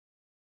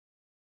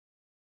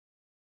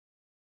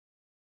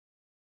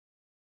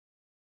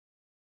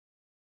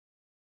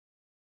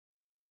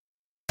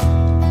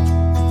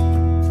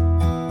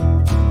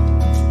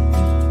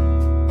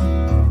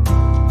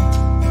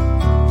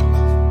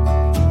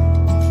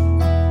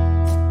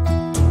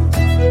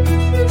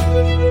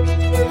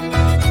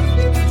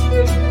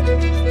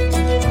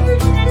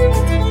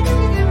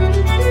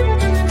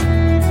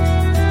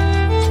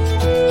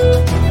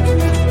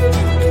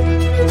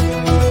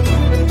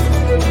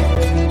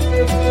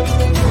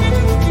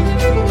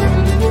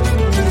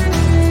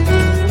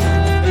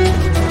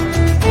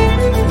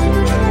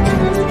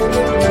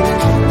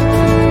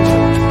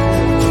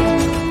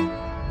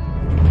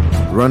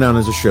Rundown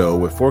is a show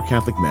where four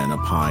Catholic men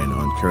opine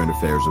on current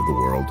affairs of the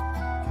world,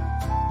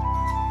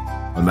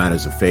 on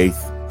matters of faith,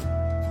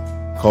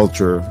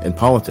 culture, and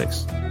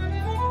politics.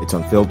 It's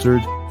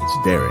unfiltered, it's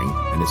daring,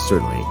 and it's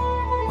certainly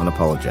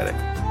unapologetic.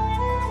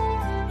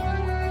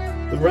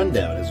 The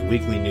Rundown is a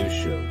weekly news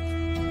show.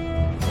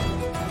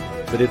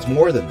 But it's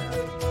more than that.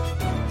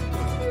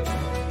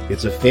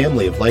 It's a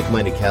family of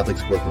like-minded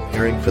Catholics who are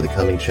preparing for the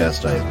coming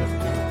chastisement.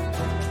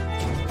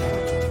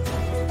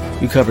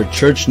 We cover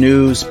church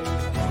news,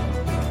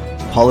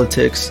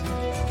 politics,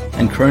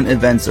 and current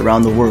events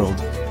around the world,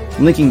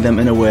 linking them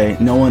in a way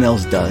no one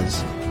else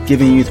does,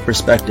 giving you the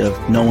perspective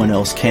no one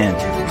else can.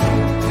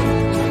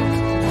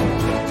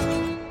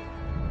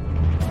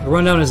 The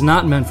Rundown is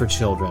not meant for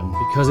children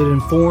because it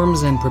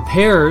informs and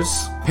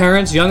prepares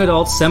parents, young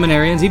adults,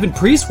 seminarians, even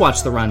priests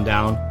watch The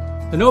Rundown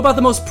to know about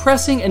the most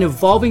pressing and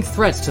evolving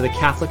threats to the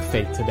Catholic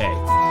faith today.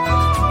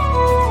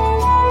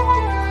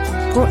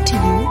 Brought to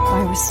you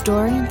by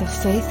Restoring the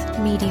Faith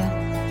Media.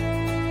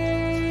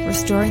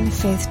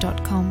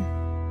 RestoringTheFaith.com.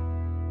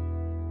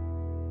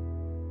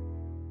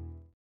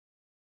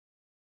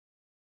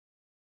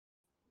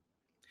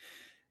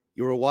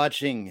 You are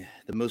watching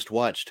the most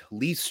watched,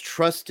 least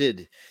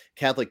trusted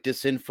Catholic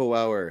Disinfo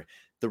Hour,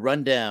 The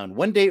Rundown,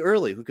 one day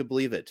early. Who could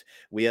believe it?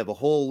 We have a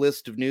whole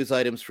list of news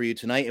items for you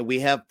tonight, and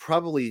we have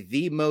probably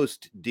the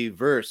most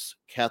diverse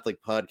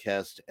Catholic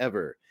podcast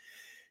ever.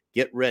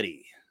 Get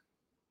ready.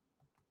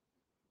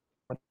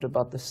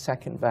 About the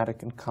Second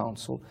Vatican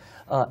Council,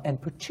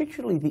 and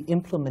particularly the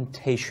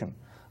implementation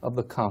of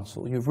the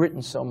Council. You've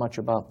written so much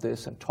about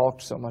this and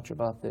talked so much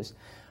about this.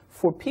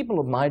 For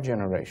people of my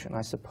generation,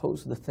 I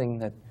suppose the thing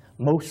that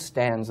most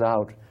stands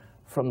out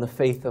from the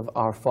faith of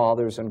our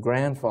fathers and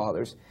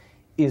grandfathers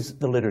is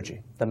the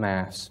liturgy, the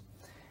Mass.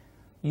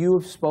 You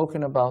have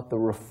spoken about the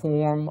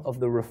reform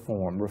of the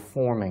reform,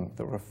 reforming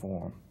the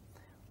reform.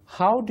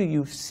 How do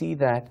you see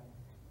that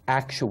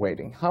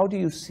actuating? How do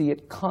you see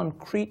it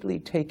concretely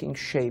taking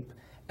shape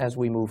as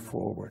we move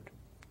forward?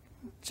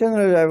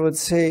 Generally, I would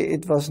say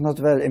it was not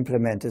well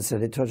implemented, the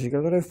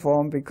liturgical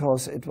reform,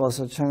 because it was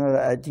a general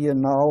idea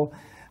now.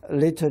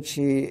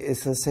 Liturgy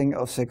is a thing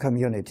of the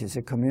community.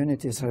 The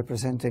community is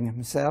representing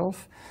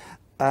himself,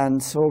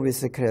 and so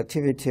with the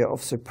creativity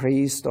of the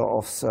priest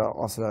or of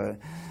the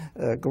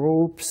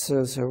groups,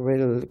 they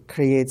will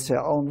create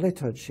their own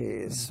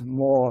liturgies,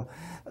 more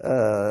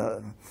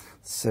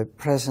the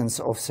presence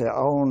of their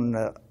own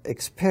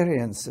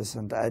experiences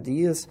and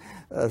ideas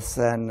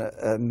than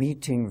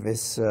meeting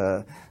with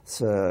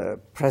the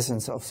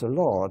presence of the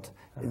Lord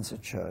in the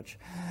church.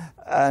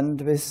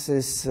 And with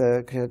this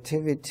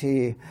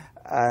creativity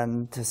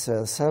and the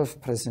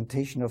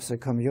self-presentation of the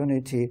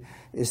community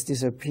is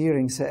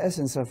disappearing the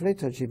essence of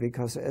liturgy,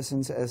 because the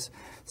essence is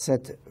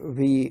that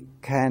we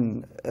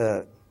can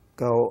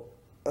go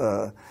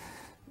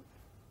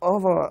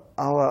over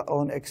our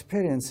own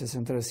experiences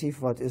and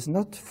receive what is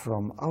not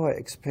from our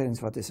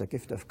experience, what is a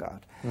gift of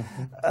God.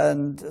 Mm-hmm.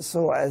 And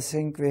so I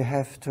think we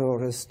have to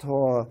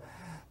restore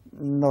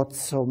not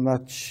so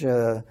much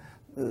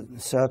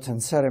certain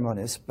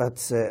ceremonies, but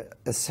the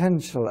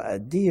essential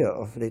idea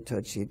of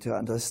liturgy, to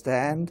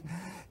understand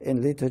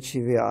in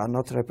liturgy we are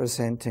not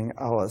representing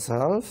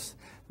ourselves,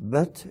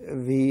 but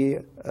we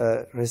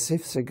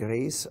receive the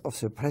grace of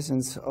the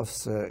presence of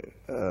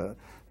the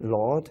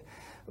Lord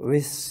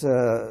with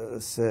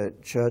the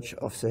Church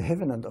of the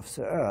heaven and of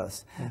the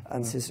earth. Mm-hmm.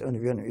 And this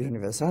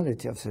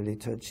universality of the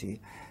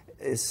liturgy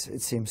is,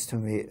 it seems to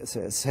me,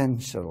 the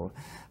essential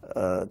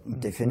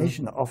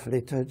definition of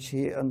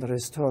liturgy, and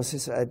restores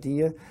this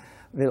idea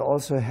will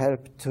also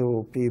help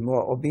to be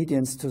more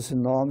obedient to the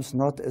norms,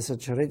 not as a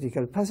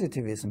juridical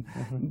positivism,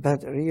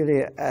 but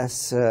really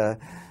as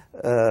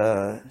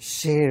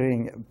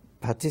sharing,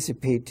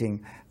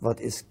 participating what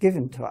is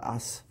given to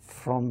us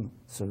from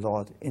the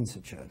Lord in the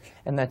church.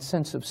 And that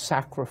sense of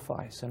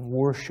sacrifice and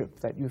worship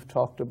that you've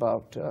talked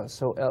about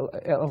so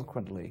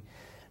eloquently,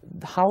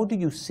 how do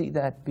you see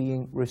that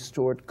being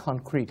restored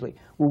concretely?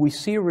 Will we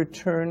see a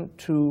return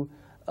to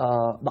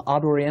the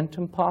ad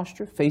orientem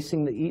posture,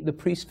 facing the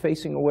priest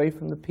facing away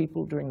from the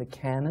people during the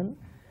canon?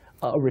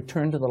 A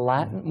return to the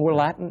Latin, more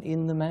Latin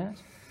in the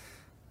Mass?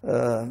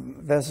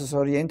 Versus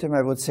orientem,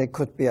 I would say,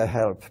 could be a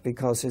help,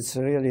 because it's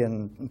really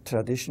a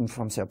tradition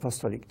from the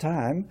apostolic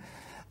time,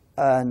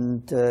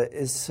 and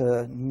is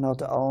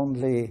not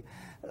only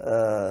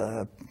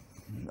a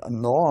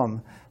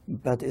norm,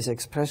 but is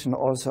expression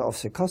also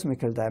of the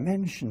cosmical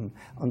dimension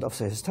and of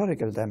the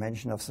historical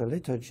dimension of the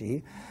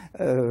liturgy.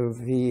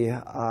 We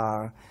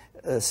are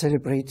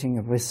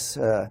celebrating with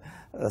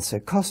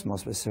the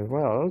cosmos, with the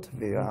world.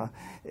 We are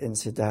in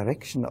the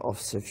direction of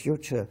the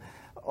future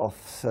of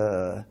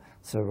the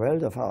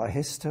world, of our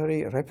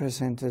history,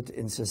 represented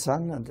in the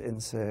sun and in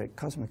the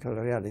cosmical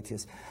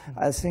realities.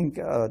 I think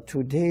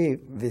today,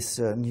 with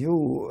the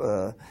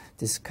new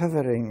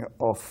discovering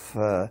of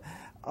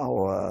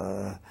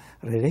our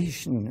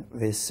relation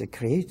with the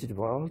created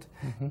world,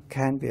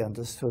 can be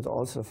understood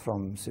also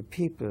from the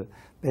people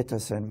better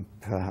than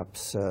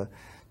perhaps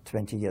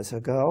 20 years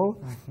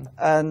ago,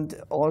 and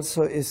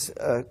also is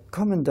a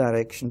common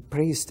direction.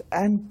 Priests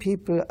and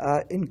people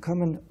are in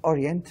common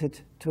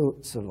oriented to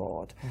the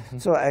Lord.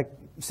 So I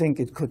think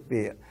it could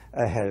be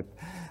a help.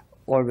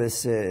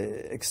 Always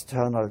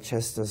external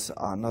gestures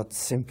are not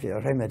simply a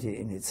remedy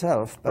in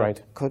itself,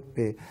 but could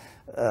be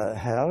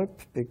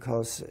help,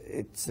 because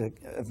it's a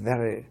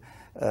very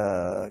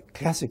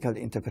classical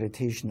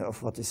interpretation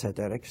of what is the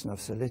direction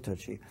of the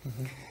liturgy.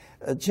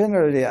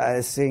 Generally, I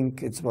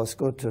think it was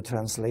good to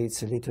translate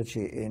the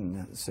liturgy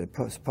in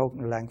the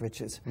spoken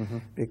languages,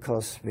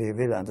 because we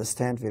will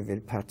understand, we will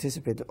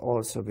participate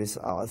also with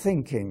our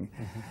thinking,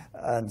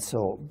 and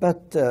so.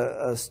 But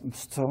a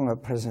stronger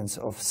presence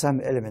of some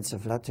elements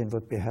of Latin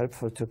would be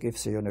helpful to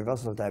give the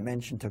universal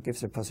dimension, to give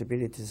the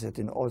possibilities that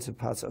in all the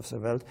parts of the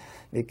world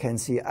we can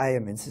see I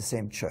am in the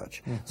same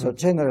church. So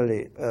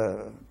generally,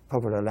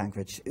 popular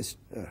language is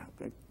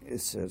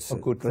a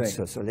good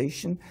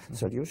solution,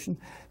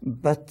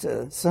 but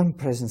some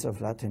presence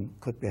of Latin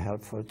could be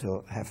helpful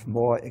to have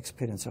more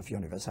experience of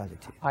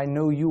universality. I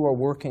know you are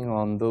working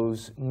on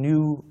those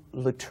new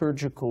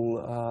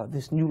liturgical,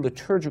 this new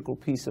liturgical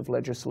piece of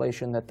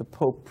legislation that the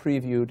Pope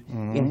previewed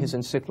in his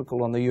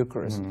encyclical on the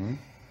Eucharist.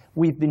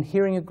 We've been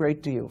hearing a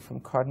great deal from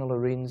Cardinal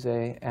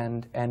Arinze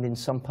and in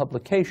some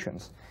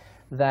publications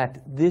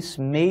that this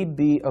may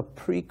be a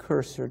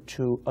precursor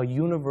to a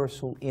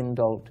universal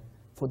indult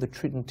for the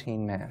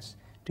Tridentine Mass.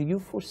 Do you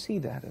foresee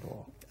that at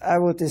all? I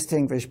would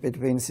distinguish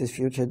between this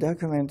future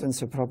document and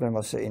the problem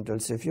of the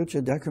indult. The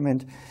future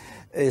document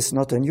is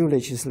not a new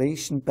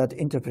legislation, but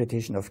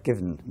interpretation of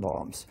given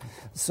norms.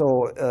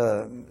 So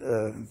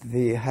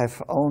we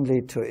have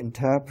only to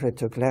interpret,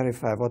 to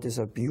clarify what is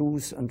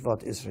abuse and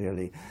what is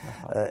really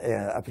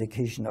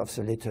application of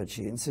the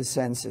liturgy. In this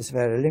sense, it's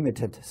very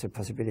limited, the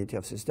possibility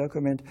of this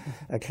document,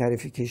 a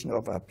clarification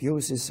of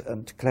abuses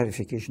and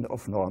clarification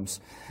of norms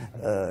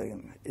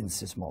in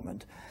this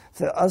moment.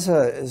 The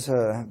other is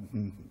a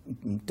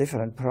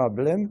different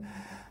problem.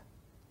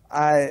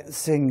 I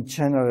think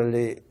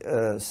generally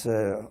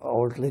the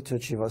old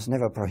liturgy was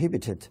never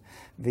prohibited.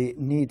 We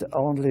need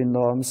only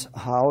norms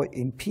how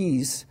in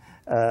peace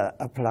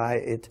apply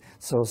it,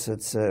 so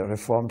that the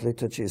Reformed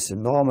liturgy is the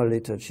normal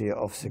liturgy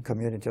of the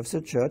community of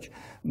the Church,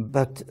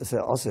 but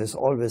the other is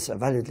always a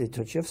valid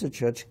liturgy of the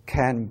Church,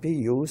 can be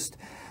used,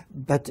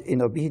 but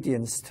in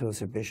obedience to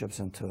the bishops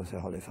and to the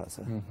Holy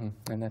Father.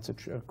 And that's a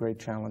great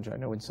challenge, I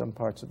know, in some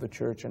parts of the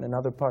Church. And in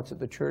other parts of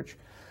the Church,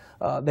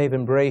 they've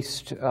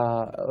embraced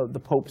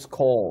the Pope's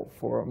call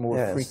for a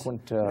more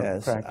frequent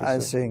practice. I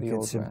think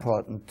it's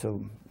important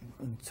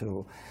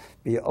to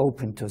be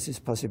open to this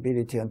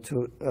possibility and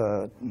to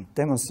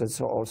demonstrate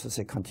so also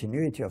the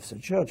continuity of the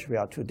Church. We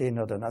are today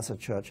not another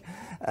church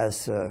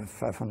as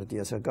 500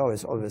 years ago.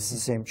 It's always the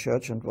same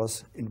church, and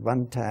was in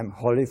one time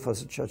holy for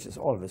the Church, is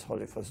always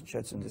holy for the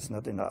Church, and it's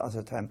not in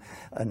another time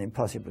an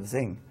impossible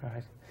thing.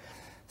 Right.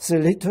 The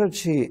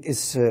liturgy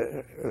is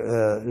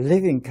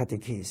living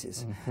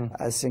catechesis.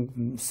 I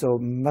think so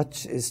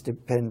much is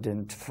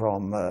dependent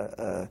from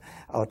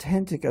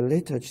authentic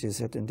liturgies,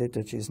 that in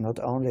liturgy is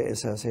not only,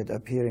 as I said,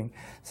 appearing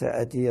the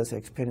ideas, the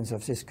experience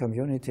of this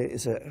community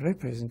is a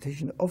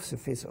representation of the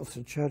faith of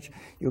the Church.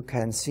 You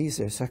can see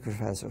the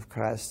sacrifice of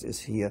Christ is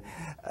here,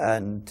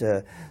 and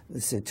the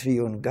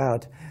triune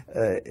God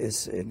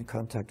is in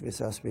contact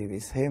with us, we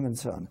with him, and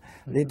so on.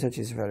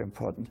 Liturgy is very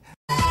important.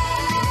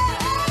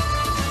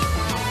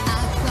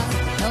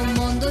 Un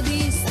mondo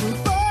di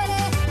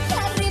stupore che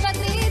arriva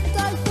dritto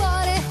al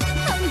cuore,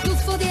 a un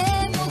tuffo di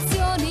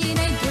emozioni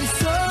nei tuoi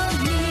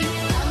sogni,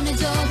 a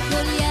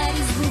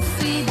gioccolieri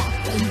sbuffi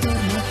d'acqua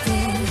intorno a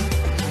te,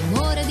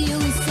 l'amore di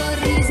un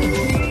sorriso,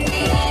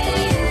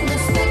 uno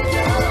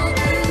specchio,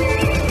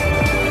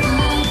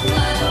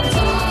 l'acqua è un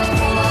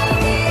gioco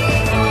di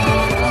non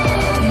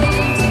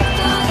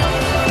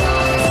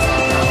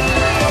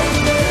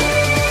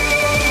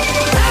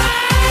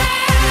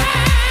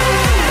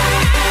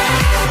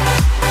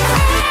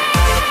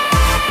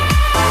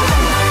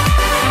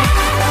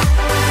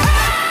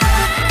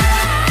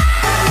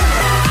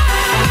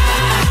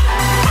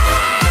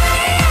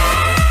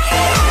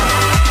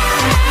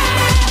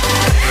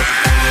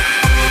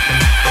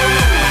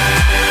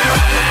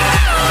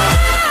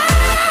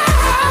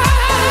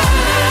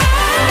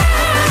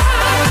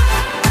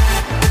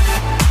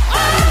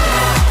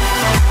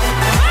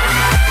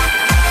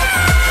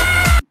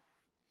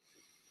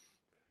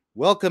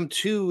Welcome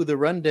to the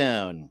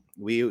Rundown.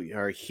 We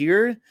are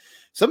here.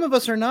 Some of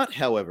us are not,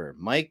 however.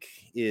 Mike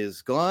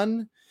is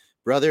gone.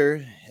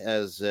 Brother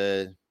has,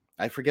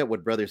 I forget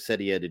what Brother said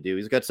he had to do.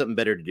 He's got something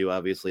better to do,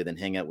 obviously, than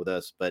hang out with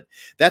us. But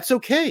that's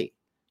okay,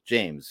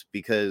 James,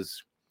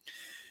 because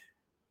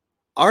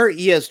our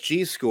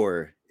ESG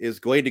score is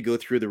going to go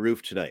through the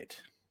roof tonight,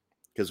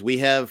 because we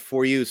have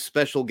for you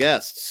special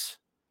guests.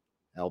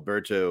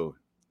 Alberto.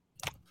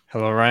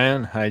 Hello,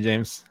 Ryan. Hi,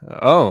 James.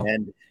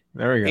 And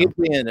there we go.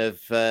 Adrian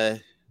of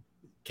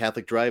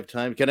Catholic Drive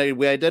Time. Can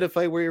we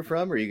identify where you're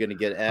from? Or are you going to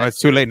get asked? Oh, it's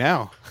too late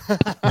now. All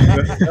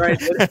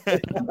right.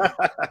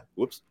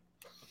 Whoops.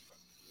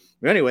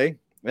 Anyway,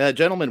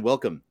 gentlemen,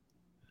 welcome.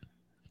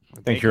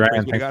 Thank you,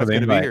 Ryan. Thanks for the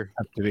invite.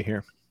 Happy to be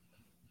here.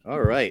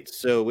 All right,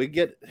 so we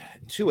get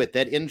to it.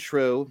 That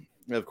intro,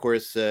 of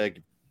course,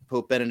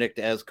 Pope Benedict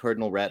as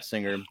Cardinal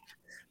Ratzinger,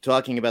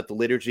 talking about the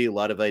liturgy, a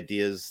lot of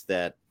ideas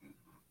that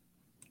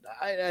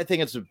I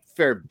think it's a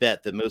fair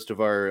bet that most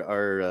of our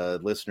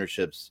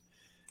listenership's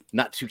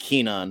not too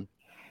keen on,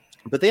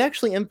 but they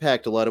actually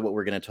impact a lot of what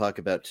we're going to talk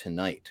about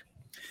tonight,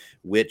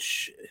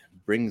 which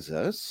brings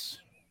us.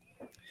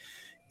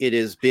 It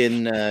has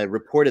been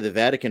reported the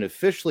Vatican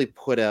officially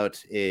put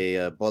out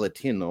a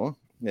bollettino,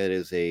 that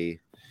is an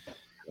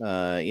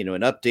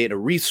update, a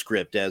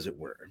rescript, as it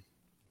were,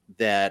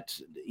 that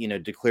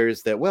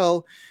declares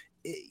that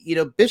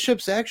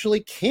bishops actually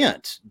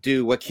can't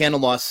do what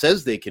canon law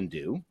says they can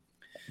do,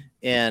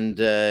 and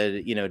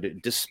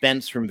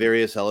dispense from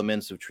various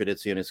elements of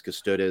Traditionis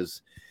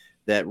Custodes.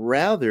 That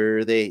rather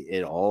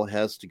it all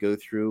has to go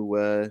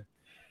through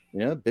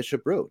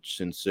Bishop Roach,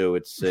 and so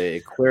it's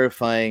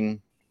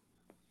clarifying.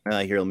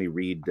 Here, let me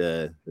read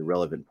the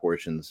relevant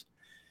portions,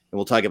 and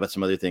we'll talk about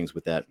some other things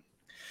with that.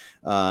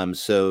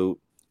 So,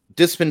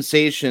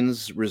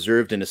 dispensations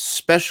reserved in a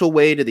special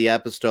way to the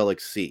Apostolic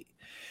See,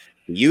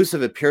 the use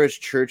of a parish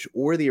church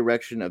or the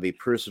erection of a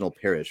personal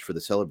parish for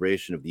the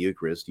celebration of the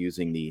Eucharist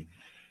using the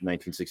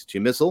 1962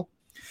 Missal,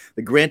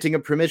 the granting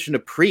of permission to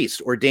priests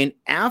ordained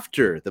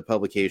after the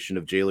publication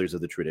of Jailers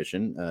of the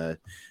Tradition,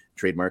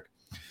 trademark,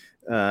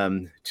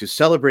 to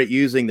celebrate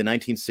using the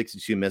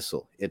 1962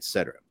 Missal,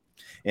 etc.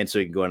 And so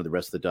you can go on to the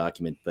rest of the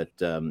document, but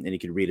and you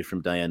can read it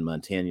from Diane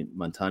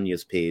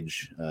Montagna's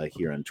page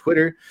here on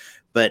Twitter.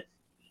 But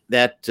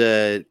that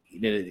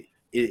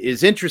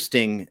is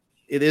interesting.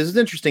 It is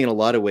interesting in a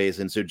lot of ways.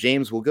 And so,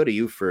 James, we'll go to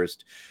you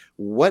first.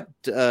 What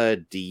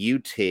do you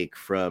take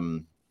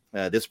from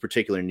this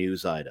particular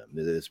news item,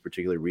 this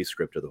particular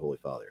rescript of the Holy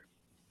Father?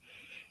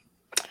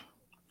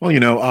 Well,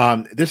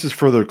 this is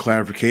further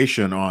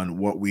clarification on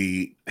what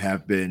we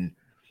have been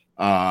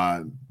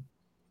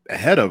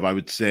ahead of, I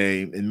would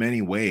say, in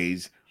many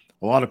ways.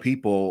 A lot of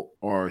people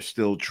are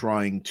still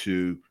trying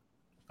to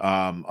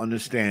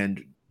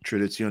understand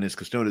Traditionis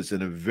Custodes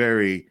in a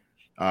very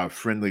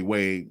friendly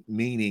way,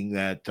 meaning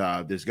that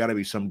there's got to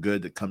be some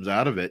good that comes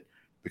out of it,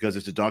 because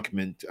it's a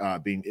document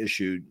being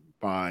issued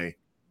by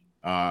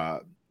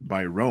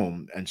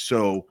Rome, and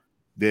so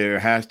there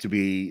has to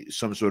be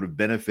some sort of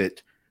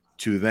benefit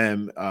to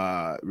them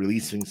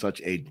releasing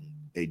such a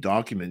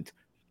document,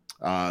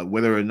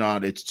 whether or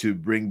not it's to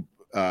bring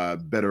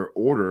better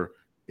order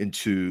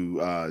into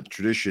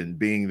tradition,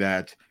 being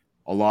that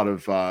a lot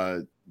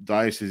of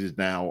dioceses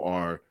now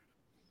are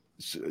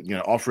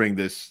offering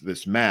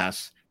this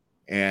mass,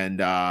 and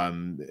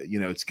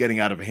it's getting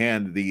out of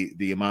hand,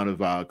 the amount of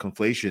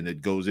conflation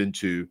that goes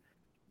into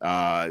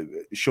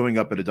showing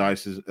up at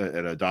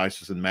a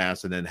diocesan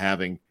mass and then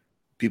having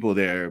people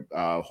there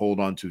hold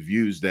on to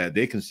views that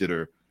they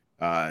consider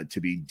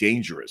to be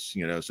dangerous.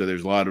 So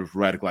there's a lot of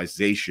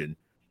radicalization.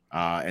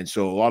 And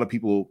so a lot of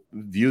people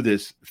view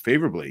this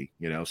favorably,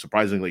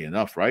 surprisingly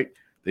enough, right?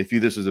 They view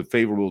this as a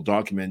favorable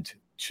document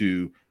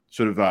to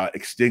sort of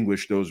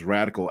extinguish those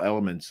radical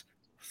elements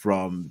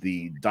from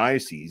the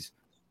diocese.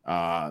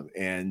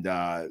 And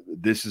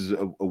this is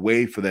a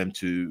way for them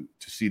to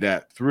see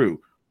that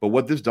through. But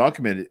what this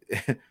document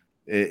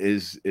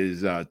is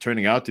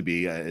turning out to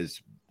be,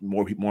 as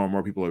more and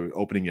more people are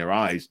opening their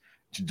eyes,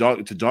 to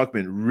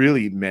document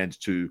really meant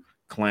to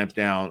clamp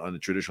down on the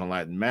traditional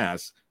Latin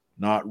Mass,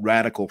 not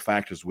radical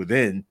factors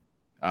within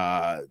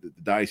the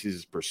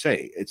diocese per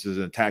se. It's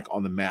an attack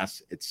on the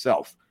Mass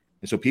itself.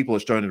 And so people are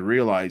starting to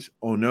realize,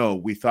 oh no,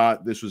 we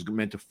thought this was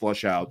meant to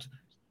flush out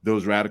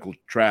those radical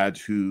trads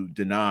who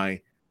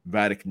deny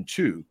Vatican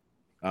II.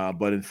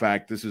 But in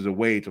fact, this is a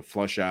way to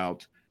flush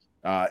out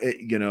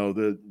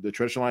the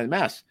traditional Latin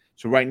Mass.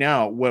 So right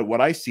now,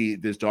 what I see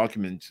this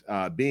document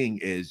being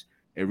is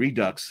a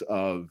redux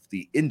of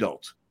the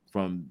indult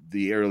from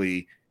the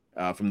late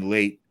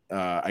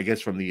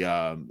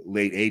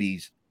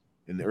 80s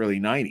and the early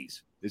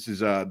 90s. This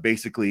is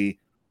basically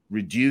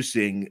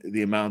reducing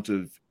the amount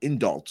of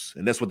indults.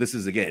 And that's what this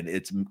is again.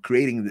 It's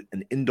creating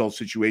an indult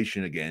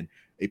situation again,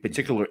 a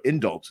particular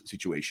indult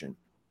situation,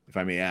 if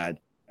I may add.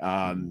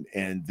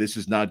 And this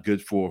is not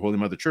good for Holy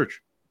Mother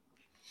Church.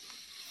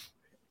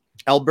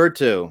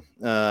 Alberto,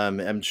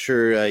 I'm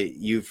sure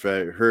you've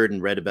heard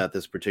and read about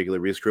this particular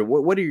rescript.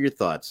 What are your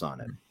thoughts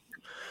on it?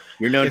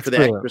 You're known for the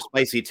extra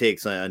spicy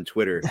takes on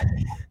Twitter.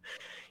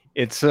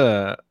 It's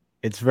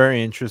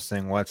very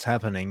interesting what's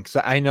happening.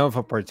 So I know of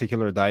a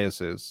particular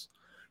diocese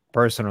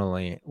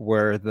personally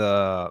where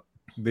the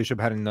bishop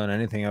hadn't done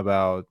anything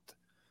about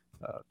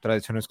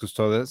Traditionis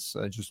Custodes,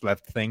 just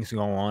left things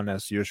going on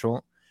as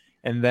usual.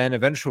 And then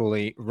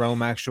eventually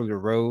Rome actually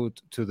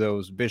wrote to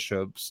those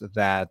bishops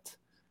that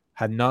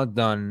had not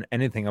done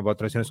anything about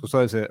Traditionis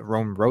Custodes.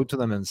 Rome wrote to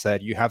them and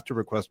said, you have to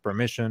request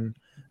permission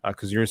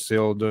because you're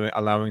still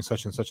allowing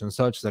such and such and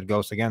such that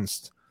goes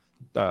against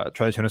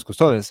Traditionis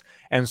Custodes.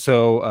 And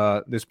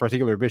so this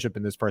particular bishop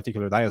in this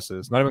particular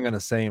diocese, not even going to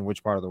say in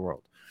which part of the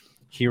world,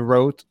 he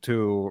wrote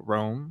to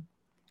Rome,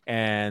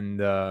 and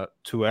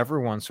to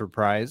everyone's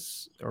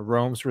surprise,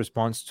 Rome's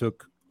response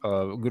took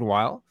a good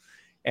while.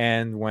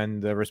 And when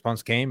the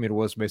response came, it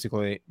was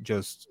basically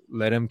just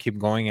let them keep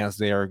going as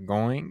they are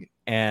going.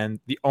 And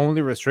the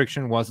only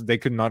restriction was they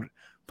could not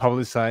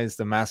publicize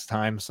the mass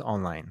times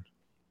online.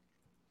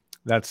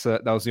 That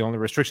was the only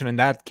restriction, and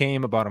that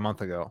came about a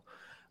month ago.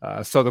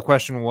 So the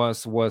question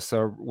was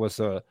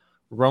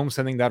Rome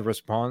sending that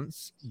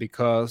response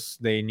because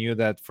they knew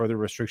that further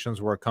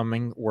restrictions were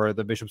coming, where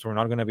the bishops were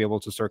not going to be able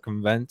to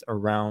circumvent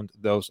around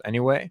those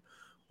anyway,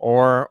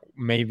 or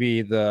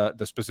maybe the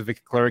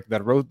specific cleric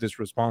that wrote this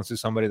response is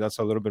somebody that's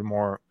a little bit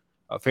more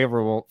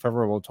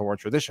favorable toward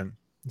tradition.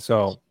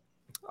 So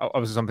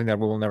obviously something that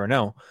we will never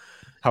know.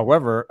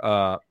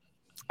 However,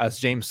 as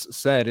James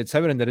said, it's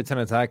evident that it's an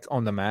attack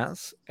on the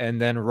mass.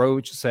 And then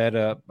Roach said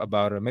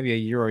about maybe a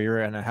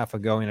year and a half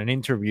ago in an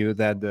interview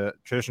that the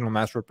traditional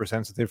mass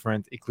represents a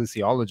different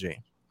ecclesiology.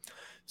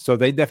 So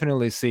they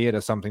definitely see it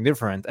as something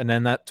different. And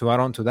then to add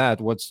on to that,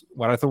 what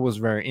I thought was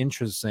very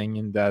interesting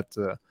in that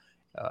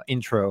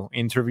intro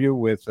interview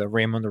with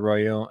Raymond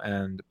Arroyo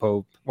and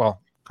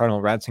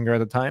Cardinal Ratzinger at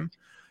the time,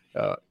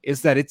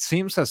 is that it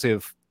seems as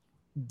if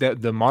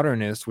the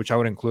modernists, which I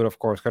would include, of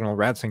course, Cardinal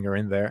Ratzinger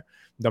in there,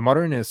 the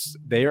modernists,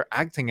 they are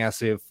acting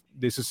as if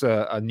this is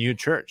a new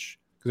church,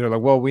 because they're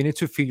like, well, we need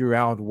to figure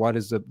out what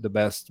is the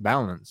best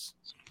balance.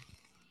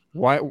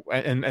 Why?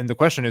 And the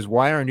question is,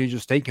 why aren't you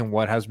just taking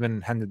what has been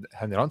handed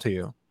on to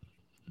you?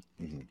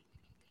 Mm-hmm.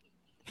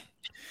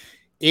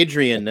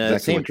 Adrian,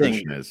 same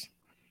thing.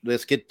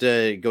 Let's get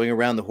going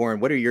around the horn.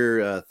 What are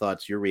your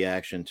thoughts, your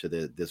reaction to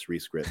this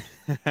rescript?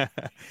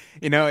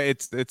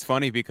 It's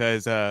funny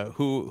because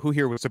who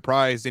here was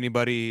surprised?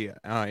 Anybody?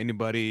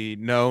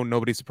 No,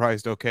 nobody's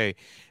surprised. Okay,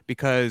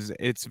 because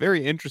it's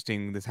very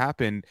interesting. This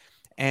happened,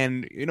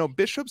 and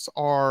bishops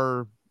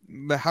are.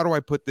 How do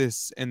I put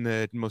this in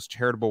the most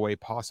charitable way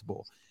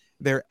possible?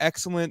 They're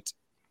excellent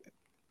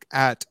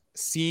at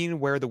seeing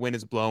where the wind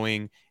is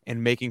blowing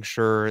and making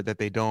sure that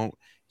they don't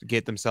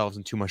get themselves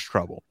in too much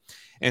trouble.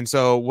 And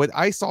so what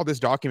I saw this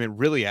document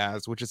really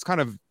as, which is kind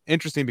of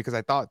interesting because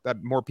I thought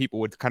that more people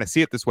would kind of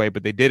see it this way,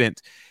 but they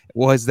didn't,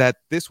 was that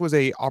this was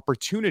a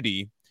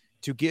opportunity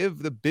to give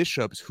the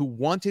bishops who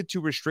wanted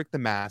to restrict the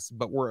mass,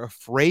 but were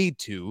afraid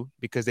to,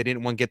 because they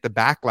didn't want to get the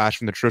backlash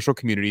from the traditional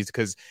communities,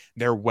 because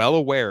they're well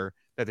aware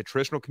that the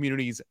traditional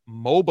communities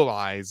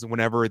mobilize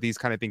whenever these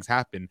kind of things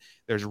happen.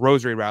 There's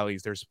rosary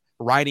rallies, there's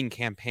writing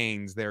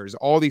campaigns, there's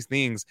all these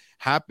things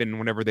happen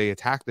whenever they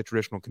attack the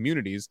traditional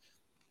communities.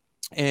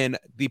 And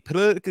the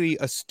politically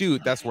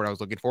astute, that's what I was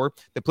looking for,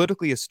 the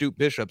politically astute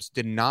bishops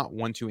did not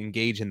want to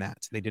engage in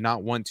that. They did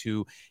not want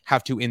to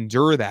have to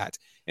endure that.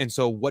 And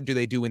so what do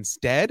they do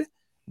instead?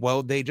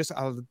 Well, they just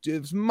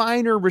give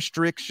minor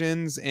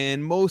restrictions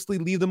and mostly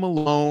leave them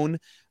alone.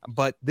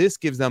 But this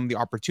gives them the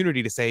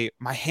opportunity to say,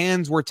 my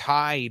hands were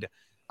tied.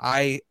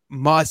 I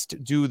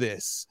must do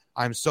this.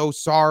 I'm so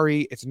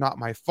sorry. It's not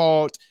my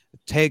fault.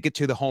 Take it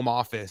to the Home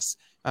Office.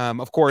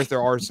 Of course,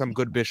 there are some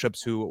good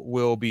bishops who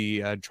will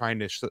be trying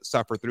to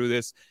suffer through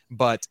this,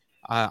 but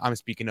I'm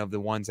speaking of the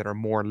ones that are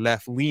more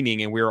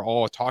left-leaning, and we're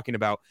all talking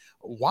about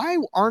why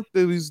aren't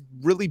those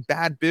really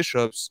bad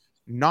bishops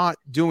not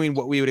doing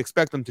what we would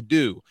expect them to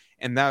do?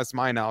 And that's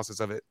my analysis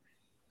of it.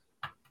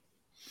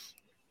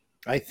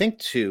 I think,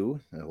 too,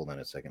 hold on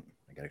a second.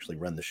 I can actually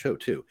run the show,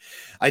 too.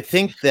 I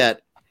think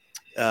that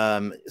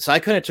so I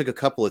kind of took a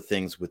couple of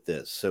things with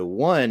this. So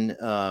one,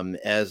 I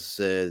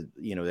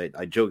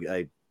joke,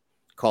 I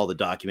call the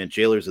document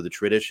Jailers of the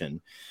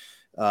Tradition.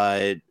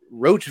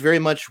 Roach very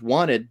much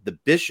wanted the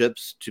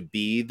bishops to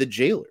be the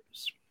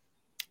jailers,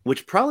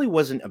 which probably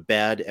wasn't a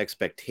bad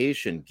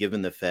expectation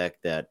given the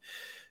fact that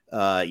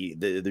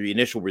the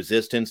initial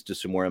resistance to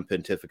Summorum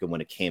Pontificum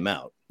when it came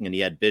out, and he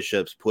had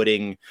bishops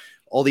putting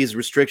all these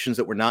restrictions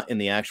that were not in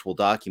the actual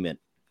document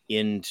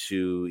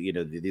into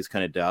these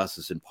kind of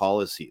diocesan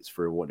policies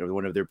for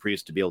one of their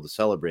priests to be able to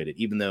celebrate it,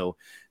 even though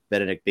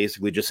Benedict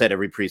basically just said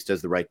every priest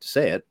has the right to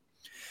say it.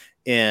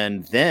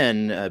 And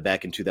then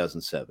back in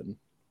 2007,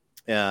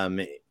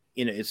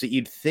 so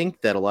you'd think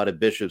that a lot of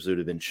bishops would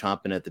have been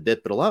chomping at the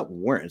bit, but a lot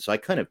weren't. So I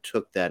kind of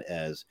took that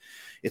as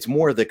it's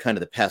more of the kind of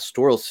the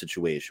pastoral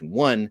situation.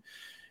 One,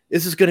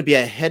 this is going to be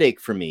a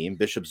headache for me.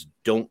 Bishops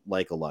don't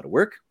like a lot of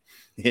work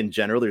in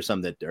general. There's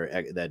some that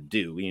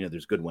do,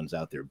 there's good ones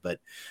out there, but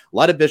a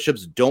lot of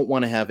bishops don't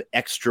want to have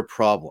extra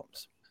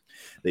problems.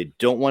 They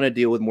don't want to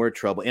deal with more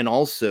trouble. And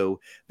also,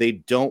 they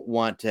don't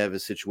want to have a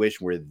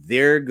situation where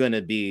they're going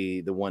to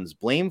be the ones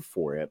blamed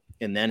for it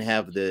and then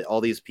have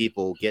all these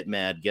people get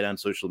mad, get on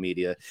social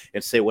media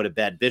and say what a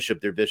bad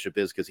bishop their bishop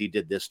is because he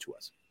did this to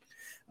us.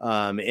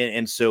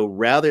 And so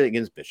rather,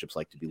 against bishops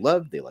like to be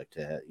loved, they like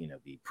to,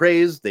 be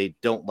praised. They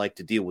don't like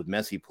to deal with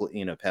messy,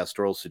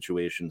 pastoral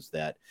situations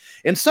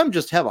and some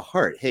just have a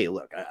heart. Hey,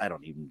 look, I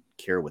don't even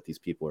care what these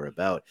people are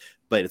about,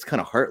 but it's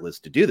kind of heartless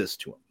to do this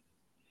to them.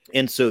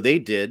 And so they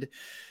did,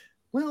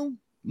 well,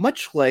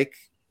 much like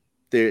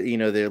their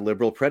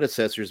liberal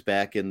predecessors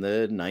back in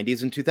the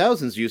 90s and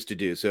 2000s used to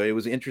do. So it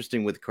was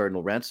interesting with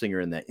Cardinal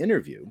Ratzinger in that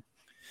interview,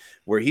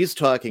 where he's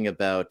talking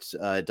about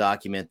a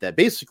document that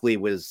basically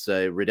was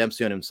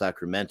Redemptionem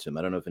Sacramentum.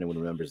 I don't know if anyone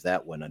remembers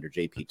that one under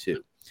JP2.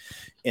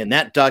 And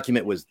that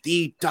document was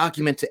the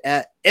document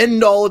to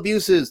end all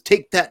abuses.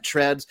 Take that,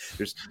 trads.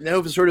 There's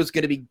Novus Ordo is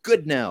going to be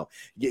good now.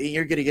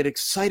 You're going to get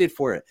excited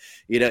for it,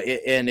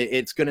 and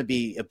it's going to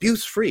be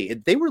abuse free.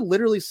 They were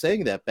literally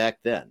saying that back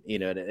then.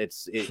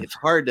 It's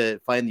hard to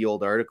find the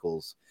old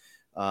articles.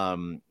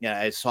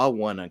 I saw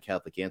one on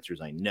Catholic Answers,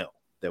 I know,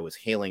 that was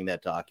hailing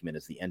that document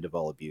as the end of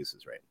all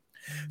abuses, right?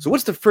 So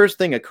what's the first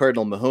thing a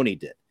Cardinal Mahony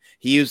did?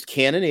 He used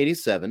Canon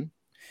 87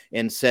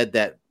 and said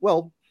that,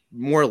 well,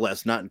 more or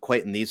less, not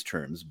quite in these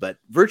terms, but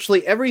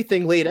virtually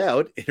everything laid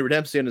out in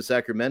Redemptionem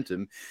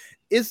Sacramentum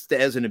is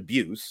as an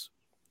abuse.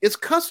 It's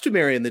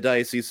customary in the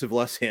Diocese of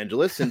Los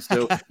Angeles, and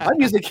so I'm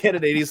using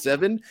Canon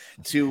 87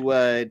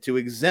 to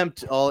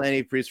exempt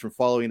any priest from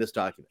following this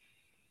document.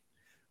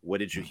 What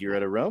did you hear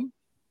out of Rome?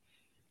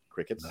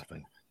 Crickets.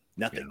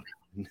 Nothing.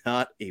 Yeah.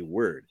 Not a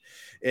word.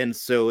 And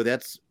so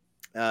that's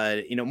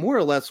more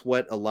or less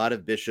what a lot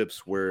of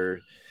bishops were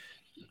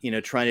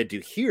trying to do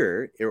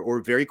here,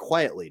 or very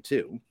quietly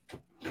too,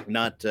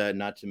 not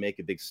to make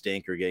a big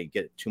stink or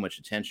get too much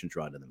attention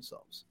drawn to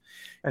themselves.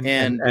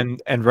 And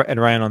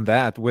Ryan, on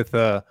that, with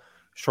a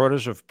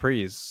shortage of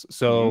priests,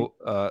 so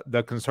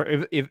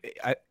the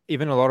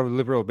even a lot of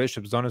liberal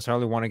bishops don't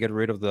necessarily want to get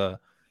rid of the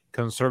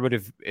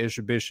conservative-ish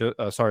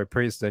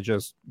priests that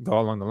just go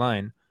along the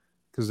line,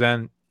 because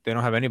then they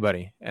don't have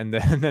anybody, and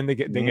then they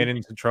get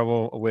into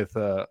trouble with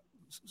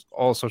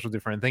all sorts of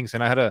different things.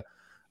 And I had a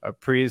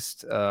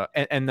priest,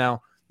 and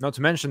now, not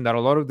to mention that a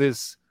lot of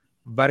this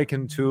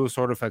Vatican II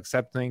sort of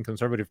accepting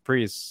conservative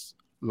priests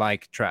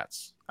like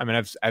trats. I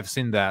mean, I've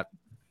seen that.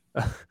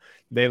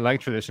 They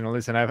like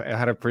traditionalists, and I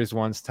had a priest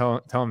once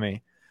tell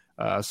me.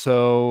 He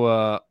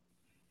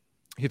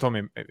told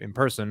me in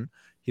person.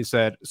 He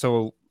said,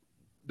 "So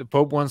the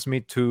Pope wants me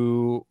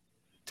to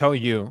tell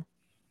you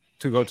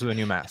to go to the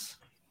new Mass.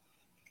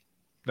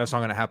 That's not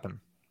going to happen."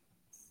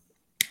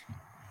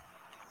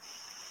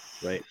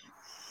 Right.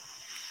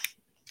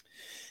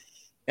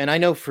 And I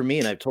know for me,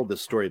 and I've told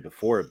this story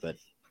before, but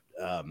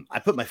I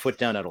put my foot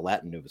down out of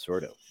Latin Novus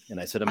Ordo, and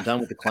I said, I'm done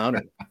with the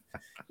clownery.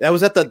 That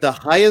was at the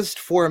highest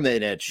form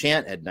that had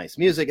chant, had nice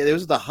music. It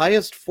was the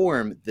highest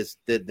form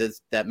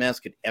that Mass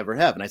could ever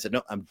have. And I said,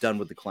 no, I'm done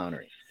with the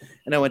clownery.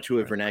 And I went to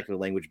a vernacular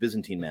language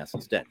Byzantine Mass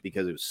instead,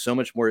 because it was so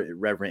much more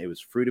reverent. It was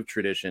fruit of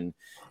tradition,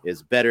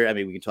 is better. I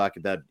mean, we can talk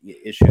about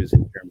issues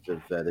in terms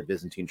of the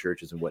Byzantine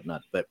churches and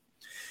whatnot. But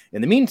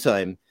in the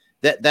meantime,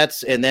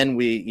 and then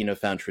we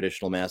found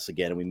traditional Mass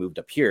again, and we moved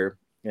up here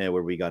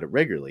where we got it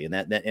regularly, and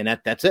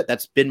that's it.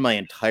 That's been my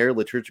entire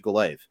liturgical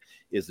life,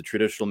 is the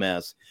traditional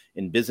Mass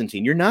in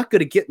Byzantine. You're not going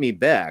to get me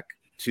back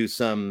to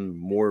some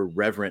more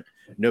reverent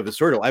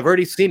Novus Ordo. I've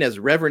already seen as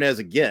reverent as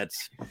it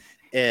gets,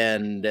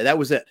 and that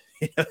was it.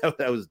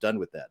 I was done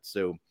with that.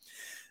 So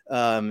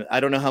I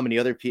don't know how many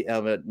other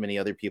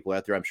people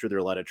out there. I'm sure there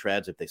are a lot of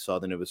trads. If they saw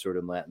the Novus Ordo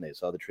in Latin, they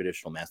saw the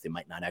traditional Mass, they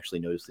might not actually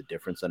notice the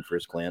difference on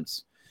first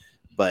glance,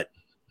 but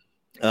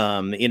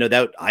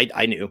that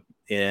I knew,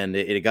 and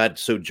it got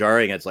so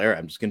jarring. I was like, all right,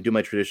 I'm just going to do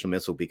my traditional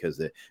missal, because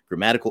the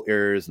grammatical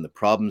errors and the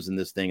problems in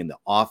this thing and the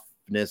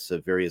offness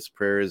of various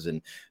prayers,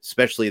 and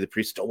especially the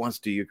priest still wants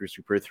to do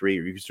Eucharistic Prayer 3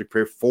 or Eucharistic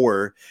Prayer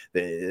 4.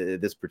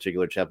 This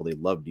particular chapel, they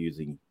loved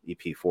using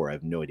EP4. I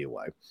have no idea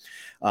why.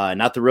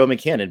 Not the Roman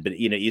canon, but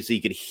so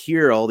you could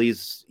hear all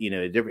these,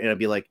 different, and I'd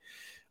be like,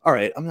 all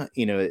right, I'm not,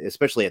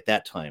 especially at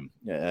that time,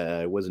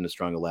 I wasn't as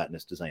strong a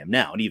Latinist as I am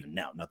now. And even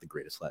now, not the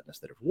greatest Latinist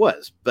that ever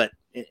was. But,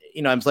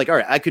 I was like, all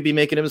right, I could be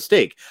making a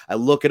mistake. I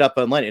look it up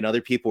online, and other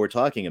people were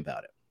talking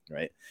about it,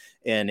 right?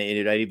 And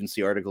I even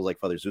see articles like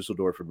Father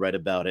Zusseldorf would write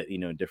about it,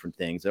 different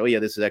things. Oh, yeah,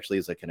 this is actually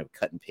a kind of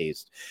cut and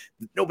paste.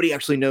 Nobody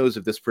actually knows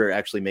if this prayer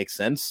actually makes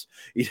sense,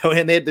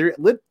 and they're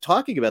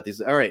talking about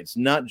these. All right, it's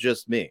not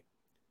just me.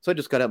 So I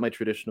just got out my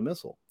traditional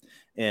missal.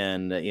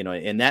 And,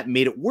 and that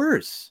made it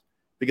worse.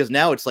 Because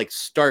now it's like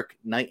stark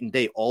night and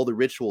day, all the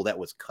ritual that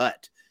was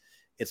cut.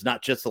 It's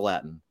not just the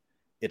Latin.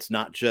 It's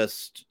not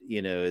just,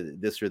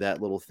 this or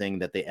that little thing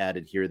that they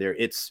added here or there.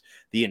 It's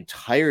the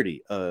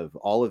entirety of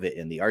all of it,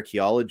 and the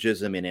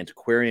archaeologism and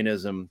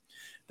antiquarianism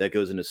that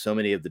goes into so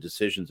many of the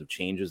decisions of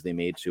changes they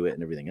made to it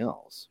and everything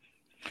else.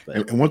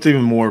 And what's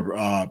even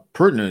more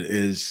pertinent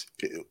is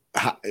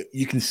how,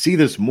 you can see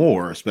this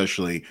more,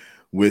 especially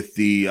with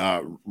the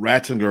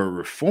Ratzinger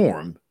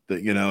reform,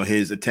 that,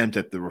 his attempt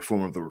at the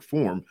reform of the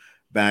reform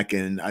back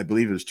in, I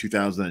believe it was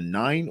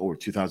 2009 or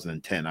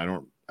 2010. I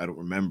don't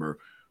remember,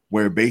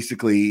 where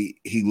basically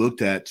he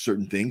looked at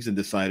certain things and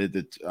decided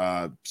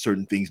that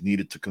certain things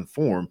needed to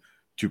conform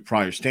to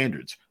prior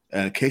standards.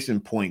 Case in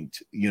point,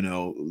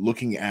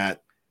 looking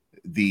at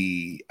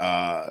the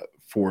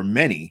for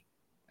many,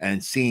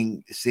 and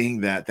seeing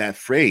that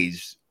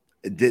phrase,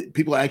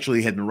 people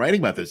actually had been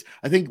writing about this.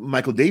 I think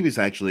Michael Davies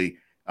actually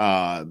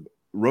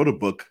wrote a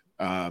book,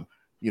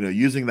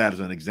 using that as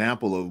an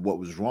example of what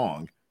was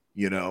wrong.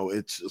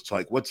 It's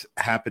like, what's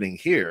happening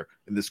here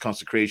in this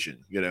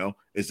consecration?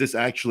 Is this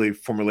actually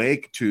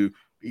formulaic to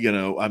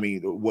I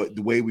mean, what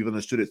the way we've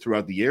understood it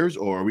throughout the years,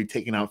 or are we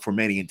taking out for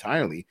many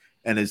entirely?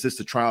 And is this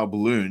a trial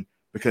balloon?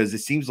 Because it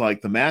seems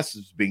like the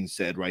masses being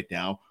said right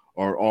now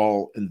are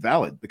all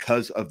invalid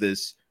because of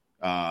this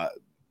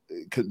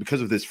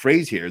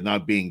phrase here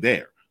not being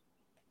there.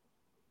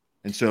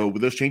 And so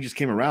when those changes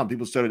came around,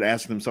 people started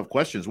asking themselves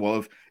questions.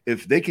 Well,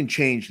 if they can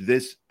change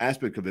this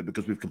aspect of it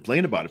because we've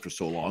complained about it for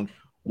so long,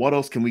 what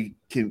else can we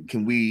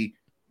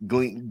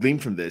glean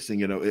from this?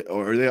 And,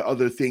 or are there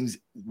other things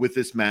with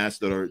this mass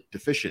that are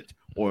deficient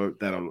or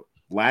that are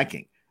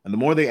lacking? And the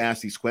more they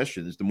ask these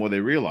questions, the more they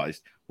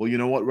realize, well, you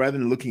know what, rather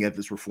than looking at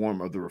this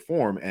reform of the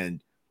reform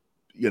and,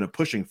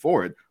 pushing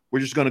forward, we're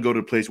just going to go to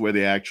a place where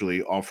they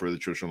actually offer the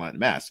traditional Latin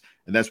mass.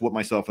 And that's what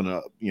myself and,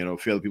 a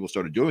few other people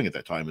started doing at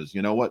that time is,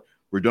 you know what,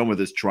 we're done with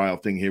this trial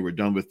thing here. We're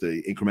done with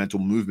the incremental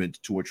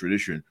movement toward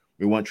tradition.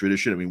 We want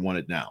tradition and we want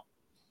it now.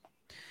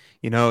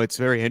 It's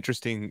very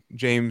interesting,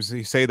 James,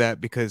 you say that,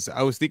 because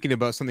I was thinking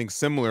about something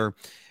similar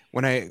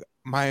whenever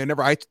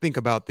I think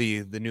about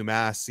the new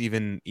mass,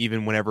 even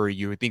whenever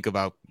you think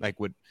about like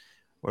what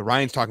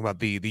Ryan's talking about,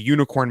 the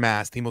unicorn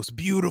mass, the most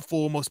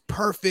beautiful, most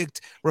perfect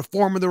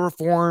reform of the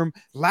reform,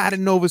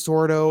 Latin Novus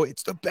Ordo.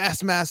 It's the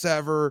best mass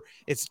ever.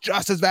 It's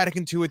just as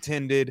Vatican II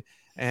attended.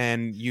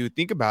 And you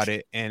think about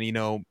it, and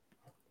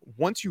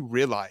once you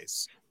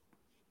realize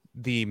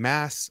the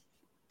mass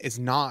is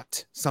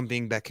not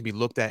something that can be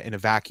looked at in a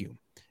vacuum,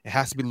 it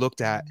has to be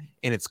looked at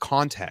in its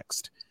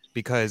context,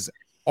 because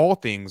all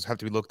things have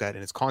to be looked at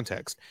in its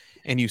context.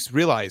 And you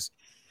realize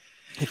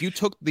if you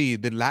took the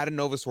Latin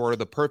Novus Ordo,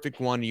 the perfect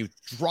one, you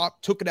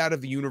took it out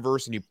of the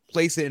universe and you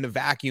place it in a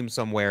vacuum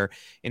somewhere,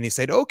 and you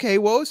said, okay,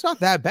 well, it's not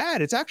that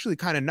bad. It's actually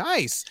kind of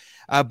nice.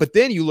 But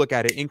then you look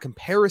at it in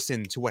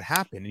comparison to what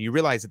happened, and you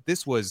realize that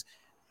this was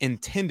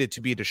intended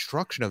to be a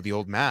destruction of the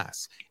old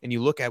mass. And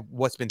you look at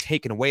what's been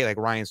taken away, like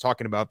Ryan's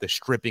talking about, the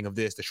stripping of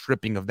this, the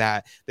stripping of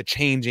that, the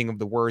changing of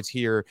the words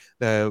here,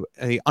 the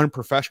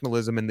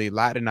unprofessionalism and the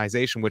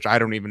Latinization, which I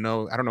don't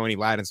know any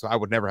Latin, so I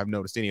would never have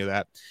noticed any of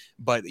that.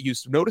 But you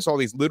notice all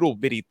these little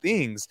bitty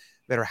things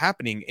that are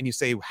happening, and you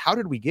say, how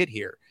did we get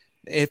here?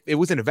 If it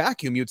was in a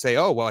vacuum, you'd say,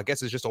 oh, well, I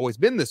guess it's just always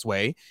been this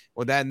way.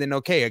 Well, then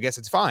okay, I guess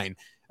it's fine.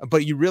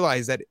 But you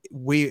realize that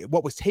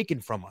what was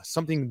taken from us,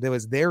 something that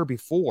was there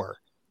before,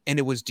 and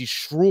it was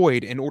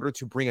destroyed in order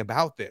to bring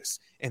about this.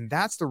 And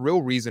that's the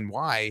real reason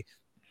why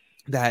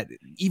that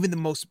even the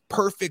most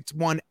perfect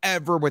one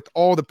ever with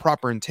all the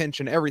proper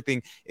intention,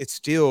 everything, it's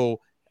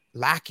still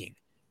lacking,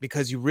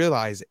 because you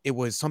realize it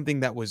was something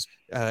that was,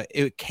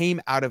 it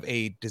came out of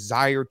a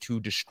desire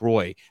to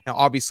destroy. Now,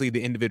 obviously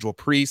the individual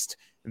priest,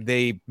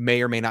 they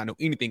may or may not know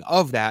anything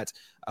of that,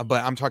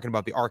 but I'm talking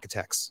about the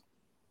architects.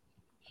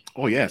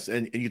 Oh, yes.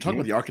 And you talk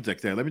about the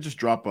architects there. Let me just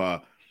drop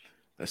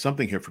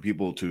something here for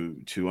people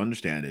to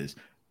understand is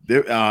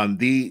there.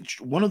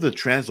 One of the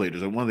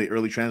translators, one of the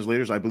early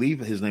translators, I believe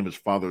his name is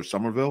Father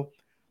Somerville.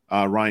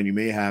 Ryan, you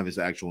may have his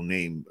actual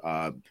name.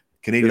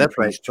 Canadian. That's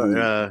right.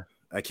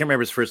 I can't remember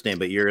his first name,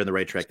 but you're in the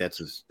right track. That's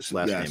his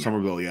last name.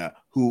 Somerville. Yeah,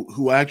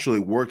 who actually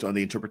worked on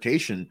the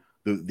interpretation,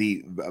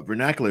 the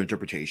vernacular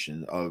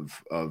interpretation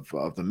of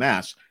the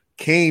Mass,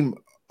 came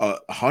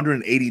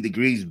 180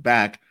 degrees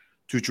back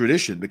to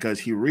tradition, because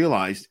he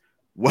realized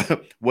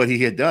what he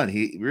had done.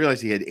 He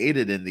realized he had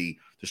aided in the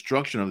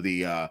destruction of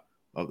the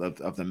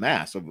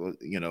Mass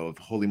of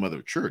Holy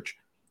Mother Church,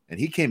 and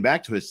he came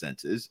back to his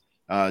senses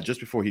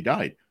just before he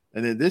died.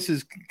 And then this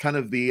is kind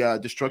of the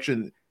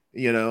destruction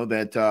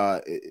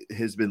that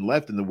has been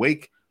left in the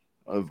wake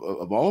of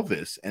all of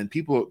this. And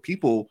people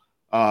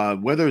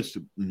whether it's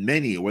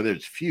many or whether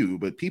it's few,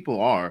 but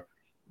people are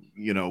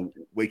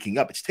waking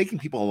up. It's taking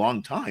people a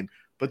long time,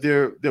 but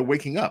they're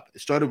waking up. It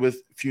started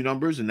with few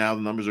numbers, and now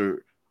the numbers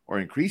are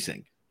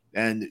increasing.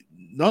 And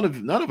none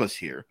of us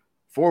here,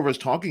 four of us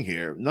talking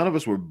here, none of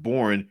us were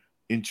born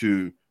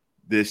into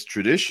this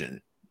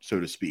tradition, so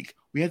to speak.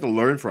 We had to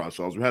learn for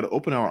ourselves. We had to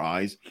open our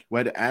eyes. We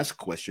had to ask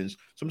questions.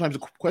 Sometimes the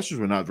questions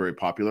were not very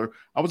popular.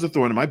 I was a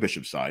thorn in my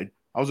bishop's side.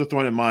 I was a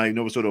thorn in my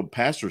Novus Ordo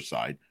pastor's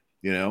side.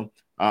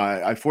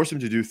 I forced him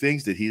to do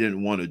things that he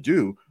didn't want to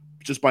do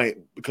just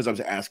because I was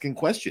asking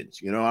questions.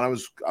 And I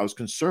was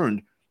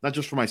concerned not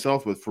just for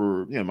myself, but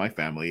for my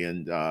family,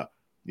 and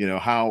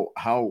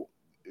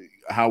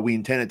how we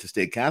intended to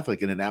stay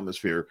Catholic in an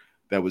atmosphere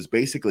that was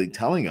basically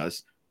telling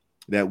us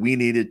that we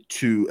needed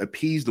to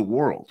appease the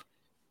world,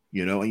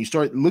 and you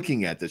start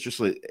looking at this, just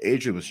like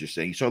Adrian was just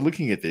saying, you start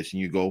looking at this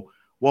and you go,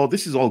 well,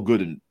 this is all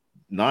good and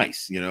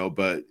nice,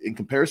 but in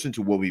comparison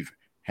to what we've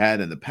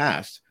had in the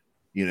past,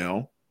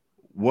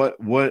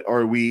 what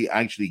are we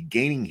actually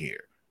gaining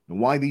here? And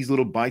why these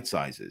little bite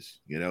sizes?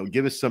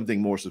 Give us something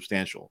more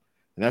substantial.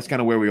 And that's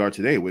kind of where we are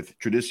today with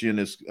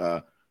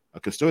Traditionis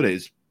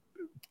Custodes.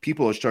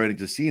 People are starting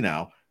to see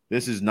now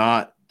this is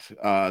not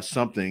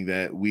something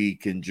that we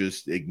can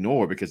just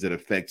ignore because it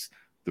affects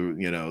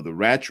the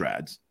rat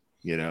trads.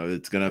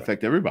 It's going to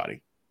affect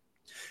everybody.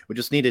 We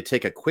just need to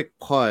take a quick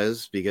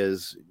pause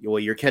because, well,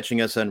 you're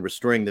catching us on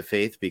Restoring the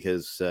Faith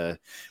because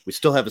we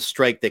still have a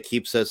strike that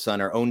keeps us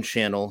on our own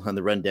channel, on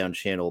the Rundown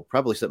channel.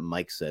 Probably something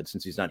Mike said.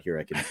 Since he's not here,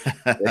 I can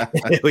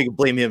we can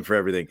blame him for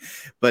everything.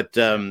 But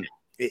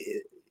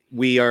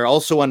we are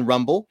also on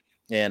Rumble,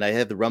 and I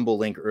had the Rumble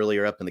link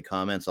earlier up in the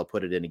comments. I'll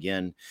put it in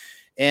again.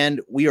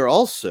 And we are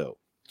also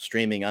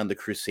streaming on the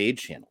Crusade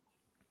channel.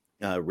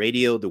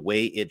 Radio the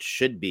way it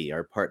should be,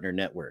 our partner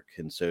network.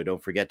 And so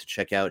don't forget to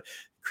check out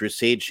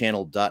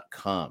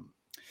crusadechannel.com.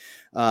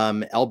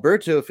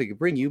 Alberto, if I could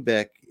bring you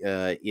back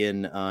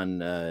in on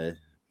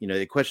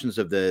the questions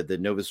of the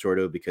Novus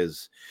Ordo,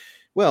 because,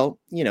 well,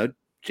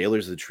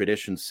 Jailers of the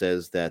Tradition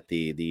says that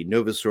the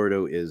Novus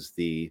Ordo is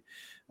the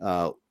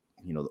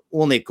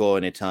unico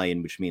in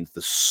Italian, which means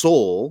the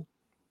sole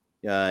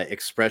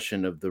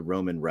expression of the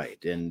Roman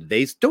Rite, and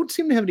they don't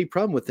seem to have any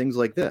problem with things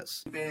like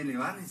this.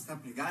 Elevar esta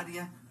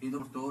plegaria pidiendo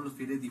por todos los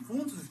fieles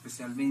difuntos,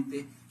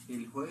 especialmente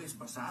el jueves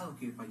pasado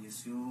que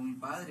falleció mi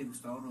padre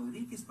Gustavo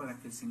Rodríguez, para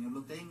que el Señor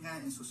lo tenga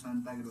en su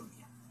santa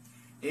gloria.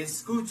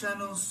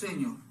 Escúchanos,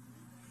 Señor.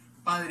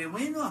 Padre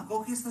bueno,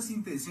 acoge estas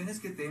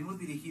intenciones que te hemos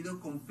dirigido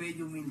con fe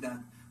y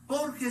humildad.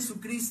 Por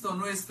Jesucristo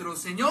nuestro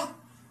Señor.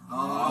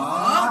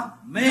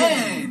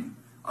 Amén.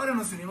 Ahora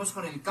nos unimos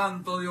con el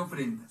canto de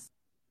ofrendas.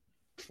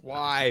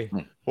 Why?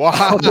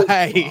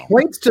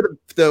 Points to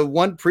the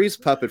one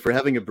priest puppet for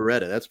having a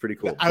Beretta. That's pretty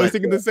cool. I was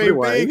thinking the same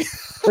thing.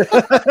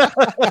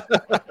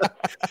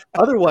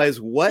 Otherwise,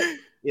 what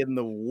in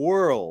the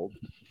world?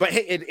 But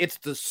hey, it's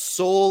the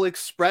sole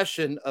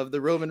expression of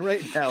the Roman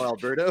Rite now,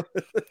 Alberto.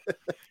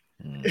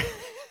 The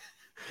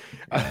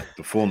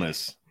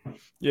fullness.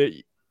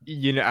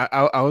 Yeah,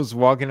 I was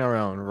walking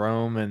around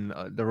Rome and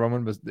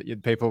the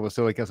papal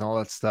basilicas and all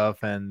that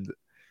stuff, and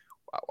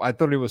I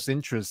thought it was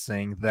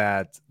interesting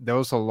that there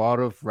was a lot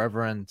of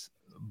reverent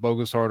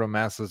bogus ordo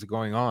masses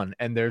going on,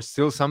 and there's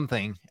still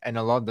something and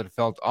a lot that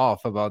felt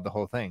off about the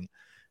whole thing.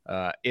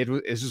 It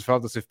just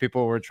felt as if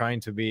people were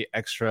trying to be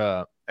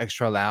extra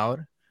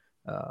loud,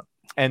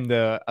 and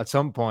at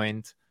some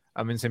point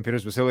I'm in St.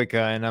 Peter's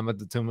Basilica and I'm at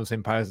the tomb of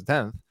St. Pius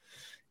X,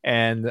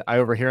 and I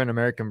overhear an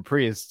American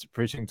priest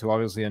preaching to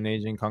obviously an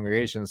aging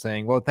congregation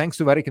saying, well, thanks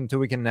to Vatican II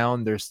we can now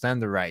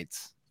understand the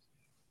rites.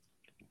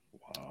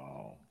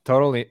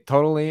 Totally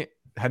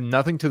had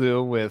nothing to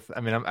do with,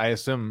 I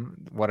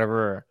assume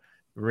whatever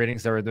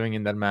readings they were doing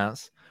in that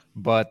mass,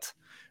 but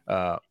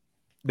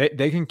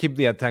they can keep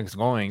the attacks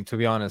going, to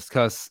be honest,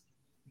 because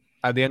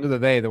at the end of the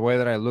day, the way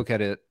that I look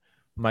at it,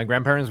 my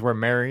grandparents were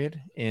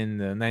married in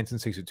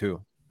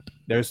 1962.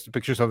 There's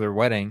pictures of their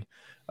wedding,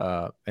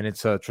 and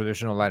it's a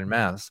traditional Latin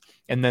mass,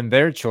 and then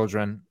their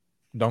children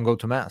don't go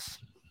to mass.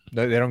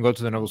 They don't go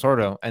to the Novus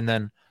Ordo, and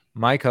then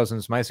my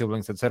cousins, my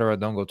siblings, etc.,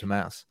 don't go to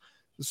mass.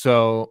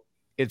 So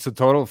it's a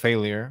total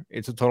failure.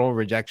 It's a total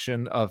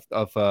rejection of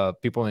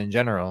people in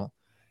general.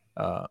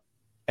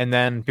 And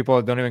then people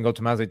that don't even go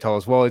to mass, they tell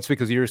us, well, it's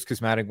because you're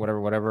schismatic,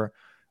 whatever.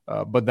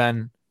 But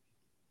then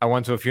I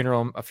went to a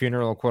funeral,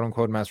 quote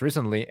unquote, mass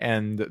recently,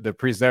 and the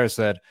priest there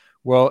said,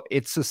 well,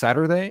 it's a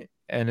Saturday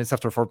and it's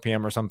after 4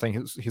 p.m. or something.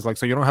 He's like,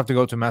 so you don't have to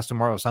go to mass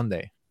tomorrow,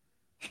 Sunday.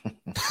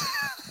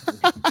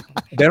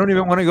 They don't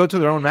even want to go to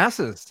their own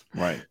masses.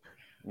 Right.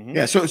 Mm-hmm.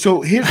 Yeah.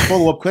 So here's a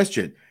follow-up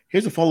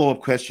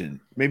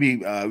question. Maybe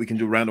we can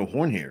do round of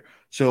horn here.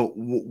 So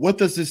what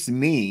does this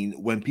mean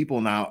when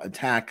people now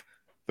attack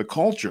the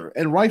culture?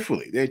 And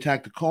rightfully, they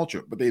attack the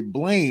culture, but they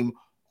blame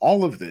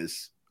all of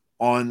this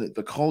on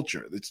the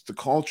culture. It's the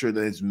culture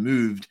that has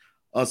moved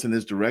us in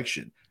this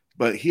direction.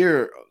 But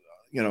here,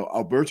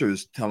 Alberto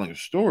is telling a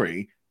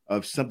story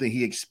of something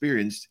he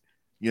experienced,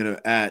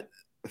 at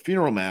a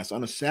funeral mass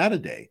on a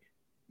Saturday,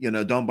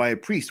 done by a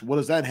priest. What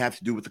does that have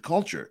to do with the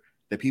culture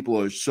that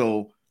people are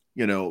so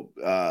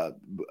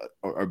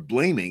are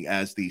blaming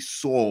as the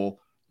sole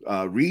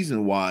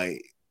reason why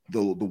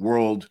the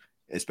world,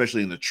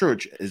 especially in the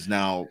church, is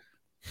now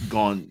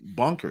gone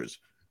bonkers?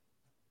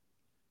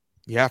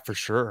 Yeah, for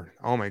sure.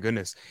 Oh my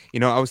goodness.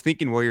 I was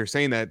thinking while you're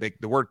saying that,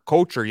 the word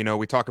culture,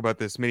 we talk about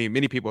this.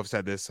 Many people have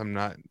said this. I'm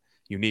not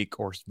unique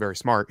or very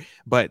smart,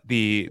 but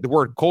the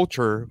word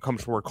culture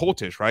comes from word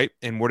cultish, right?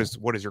 And what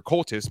is your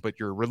cultus but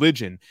your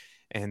religion?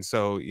 And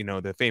so,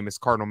 the famous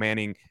Cardinal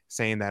Manning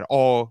saying that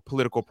all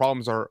political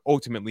problems are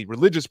ultimately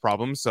religious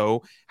problems.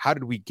 So how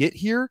did we get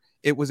here?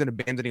 It was an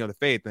abandoning of the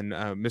faith. And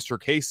Mr.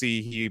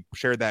 Casey, he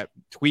shared that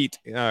tweet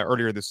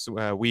earlier this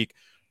week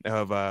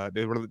of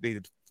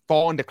the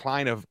fall and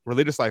decline of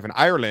religious life in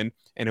Ireland.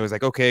 And it was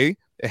like, okay,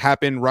 it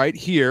happened right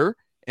here.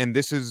 And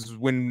this is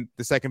when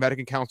the Second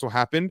Vatican Council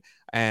happened.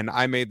 And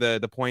I made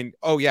the point,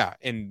 oh, yeah,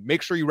 and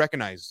make sure you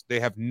recognize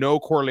they have no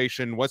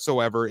correlation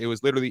whatsoever. It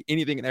was literally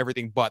anything and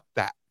everything but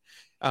that.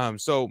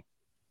 So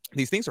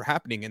these things are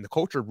happening and the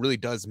culture really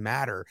does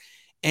matter.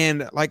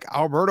 And like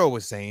Alberto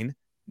was saying,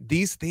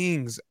 these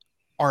things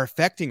are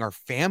affecting our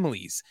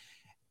families.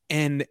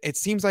 And it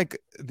seems like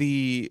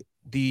the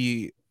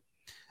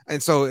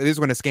And so it is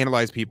going to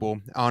scandalize people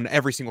on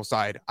every single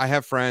side. I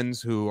have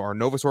friends who are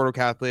Novus Ordo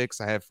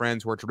Catholics. I have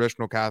friends who are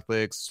traditional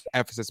Catholics,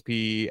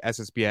 FSSP,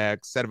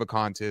 SSPX,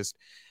 Sedevacantist.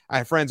 I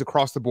have friends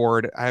across the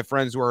board. I have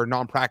friends who are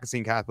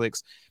non-practicing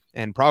Catholics.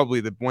 And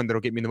probably the one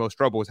that'll get me in the most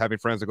trouble is having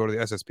friends that go to the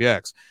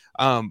SSPX.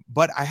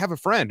 But I have a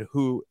friend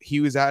who he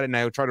was at, and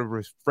I would try to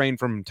refrain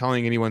from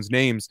telling anyone's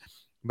names,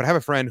 but I have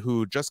a friend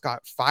who just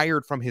got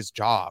fired from his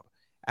job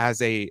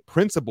as a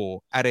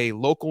principal at a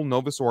local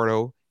Novus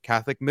Ordo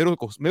Catholic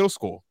middle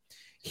school.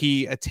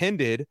 He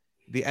attended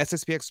the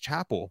SSPX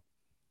chapel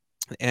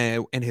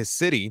in his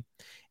city,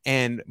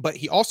 but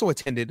he also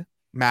attended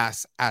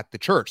mass at the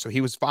church. So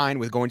he was fine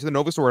with going to the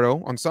Novus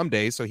Ordo on some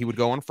days. So he would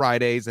go on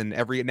Fridays, and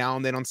every now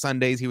and then on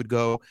Sundays he would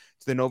go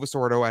to the Novus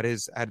Ordo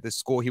at the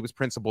school he was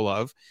principal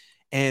of.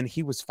 And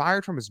he was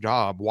fired from his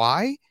job.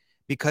 Why?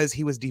 Because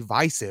he was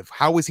divisive.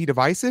 How was he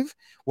divisive?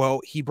 Well,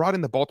 he brought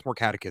in the Baltimore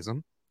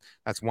Catechism.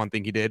 That's one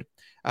thing he did.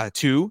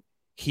 Two,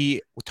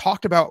 he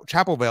talked about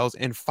chapel veils,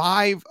 and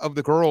 5 of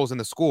the girls in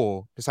the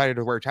school decided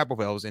to wear chapel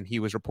veils, and he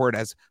was reported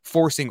as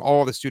forcing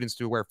all the students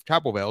to wear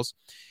chapel veils.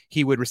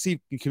 He would receive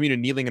communion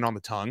kneeling and on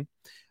the tongue.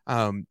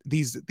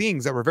 These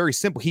things that were very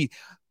simple. He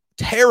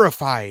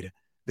terrified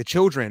the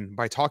children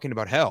by talking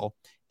about hell.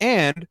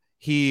 And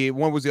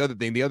what was the other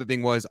thing? The other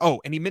thing was,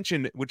 and he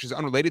mentioned, which is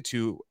unrelated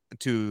to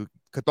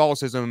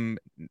Catholicism,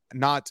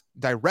 not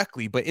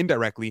directly, but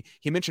indirectly,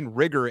 he mentioned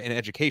rigor in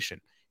education.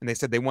 And they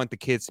said they want the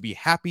kids to be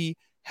happy,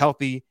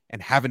 healthy,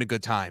 and having a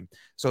good time.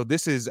 So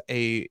this is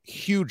a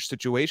huge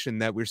situation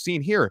that we're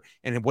seeing here.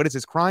 And what is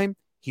his crime?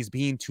 He's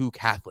being too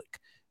Catholic.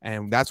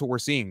 And that's what we're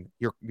seeing.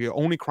 The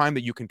only crime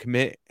that you can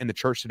commit in the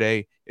church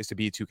today is to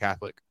be too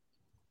Catholic.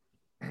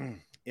 And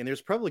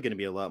there's probably going to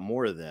be a lot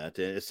more of that.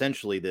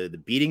 Essentially,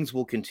 the beatings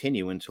will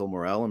continue until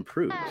morale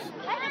improves.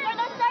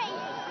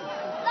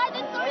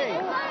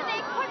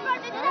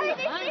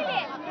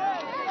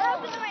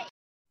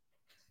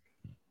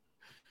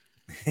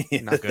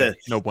 Not good.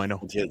 No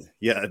bueno.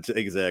 Yeah,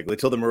 exactly.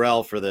 Until the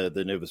morale for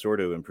the Novus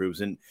Ordo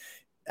improves. And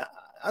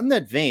on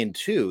that vein,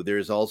 too,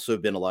 there's also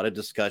been a lot of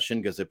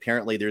discussion because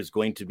apparently there's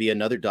going to be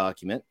another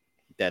document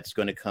that's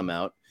going to come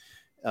out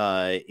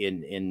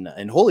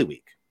in Holy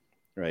Week,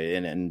 right?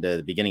 And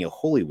the beginning of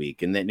Holy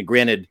Week. And then,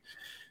 granted,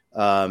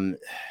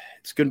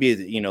 it's going to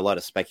be a lot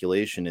of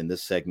speculation in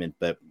this segment,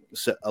 but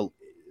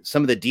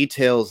some of the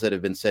details that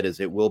have been said is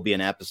it will be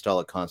an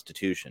apostolic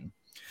constitution,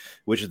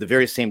 which is the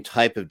very same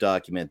type of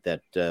document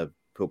that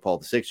Pope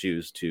Paul VI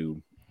used to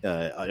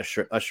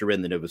usher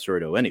in the Novus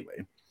Ordo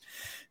anyway.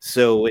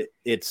 So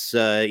it's,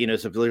 so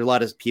there's a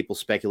lot of people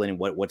speculating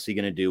what's he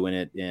going to do in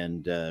it.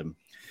 And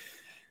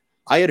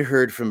I had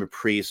heard from a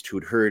priest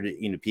who'd heard,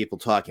 people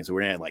talking. So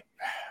we're not like,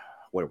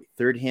 what are we,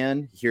 third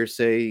hand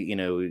hearsay,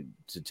 to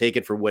take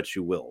it for what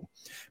you will.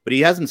 But he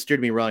hasn't steered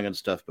me wrong on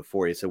stuff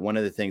before. He said one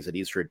of the things that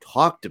he's heard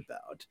talked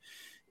about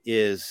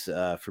is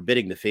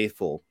forbidding the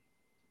faithful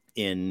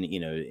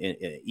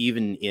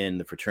even in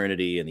the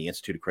fraternity and the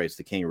Institute of Christ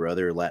the King or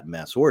other Latin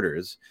Mass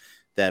orders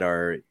that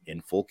are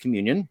in full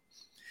communion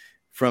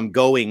from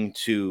going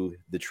to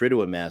the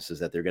Triduum Masses,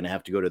 that they're going to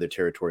have to go to their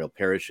territorial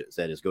parishes,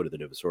 that is, go to the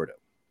Novus Ordo.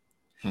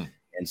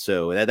 And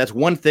so that's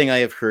one thing I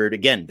have heard.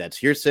 Again, that's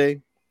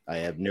hearsay. I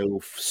have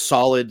no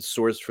solid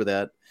source for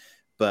that,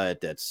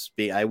 but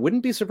I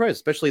wouldn't be surprised,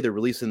 especially they're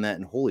releasing that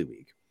in Holy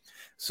Week.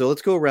 So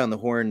let's go around the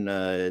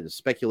horn.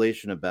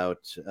 Speculation about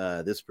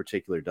this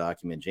particular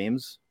document,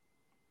 James.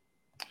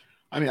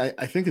 I mean,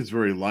 I think it's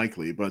very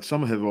likely, but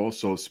some have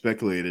also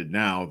speculated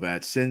now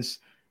that since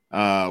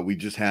we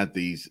just had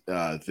this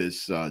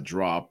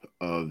drop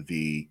of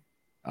the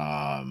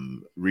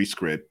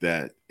rescript,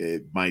 that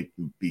it might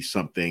be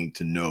something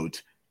to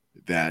note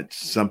that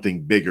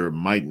something bigger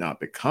might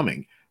not be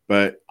coming.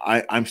 But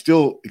I'm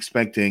still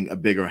expecting a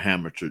bigger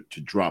hammer to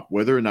drop.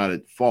 Whether or not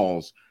it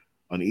falls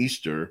on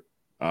Easter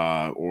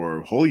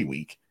or Holy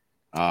Week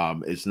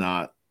is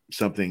not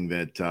something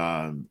that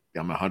I'm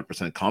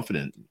 100%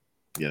 confident,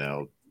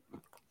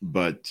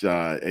 but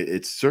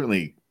it's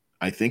certainly,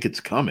 I think it's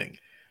coming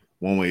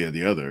one way or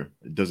the other.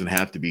 It doesn't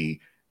have to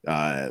be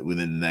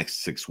within the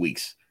next 6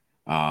 weeks.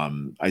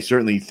 I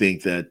certainly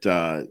think that,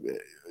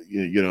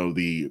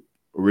 the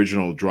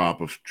original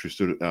drop of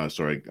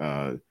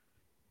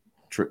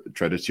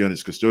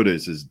Traditionis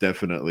Custodes is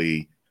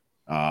definitely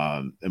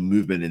a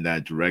movement in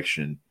that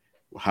direction.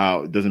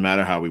 It doesn't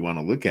matter how we want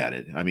to look at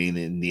it. I mean,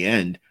 in the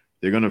end,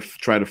 they're going to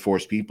try to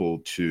force people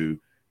to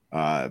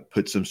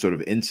put some sort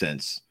of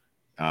incense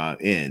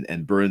in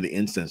and burn the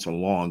incense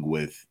along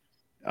with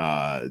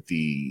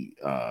the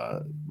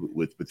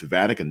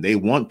Vatican. They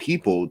want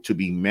people to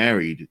be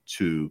married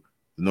to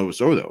the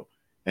Novus Ordo,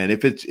 and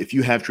if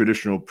you have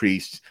traditional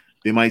priests,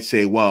 they might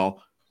say,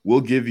 well,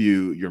 we'll give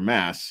you your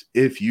mass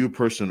if you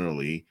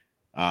personally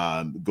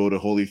go to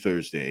Holy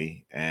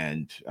Thursday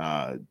and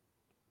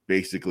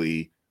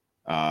basically,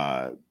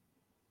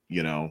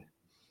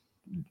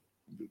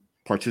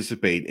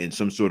 participate in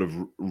some sort of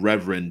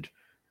reverend,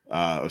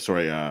 what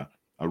do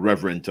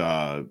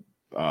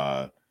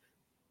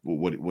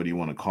you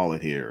want to call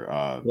it here?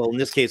 Well, in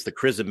this case, the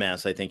Chrism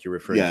Mass, I think you're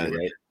referring to,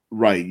 right?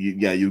 Right.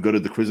 You go to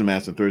the Chrism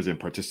Mass on Thursday and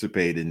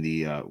participate in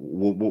the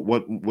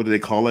what do they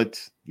call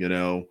it?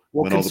 Well,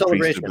 when all the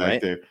priests are concelebration, back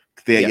right? there.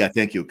 Yeah. Yeah,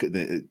 thank you.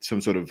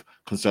 Some sort of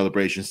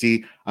concelebration.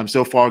 See, I'm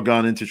so far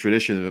gone into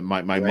tradition that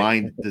my Right.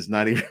 mind does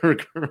not even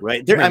recur.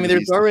 Right. There's these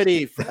things.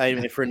 already,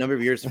 for a number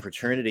of years, the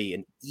fraternity,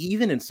 and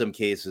even in some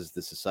cases,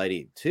 the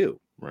society too,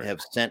 Right,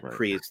 have sent right.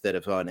 priests that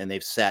have gone and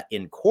they've sat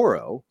in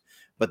coro,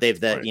 but they've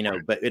that,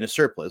 Right. But in a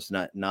surplice,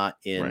 not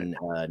in,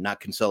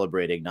 not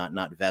concelebrating,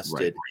 not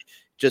vested,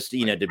 just,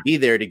 to be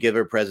there to give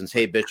a presence.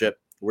 Hey, Bishop,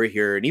 we're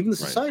here. And even the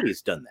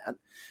society's done that.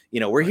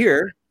 We're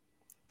here,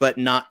 but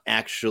not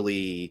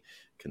actually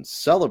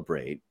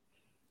concelebrate.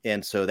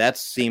 And so that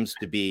seems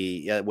to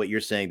be what you're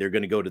saying. They're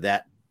going to go to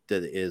that.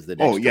 Is the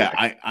next Oh yeah,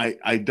 direction.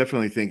 I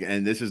definitely think,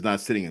 and this is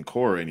not sitting in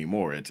core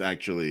anymore. It's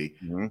actually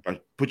Mm-hmm.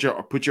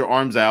 put your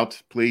arms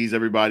out, please,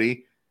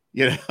 everybody.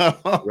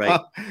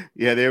 Right.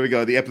 Yeah, there we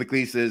go. The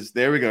epiclesis.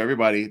 There we go,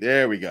 everybody.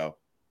 There we go.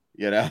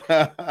 Yeah,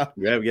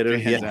 we get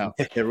it. out.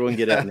 Everyone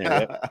get in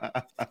there.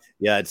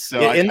 Yeah, it's So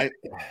I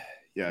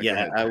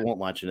won't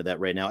launch into that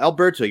right now.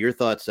 Alberto, your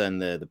thoughts on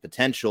the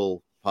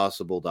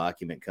possible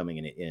document coming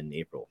in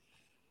April?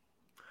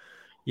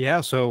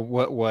 Yeah, so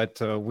what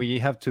we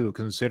have to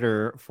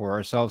consider for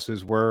ourselves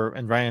is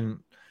and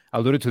Ryan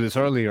alluded to this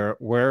earlier,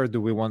 where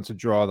do we want to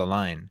draw the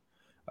line?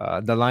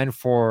 The line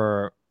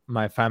for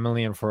my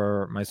family and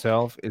for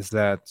myself is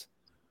that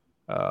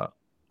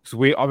so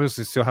we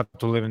obviously still have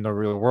to live in the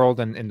real world,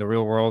 and in the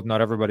real world,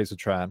 not everybody's a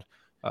trad.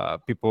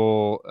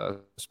 People,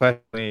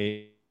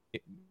 especially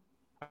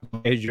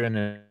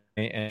Adrian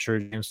and Sir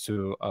James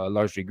to a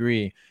large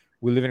degree,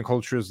 we live in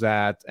cultures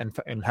that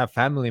and have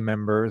family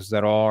members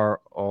that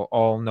are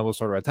all Novus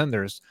Ordo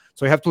attenders.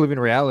 So you have to live in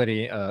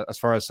reality as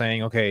far as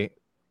saying, okay,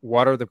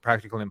 what are the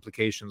practical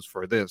implications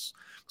for this?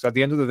 So at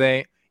the end of the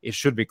day, it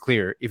should be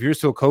clear. If you're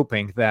still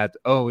coping that,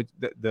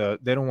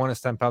 they don't want to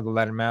stamp out the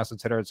Latin Mass,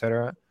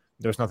 etc.,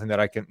 there's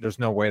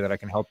no way that I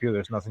can help you.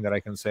 There's nothing that I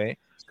can say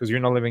because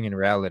you're not living in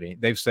reality.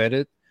 They've said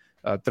it.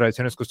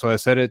 Tradiciones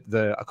Custodias said it.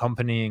 The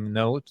accompanying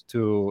note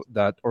to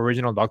that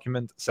original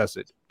document says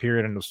it.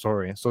 Period. End of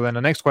story. So then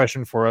the next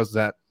question for us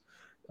that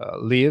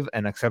live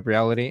and accept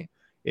reality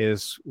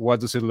is, what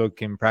does it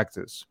look in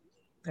practice?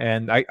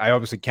 And I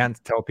obviously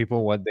can't tell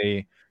people what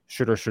they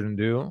should or shouldn't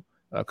do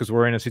because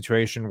we're in a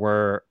situation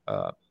where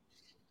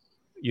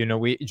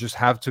we just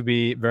have to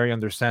be very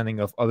understanding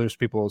of other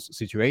people's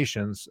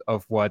situations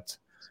of what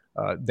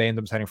they end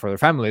up deciding for their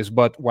families.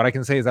 But what I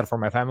can say is that for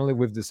my family,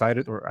 I've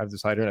decided,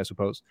 I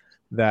suppose,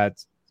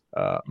 that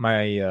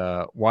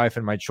my wife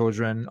and my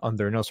children,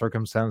 under no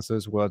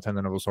circumstances, will attend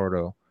a Novus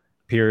Ordo.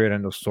 Period.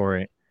 End of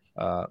story.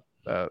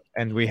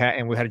 And we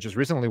had it just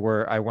recently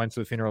where I went to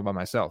the funeral by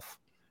myself.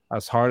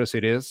 As hard as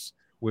it is,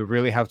 we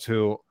really have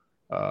to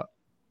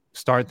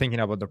start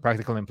thinking about the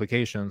practical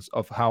implications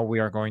of how we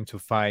are going to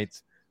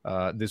fight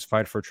this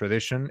fight for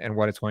tradition and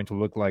what it's going to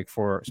look like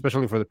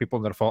especially for the people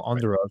that fall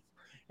under us.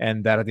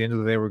 And that at the end of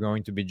the day, we're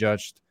going to be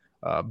judged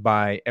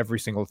by every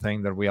single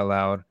thing that we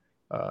allowed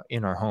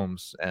in our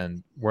homes,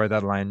 and where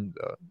that line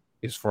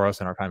is for us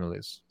and our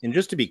families. And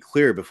just to be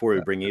clear, before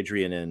we bring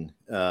Adrian in,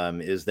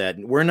 is that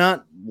we're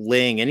not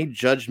laying any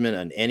judgment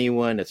on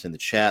anyone that's in the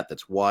chat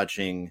that's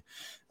watching.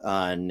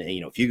 On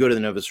if you go to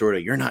the Novus Ordo,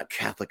 you're not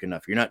Catholic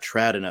enough, you're not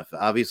trad enough.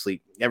 Obviously,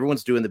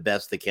 everyone's doing the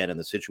best they can in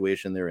the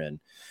situation they're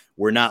in.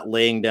 We're not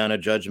laying down a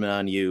judgment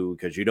on you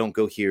because you don't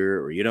go here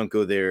or you don't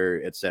go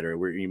there, etc.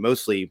 We're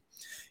mostly,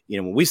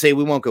 when we say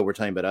we won't go, we're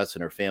talking about us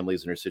and our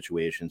families and our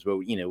situations. But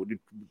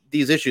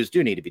these issues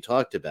do need to be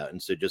talked about,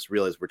 and so just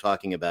realize we're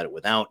talking about it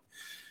without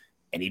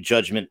any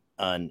judgment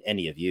on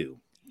any of you.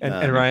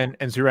 And Ryan,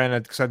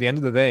 because at the end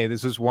of the day,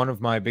 this is one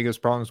of my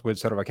biggest problems with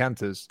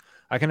Sedevacantists.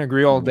 I can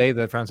agree all day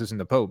that Francis isn't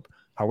the Pope.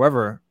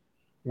 However,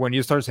 when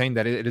you start saying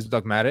that it is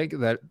dogmatic,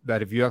 that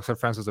if you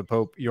accept Francis the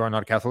Pope, you are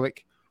not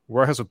Catholic,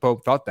 where has the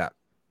Pope thought that?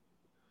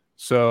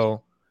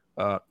 So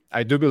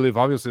I do believe,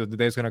 obviously, that the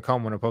day is going to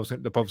come when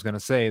the Pope's going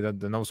to say that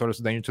the Novus Ordo is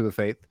a danger to the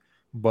faith,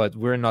 but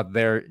we're not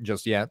there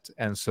just yet.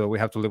 And so we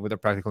have to live with the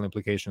practical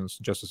implications,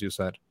 just as you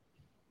said.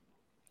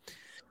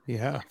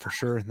 Yeah, for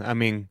sure. I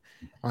mean,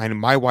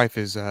 my wife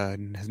has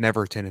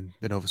never attended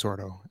the Novus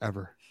Ordo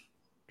ever,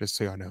 just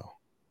so y'all know.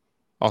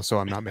 Also,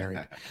 I'm not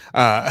married.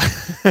 But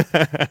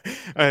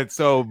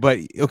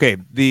okay,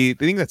 the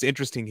thing that's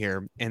interesting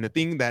here, and the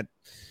thing that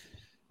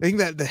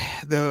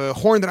the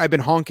horn that I've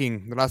been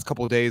honking the last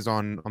couple of days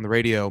on the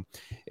radio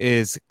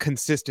is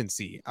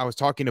consistency. I was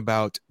talking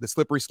about the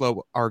slippery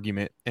slope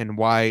argument and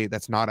why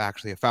that's not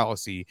actually a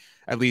fallacy.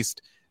 At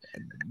least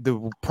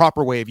the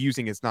proper way of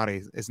using it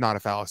is not a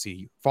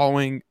fallacy.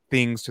 Following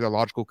things to their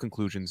logical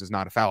conclusions is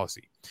not a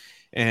fallacy.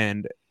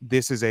 And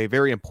this is a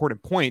very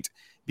important point,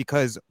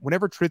 because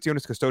whenever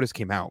Traditiones Custodias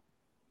came out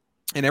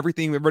and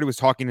everybody was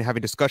talking and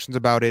having discussions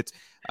about it,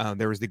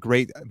 there was the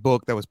great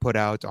book that was put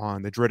out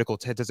on the juridical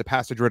test. Does it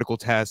pass the juridical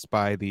test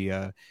by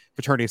the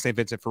Fraternity of St.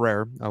 Vincent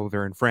Ferrer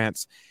over in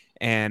France?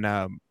 And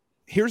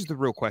here's the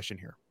real question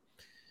here.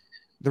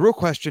 The real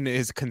question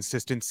is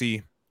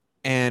consistency.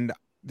 And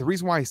the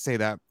reason why I say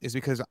that is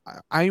because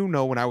I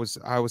know when I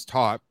was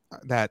taught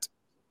that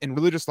in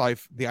religious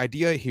life, the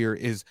idea here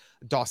is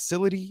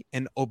docility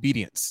and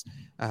obedience.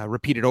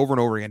 Repeated over and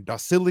over again,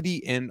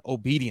 docility and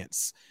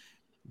obedience.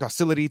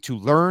 Docility to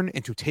learn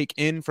and to take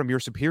in from your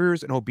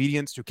superiors, and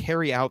obedience to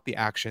carry out the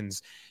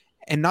actions,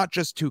 and not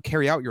just to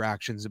carry out your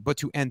actions, but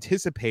to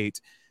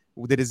anticipate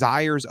the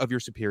desires of your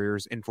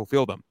superiors and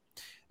fulfill them.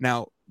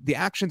 Now, the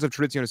actions of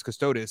Traditionis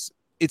Custodes,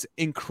 it's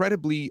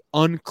incredibly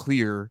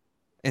unclear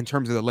in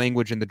terms of the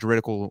language and the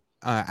juridical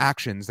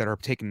actions that are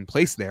taking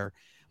place there.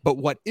 But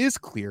what is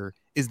clear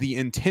is the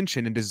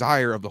intention and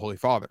desire of the Holy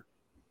Father.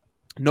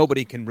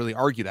 Nobody can really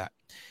argue that.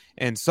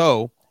 And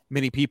so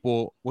many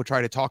people will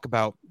try to talk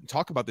about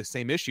this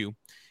same issue,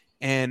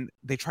 and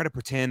they try to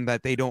pretend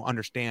that they don't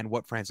understand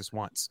what Francis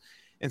wants.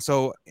 And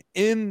so at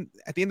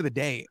the end of the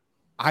day,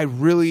 I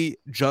really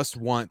just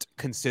want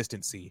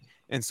consistency.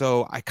 And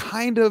so I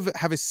kind of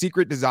have a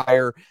secret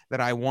desire that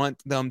I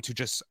want them to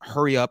just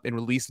hurry up and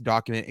release the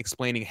document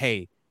explaining,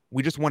 hey,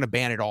 we just want to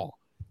ban it all.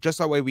 Just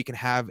that way we can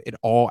have it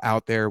all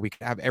out there. We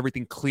can have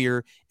everything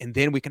clear, and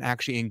then we can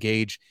actually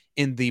engage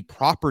in the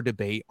proper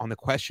debate on the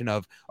question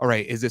of, all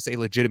right, is this a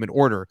legitimate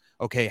order?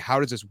 Okay, how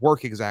does this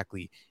work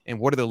exactly? And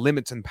what are the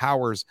limits and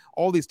powers?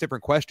 All these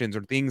different questions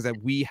are things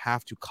that we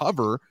have to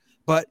cover.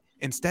 But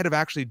instead of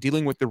actually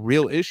dealing with the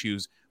real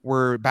issues,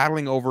 we're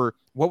battling over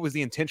what was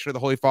the intention of the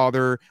Holy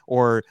Father,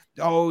 or,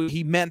 oh,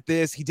 he meant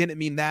this, he didn't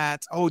mean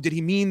that. Oh, did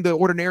he mean the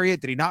Ordinariate?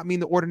 Did he not mean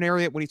the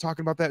Ordinariate when he's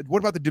talking about that? What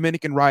about the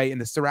Dominican Rite and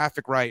the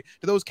Seraphic Rite?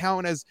 Do those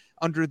count as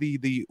under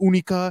the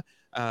Unica?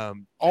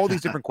 All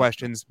these different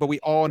questions, but we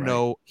all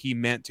know he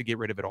meant to get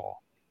rid of it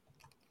all.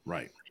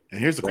 Right.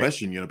 And here's the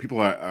question, people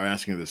are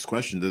asking this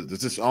question.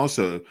 Does this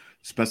also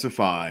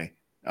specify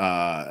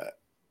the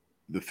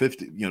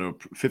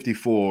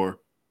 54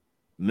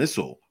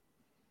 missal,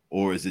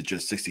 or is it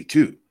just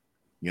 62?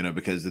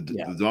 Because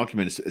the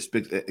document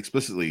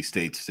explicitly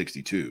states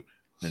 62.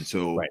 And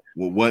so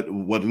what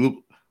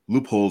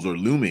loopholes are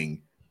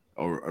looming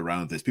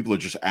around this? People are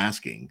just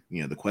asking,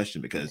 the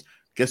question, because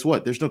guess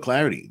what? There's no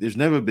clarity. There's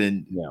never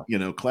been,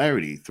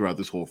 clarity throughout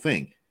this whole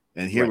thing.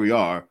 And here we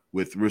are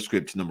with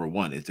rescript number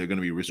 1. Is there going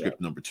to be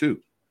rescript number 2?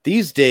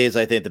 These days,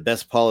 I think the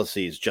best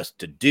policy is just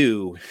to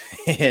do,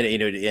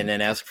 and then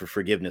ask for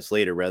forgiveness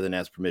later rather than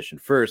ask permission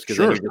first, because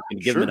then you're just going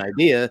to give them an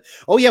idea.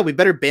 Oh yeah, we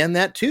better ban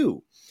that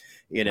too.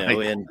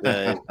 And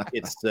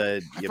it's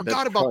I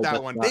forgot about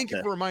that one. Thank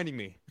you for reminding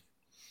me.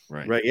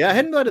 Right. Yeah, I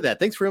hadn't thought of that.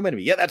 Thanks for reminding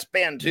me. Yeah, that's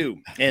banned too.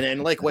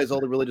 And likewise,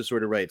 all the religious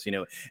order rights.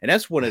 And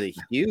that's one of the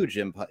huge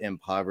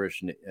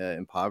impoverishing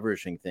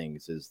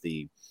things is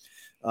the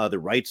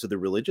rights of the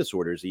religious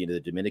orders.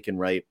 The Dominican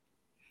Rite.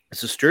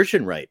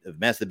 Cistercian rite of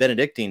Mass. The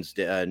Benedictines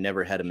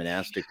never had a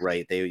monastic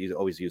rite. They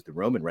always used the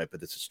Roman rite,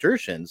 but the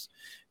Cistercians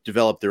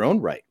developed their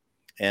own rite.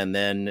 And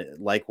then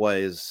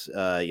likewise,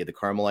 the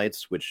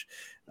Carmelites, which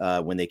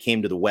when they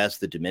came to the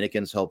West, the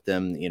Dominicans helped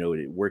them,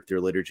 work their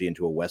liturgy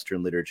into a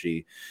Western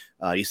liturgy.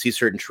 You see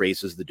certain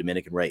traces of the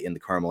Dominican rite in the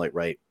Carmelite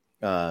rite.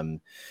 And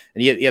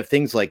you have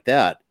things like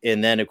that.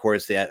 And then, of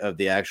course,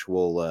 the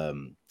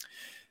actual...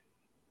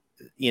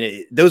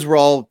 those were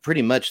all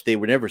pretty much, they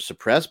were never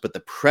suppressed, but the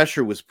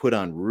pressure was put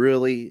on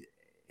really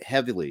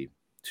heavily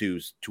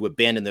to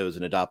abandon those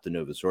and adopt the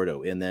Novus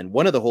Ordo. And then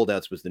one of the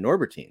holdouts was the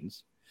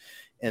Norbertines.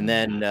 And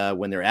then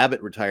when their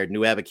abbot retired,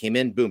 new abbot came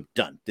in, boom,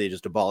 done. They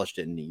just abolished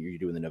it, and you're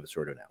doing the Novus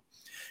Ordo now.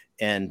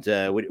 And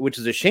which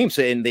is a shame.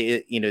 So, and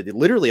they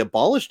literally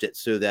abolished it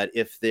so that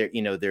if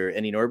any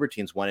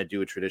Norbertines want to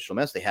do a traditional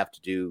mass, they have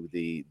to do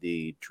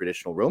the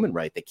traditional Roman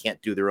rite. They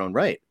can't do their own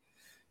rite,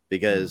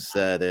 because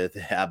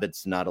the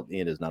abbot's not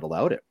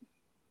allowed it.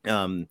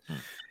 Then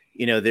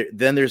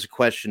there's a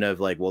question of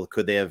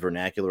could they have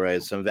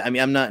vernacularized some of it? I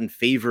mean, I'm not in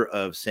favor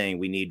of saying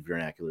we need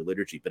vernacular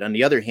liturgy, but on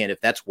the other hand,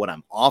 if that's what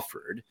I'm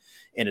offered,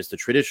 and it's the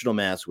traditional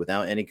mass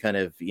without any kind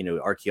of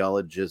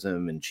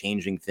archaeologism and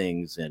changing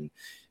things, and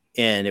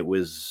it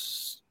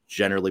was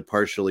generally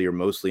partially or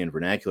mostly in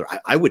vernacular,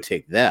 I would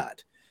take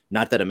that.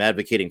 Not that I'm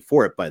advocating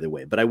for it, by the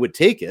way, but I would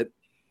take it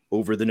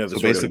over the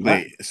Novus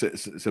Ordo.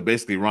 So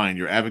basically, Ryan,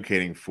 you're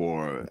advocating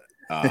for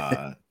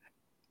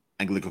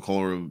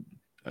Anglicorum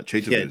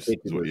Chaetabus,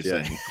 is what you're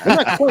saying.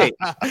 Not quite.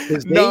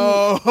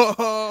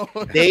 No,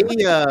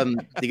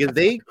 because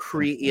they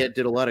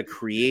did a lot of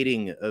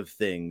creating of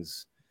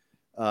things.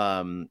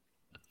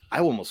 I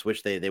almost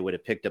wish they would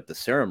have picked up the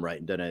Sarum Rite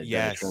and done a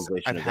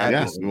translation. I've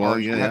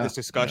had this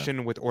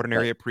discussion with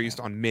ordinary priests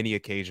on many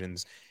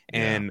occasions,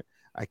 and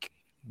I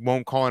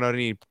won't call out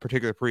any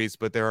particular priest,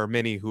 but there are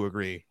many who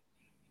agree.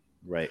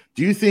 Right.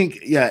 Do you think,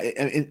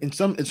 in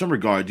some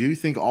regard, do you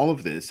think all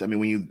of this, I mean,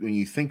 when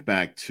you think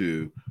back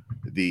to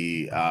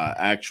the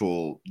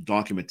actual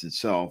document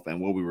itself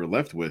and what we were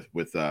left with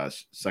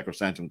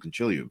Sacrosanctum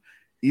Concilium,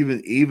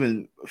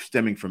 even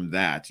stemming from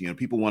that,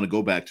 people want to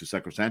go back to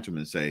Sacrosanctum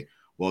and say,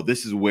 well,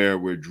 this is where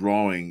we're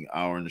drawing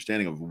our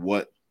understanding of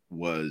what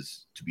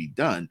was to be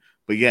done.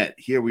 But yet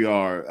here we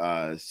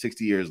are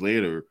 60 years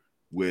later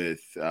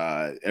with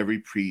every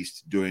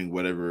priest doing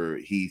whatever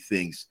he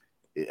thinks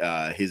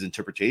his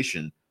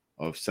interpretation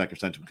of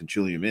Sacrosanctum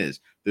Concilium is.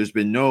 There's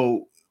been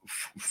no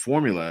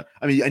formula.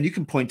 I mean, and you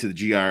can point to the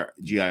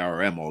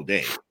GIRM all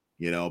day,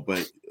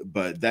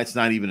 but that's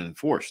not even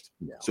enforced.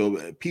 No.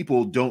 So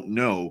people don't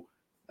know.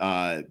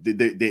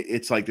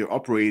 It's like they're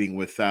operating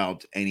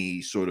without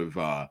any sort of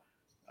a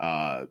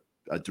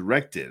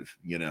directive.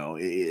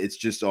 It's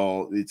just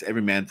it's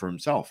every man for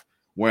himself.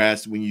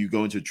 Whereas when you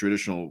go into a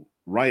traditional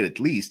rite, at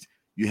least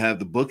you have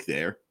the book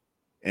there.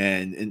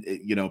 And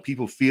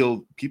people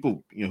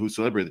who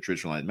celebrate the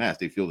traditional Latin Mass,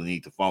 they feel the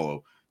need to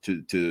follow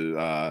to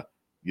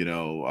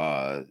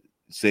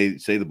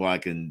say the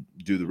black and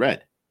do the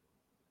red.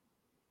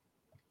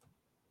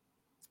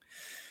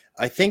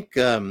 I think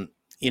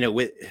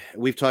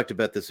we've talked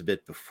about this a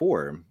bit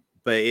before,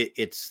 but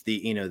it's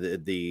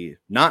the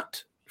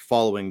not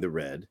following the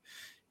red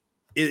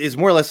is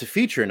more or less a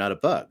feature, not a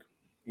bug.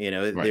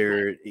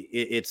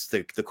 It's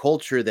the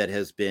culture that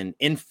has been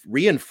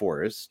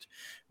reinforced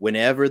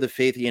whenever the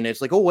faith,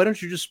 it's like, oh, why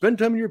don't you just spend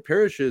time in your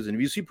parishes? And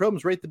if you see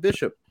problems, write the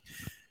bishop.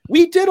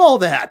 We did all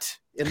that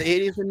in the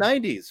 80s and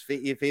 90s.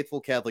 Faithful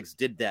Catholics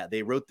did that.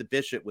 They wrote the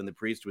bishop when the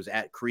priest was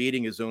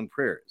creating his own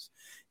prayers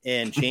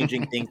and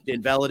changing things to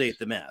invalidate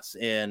the mass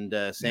and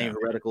saying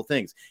heretical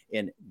things,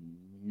 and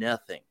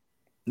nothing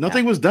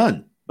was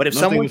done. But if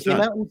someone came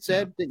out and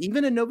said that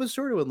even a Novus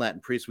Ordo in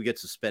Latin priest would get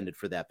suspended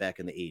for that back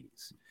in the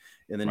 80s,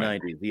 in the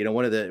 90s,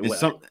 one of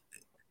the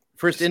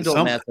first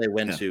indult mass I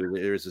went to,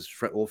 there was this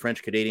old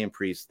French Canadian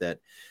priest that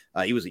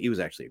he was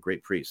actually a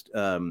great priest.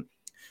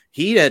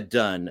 He had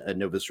done a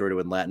Novus Ordo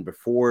in Latin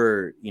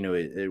before,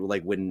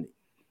 like when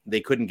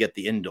they couldn't get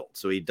the indult,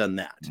 so he'd done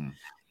that.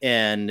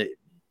 And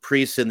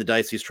priests in the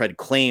diocese tried to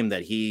claim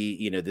that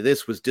that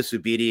this was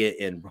disobedient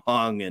and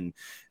wrong, and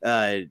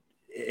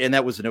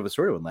that was a Novus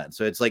Ordo in Latin.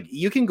 So it's like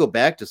you can go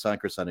back to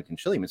Sacrosanctum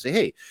Concilium and say,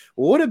 hey,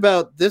 well, what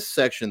about this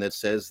section that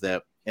says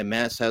that a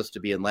mass has to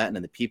be in Latin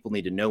and the people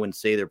need to know and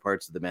say their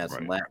parts of the mass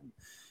in Latin,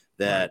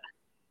 that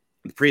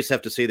the priests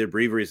have to say their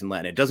breviaries in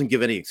Latin. It doesn't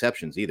give any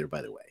exceptions either,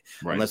 by the way,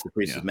 unless the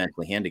priest is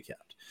mentally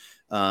handicapped.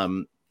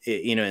 And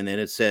then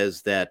it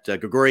says that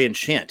Gregorian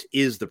chant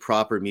is the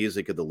proper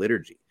music of the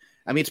liturgy.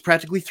 I mean, it's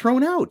practically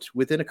thrown out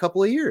within a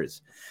couple of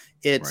years.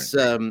 It's,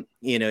 in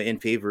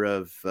favor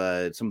of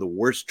some of the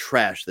worst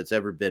trash that's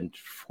ever been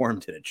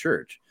formed in a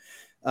church.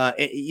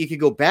 You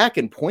could go back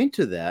and point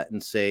to that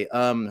and say,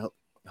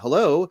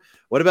 hello,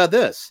 what about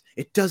this?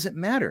 It doesn't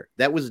matter.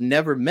 That was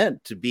never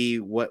meant to be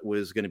what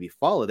was going to be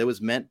followed. That was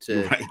meant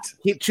to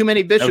keep too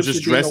many bishops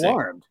from being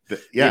alarmed.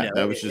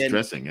 That was just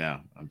dressing.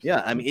 I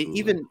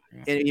mean,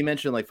 and you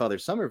mentioned like Father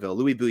Somerville,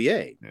 Louis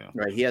Bouillet,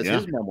 right? He has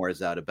his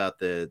memoirs out about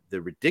the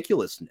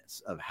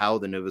ridiculousness of how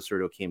the Novus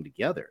Ordo came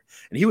together.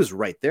 And he was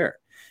right there.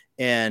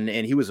 And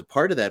he was a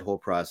part of that whole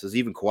process,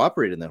 even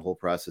cooperated in that whole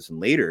process.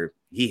 And later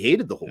he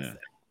hated the whole thing.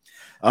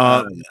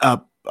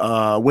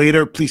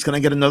 Waiter, please, can I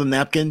get another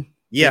napkin?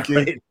 Yeah,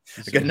 right.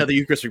 I got another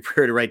Eucharistic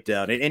prayer to write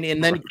down,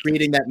 and then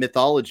creating that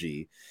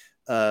mythology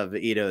of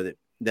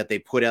that they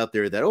put out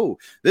there that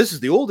this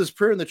is the oldest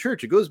prayer in the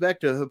church. It goes back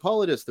to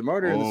Hippolytus, the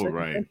martyr in the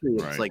second century.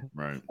 It's like,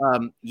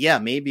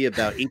 maybe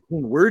about 18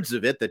 words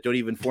of it that don't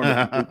even form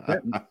a complete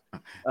sentence,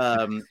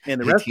 and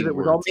the rest of it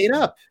was all made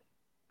up.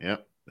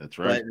 Yep, that's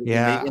right.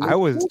 But, I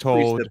was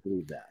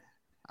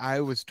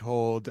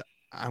told.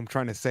 I'm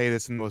trying to say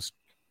this in the most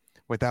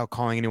without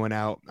calling anyone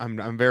out.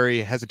 I'm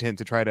very hesitant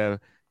to try to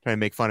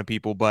make fun of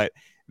people, but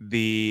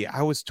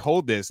I was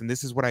told this, and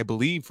this is what I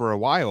believed for a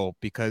while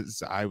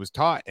because I was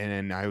taught,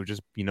 and I would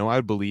just, I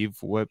would believe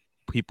what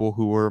people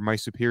who were my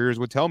superiors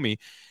would tell me.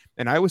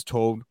 And I was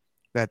told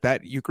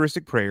that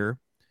Eucharistic prayer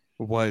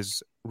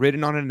was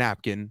written on a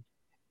napkin,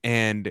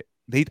 and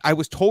I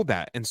was told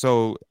that. And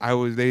so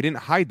they didn't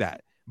hide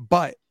that,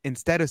 but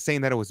instead of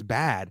saying that it was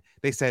bad,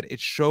 they said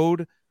it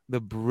showed the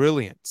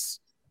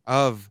brilliance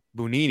of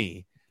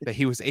Bugnini, that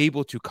he was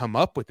able to come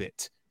up with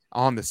it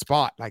on the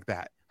spot like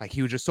that. Like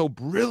he was just so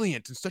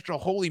brilliant and such a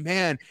holy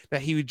man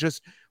that he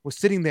just was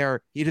sitting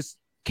there. He just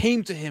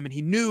came to him and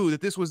he knew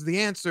that this was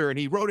the answer and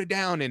he wrote it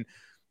down and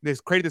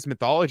created this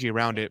mythology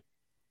around it.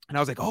 And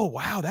I was like, oh,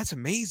 wow, that's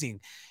amazing.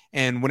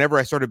 And whenever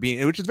I started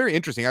which is very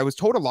interesting, I was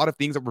told a lot of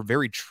things that were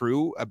very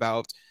true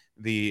about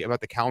the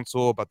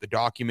council, about the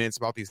documents,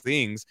 about these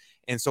things.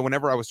 And so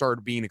whenever I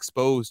started being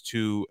exposed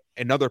to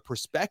another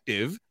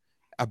perspective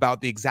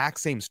about the exact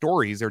same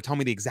stories, they were telling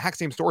me the exact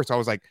same story. So I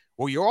was like,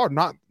 well,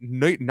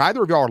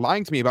 neither of y'all are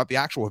lying to me about the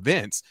actual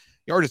events.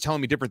 You are just telling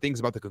me different things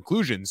about the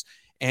conclusions.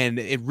 And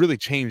it really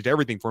changed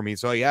everything for me.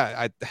 So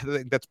I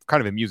think that's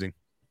kind of amusing.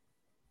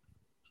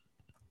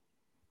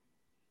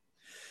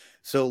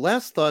 So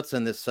last thoughts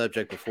on this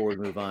subject before we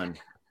move on.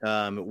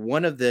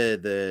 One of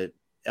the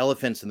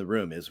elephants in the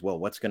room is, well,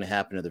 what's going to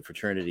happen to the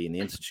fraternity and the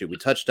institute?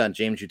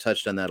 James, you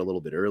touched on that a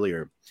little bit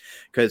earlier,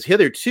 because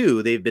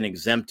hitherto they've been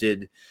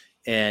exempted.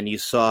 And you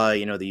saw,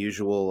 the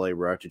usual like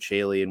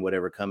Articelli and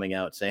whatever coming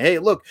out saying, hey,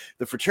 look,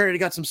 the fraternity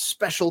got some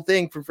special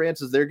thing for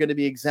Francis. They're going to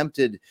be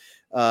exempted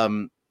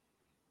for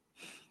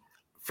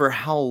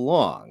how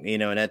long?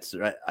 And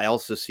I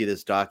also see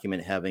this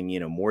document having,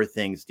 more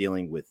things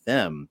dealing with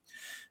them.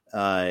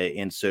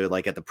 And so,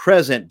 like at the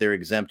present, they're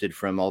exempted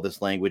from all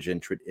this language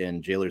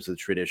in Jailers of the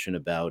Tradition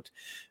about,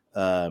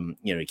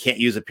 you can't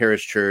use a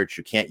parish church,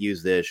 you can't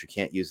use this, you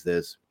can't use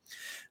this.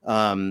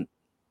 How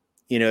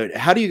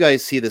do you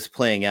guys see this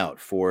playing out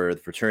for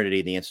the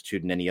fraternity, the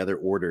Institute, and any other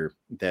order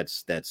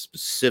that's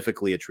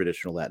specifically a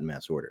traditional Latin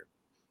Mass order?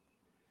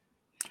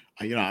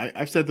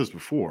 I've said this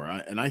before,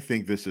 and I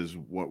think this is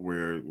what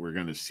we're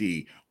going to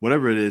see.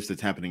 Whatever it is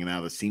that's happening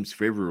now that seems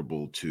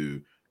favorable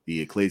to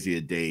the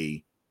Ecclesia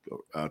Dei,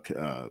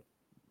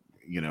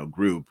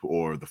 group,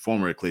 or the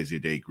former Ecclesia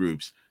Dei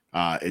groups,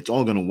 it's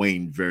all going to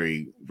wane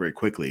very, very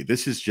quickly.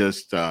 This is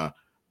just, a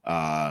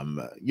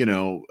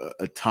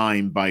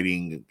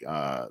time-biting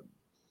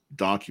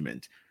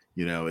document.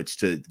 It's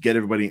to get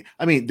everybody.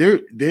 I mean, there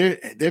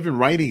have been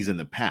writings in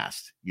the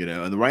past,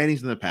 and the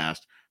writings in the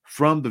past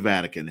from the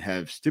Vatican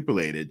have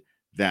stipulated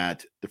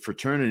that the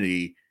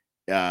fraternity,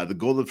 the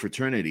goal of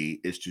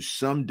fraternity is to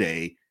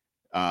someday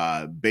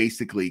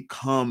basically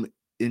come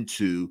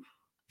into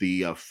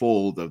the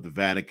fold of the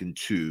Vatican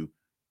II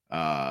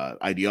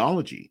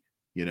ideology,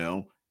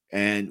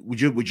 and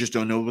we just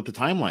don't know what the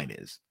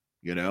timeline is,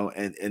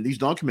 and these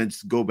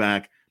documents go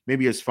back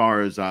maybe as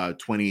far as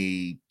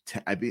 2010.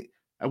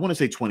 I want to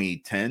say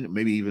 2010,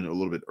 maybe even a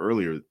little bit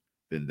earlier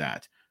than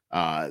that.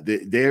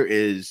 There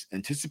is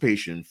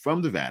anticipation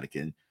from the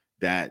Vatican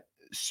that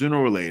sooner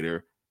or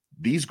later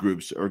these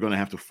groups are going to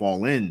have to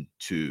fall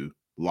into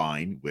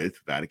line with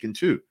Vatican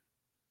II,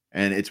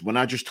 and we're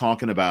not just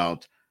talking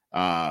about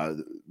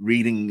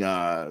reading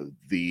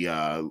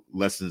the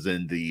lessons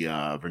in the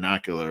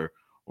vernacular,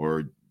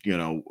 or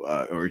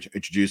or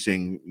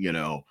introducing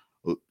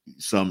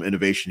some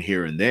innovation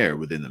here and there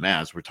within the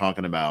Mass. We're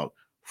talking about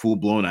full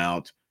blown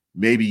out.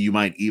 Maybe you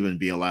might even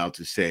be allowed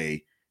to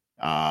say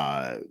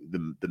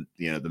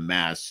the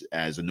Mass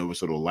as a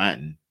Novus Ordo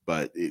Latin,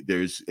 but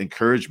there's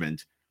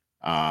encouragement,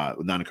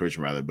 not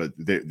encouragement rather, but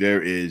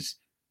there is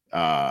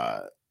I'm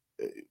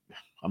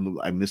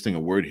missing a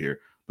word here,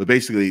 but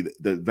basically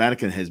the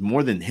Vatican has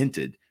more than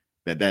hinted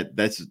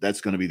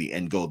that's going to be the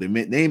end goal. They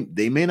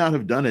may not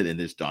have done it in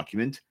this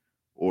document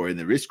or in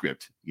the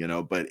rescript,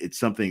 but it's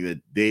something that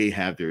they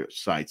have their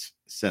sights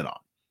set on.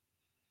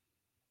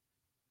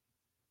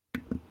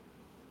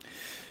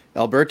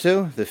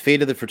 Alberto, the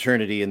fate of the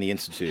fraternity and the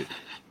Institute.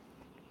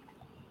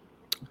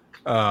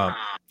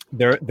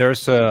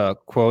 There's a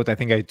quote, I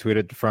think I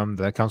tweeted, from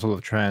the Council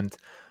of Trent,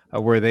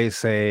 where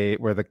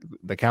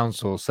the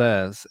council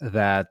says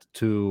that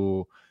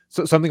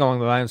something along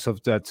the lines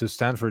of that to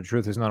stand for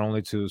truth is not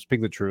only to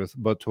speak the truth,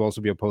 but to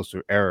also be opposed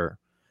to error.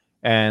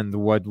 And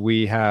what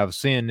we have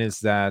seen is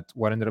that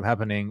what ended up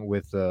happening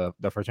with the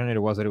fraternity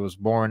was that it was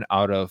born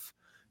out of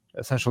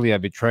essentially a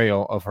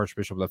betrayal of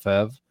Archbishop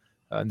Lefebvre.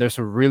 There's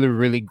a really,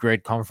 really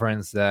great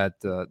conference that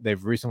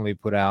they've recently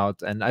put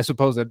out, and I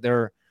suppose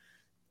that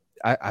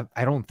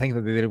I don't think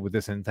that they did it with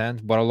this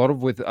intent, but a lot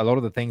of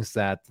the things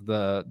that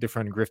the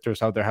different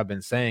grifters out there have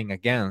been saying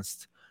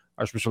against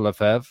Archbishop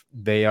Lefebvre,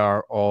 they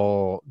are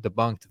all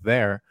debunked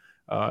there.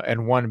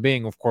 And one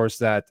being, of course,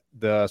 that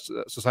the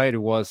society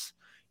was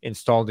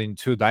installed in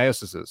 2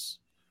 dioceses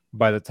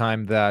by the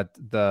time that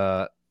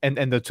the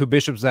two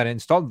bishops that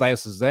installed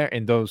dioceses there,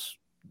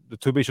 the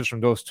 2 bishops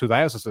from those 2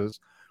 dioceses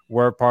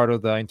were part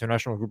of the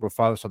International Group of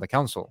Fathers of the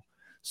Council.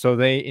 So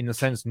they, in a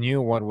sense,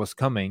 knew what was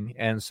coming,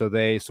 and so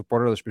they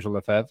supported Archbishop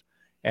Lefebvre.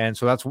 And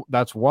so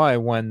that's why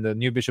when the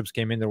new bishops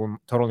came in, they were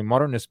totally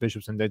modernist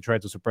bishops, and they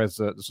tried to suppress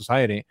the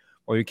society.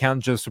 Well, you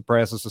can't just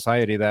suppress a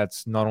society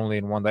that's not only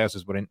in one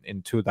diocese, but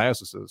in 2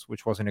 dioceses,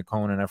 which was in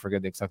Econ, and I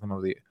forget the exact name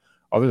of the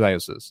other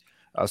diocese.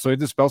 So it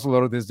dispels a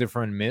lot of these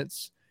different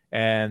myths.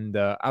 And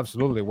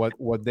absolutely,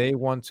 what they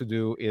want to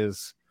do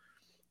is,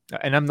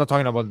 and I'm not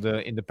talking about the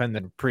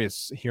independent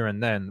priests here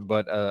and then,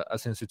 but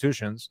as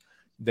institutions,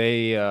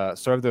 they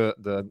serve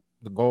the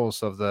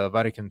goals of the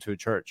Vatican II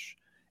Church,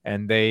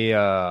 and they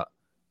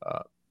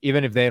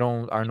even if they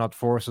are not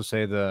forced to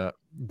say the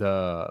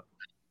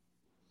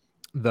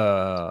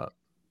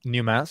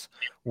new Mass,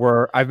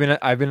 where I've been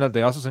at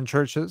diocesan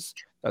churches,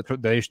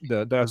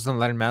 the diocesan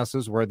Latin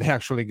Masses, where they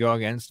actually go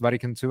against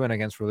Vatican II and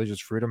against religious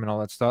freedom and all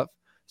that stuff.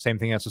 Same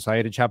thing as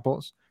society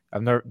chapels.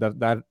 I've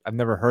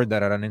never heard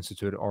that at an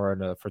institute or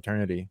at a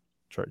fraternity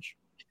church.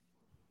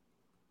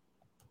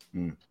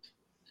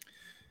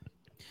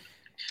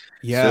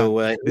 Yeah.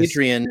 So,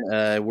 Adrian,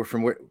 we're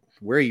from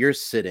where you're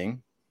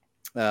sitting.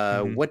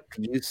 What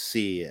do you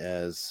see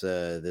as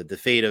the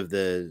fate of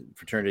the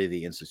fraternity of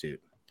the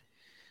Institute?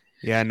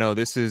 Yeah, no,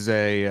 this is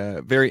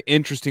a very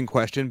interesting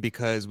question,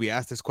 because we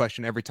ask this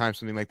question every time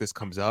something like this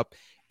comes up.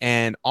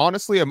 And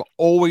honestly, I'm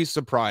always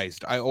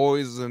surprised. I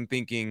always am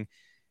thinking,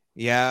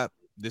 yeah,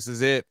 this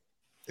is it.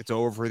 It's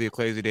over for the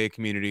Ecclesia Dei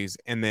communities.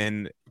 And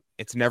then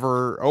it's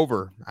never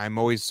over. I'm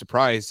always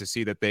surprised to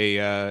see that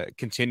they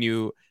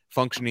continue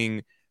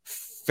functioning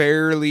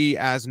fairly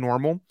as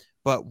normal.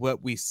 But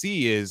what we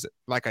see is,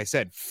 like I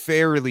said,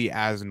 fairly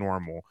as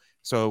normal.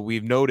 So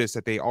we've noticed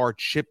that they are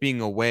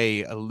chipping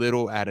away a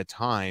little at a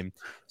time.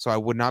 So I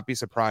would not be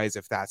surprised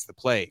if that's the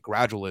play.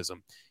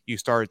 Gradualism. You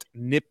start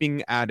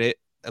nipping at it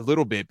a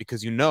little bit,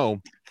 because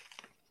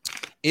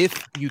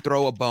if you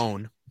throw a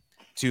bone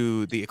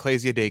to the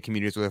Ecclesia Dei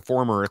communities, or the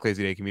former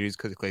Ecclesia Dei communities,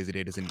 because Ecclesia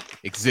Dei doesn't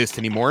exist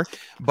anymore,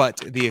 but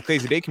the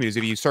Ecclesia Dei communities,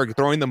 if you start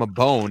throwing them a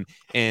bone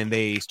and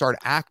they start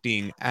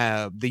acting,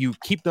 that you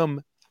keep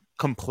them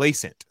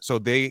complacent, so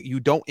you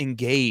don't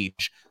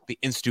engage the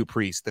institute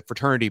priests, the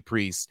fraternity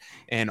priests,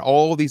 and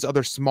all these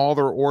other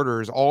smaller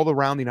orders all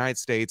around the United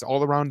States,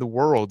 all around the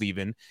world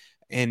even,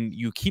 and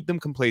you keep them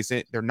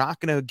complacent. They're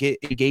not going to get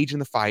engaged in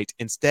the fight.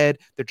 Instead,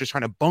 they're just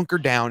trying to bunker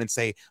down and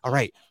say, all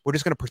right, we're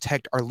just going to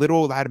protect our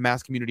little Latin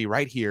Mass community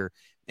right here.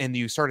 And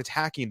you start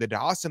attacking the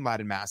diocesan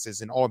Latin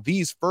Masses and all of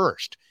these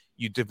first.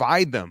 You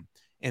divide them,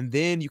 and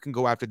then you can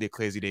go after the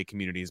Ecclesia Dei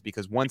communities,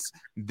 because once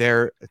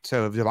they're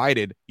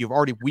divided, you've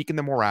already weakened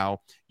the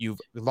morale, you've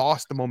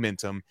lost the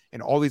momentum,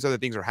 and all these other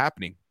things are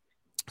happening.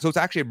 So it's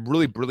actually a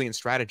really brilliant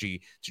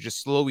strategy to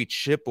just slowly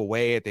chip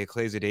away at the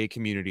Ecclesia Dei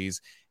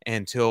communities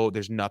until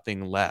there's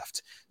nothing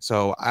left.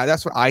 So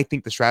that's what I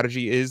think the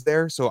strategy is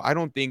there. So I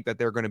don't think that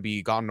they're going to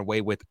be gotten away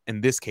with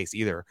in this case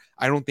either.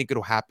 I don't think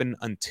it'll happen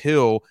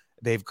until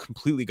they've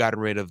completely gotten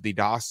rid of the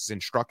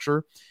diocesan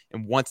structure.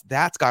 And once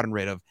that's gotten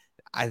rid of,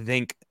 I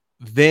think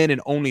then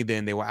and only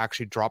then they will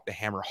actually drop the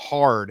hammer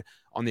hard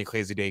on the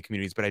Ecclesia Dei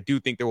communities. But I do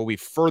think there will be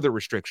further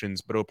restrictions,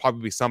 but it'll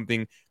probably be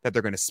something that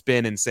they're going to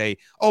spin and say,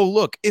 oh,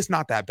 look, it's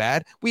not that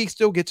bad. We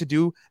still get to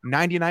do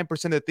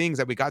 99% of the things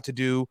that we got to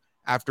do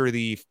after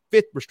the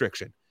 5th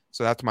restriction.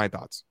 So that's my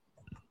thoughts.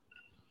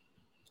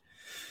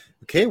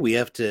 Okay, we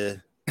have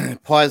to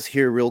pause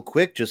here real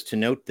quick just to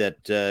note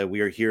that we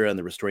are here on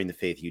the Restoring the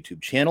Faith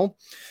YouTube channel,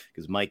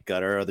 because Mike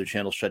got our other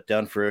channel shut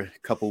down for a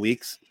couple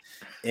weeks.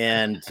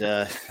 And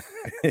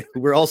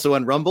we're also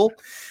on Rumble.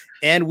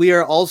 And we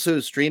are also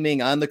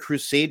streaming on the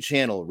Crusade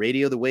channel,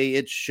 Radio the Way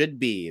It Should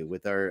Be,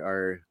 with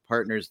our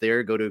partners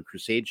there. Go to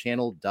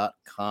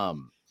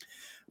crusadechannel.com.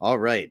 All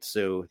right.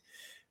 So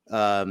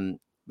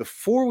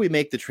before we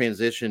make the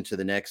transition to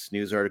the next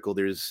news article,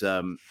 there's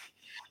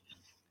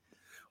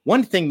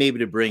one thing maybe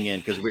to bring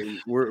in, because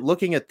we're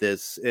looking at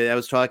this. I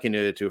was talking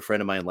to a friend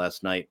of mine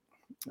last night,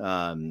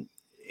 and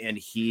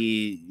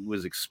he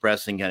was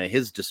expressing kind of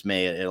his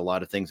dismay at a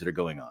lot of things that are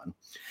going on.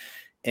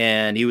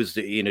 And he was,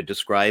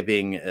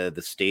 describing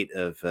the state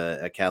of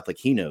a Catholic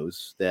he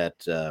knows that,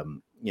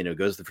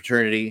 goes to the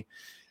fraternity,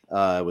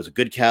 was a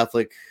good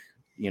Catholic,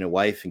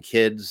 wife and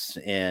kids,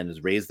 and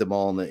has raised them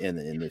all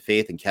in the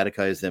faith and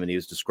catechized them. And he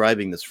was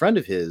describing this friend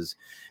of his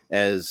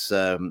as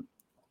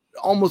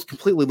almost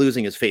completely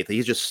losing his faith.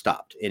 He's just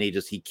stopped, and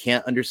he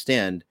can't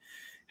understand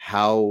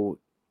how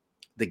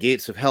the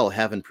gates of hell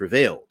haven't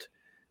prevailed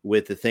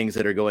with the things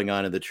that are going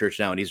on in the church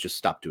now. And he's just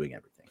stopped doing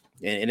everything.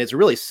 And it's a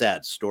really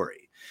sad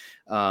story.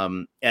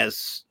 What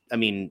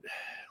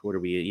are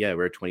we? Yeah,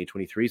 we're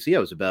 2023. So yeah,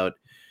 it was about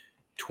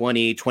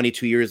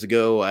 22 years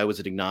ago. I was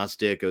an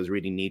agnostic. I was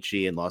reading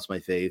Nietzsche and lost my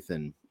faith,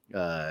 and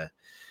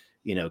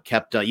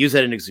kept use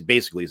that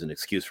basically as an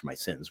excuse for my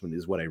sins.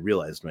 Is what I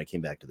realized when I came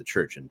back to the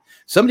church. And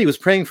somebody was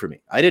praying for me.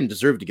 I didn't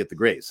deserve to get the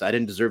grace. I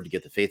didn't deserve to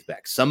get the faith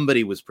back.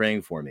 Somebody was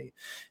praying for me,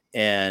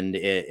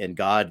 and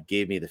God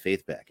gave me the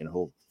faith back. And the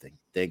whole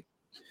thing.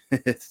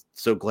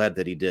 So glad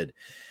that He did.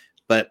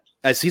 But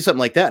I see something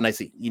like that, and I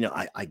say,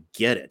 I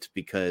get it,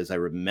 because I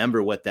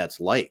remember what that's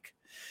like.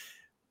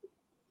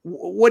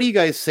 What do you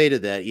guys say to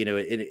that?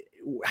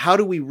 How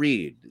do we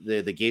read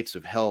the gates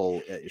of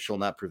hell shall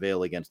not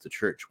prevail against the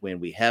church, when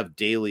we have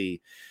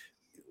daily,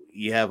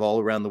 you have all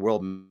around the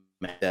world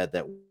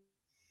that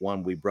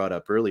one we brought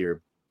up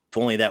earlier. If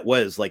only that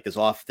was like this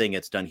off thing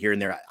that's done here and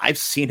there. I've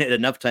seen it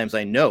enough times.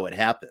 I know it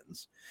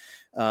happens.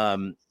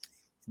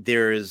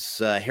 There's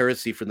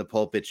heresy from the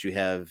pulpits. You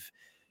have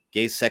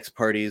gay sex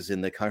parties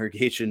in the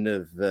congregation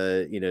of,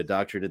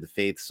 Doctrine of the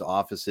Faith's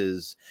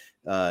offices,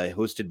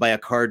 hosted by a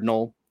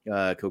cardinal,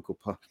 Coco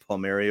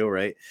Palmerio,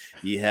 right?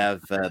 You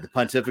have the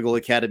Pontifical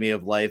Academy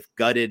of Life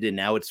gutted, and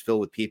now it's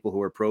filled with people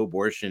who are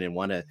pro-abortion and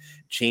want to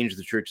change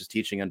the church's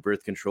teaching on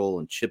birth control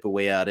and chip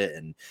away at it.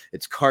 And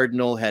its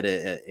cardinal had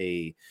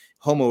a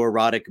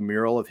homoerotic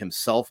mural of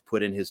himself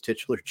put in his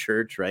titular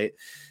church, right?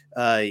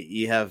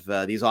 You have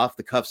these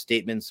off-the-cuff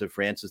statements of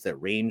Francis that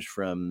range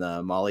from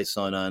Male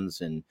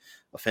Sonans and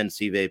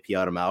Offensive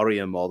Piarum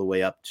Aurium all the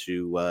way up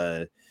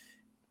to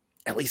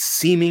at least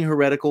seeming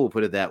heretical, we'll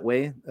put it that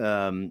way,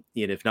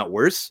 if not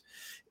worse.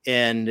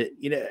 And,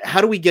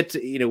 how do we get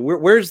to,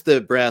 where's the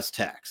brass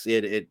tacks? When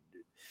it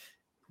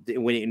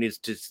is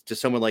to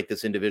someone like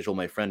this individual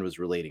my friend was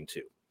relating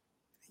to,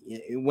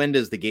 when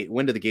do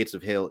the gates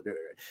of hell,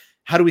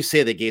 how do we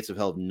say the gates of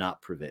hell have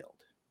not prevailed?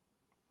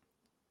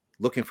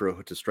 Looking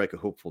to strike a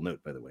hopeful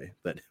note, by the way,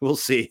 but we'll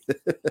see.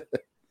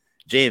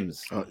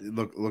 James,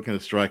 looking to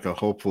strike a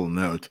hopeful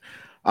note.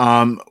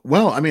 I've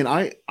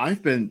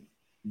been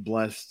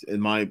blessed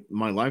in my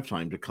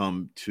lifetime to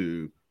come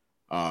to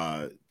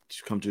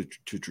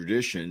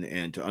tradition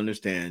and to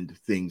understand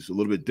things a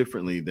little bit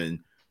differently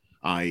than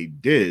I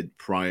did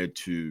prior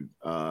to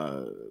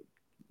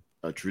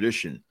a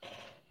tradition.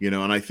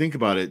 And I think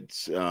about it.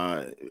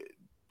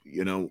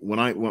 When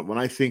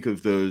I think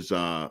of those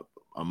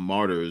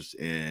martyrs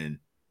in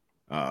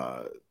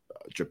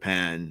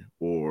Japan,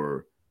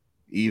 or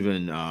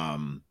even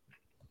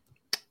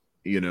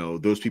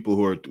those people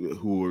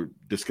who are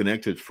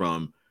disconnected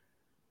from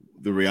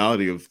the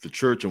reality of the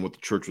church and what the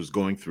church was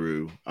going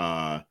through,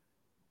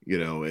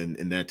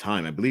 in that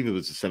time. I believe it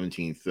was the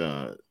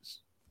 17th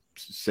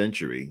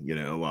century.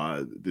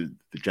 The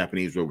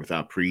Japanese were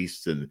without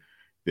priests, and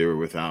they were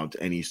without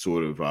any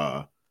sort of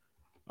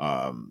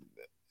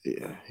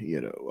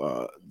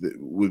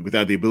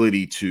without the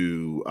ability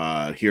to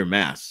hear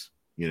mass.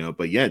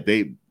 But yet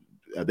they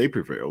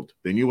prevailed.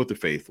 They knew what the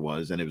faith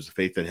was, and it was a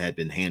faith that had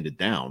been handed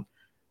down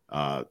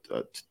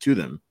to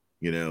them,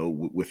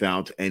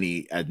 without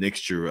any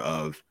admixture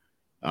of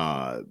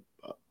what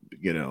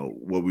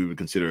we would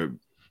consider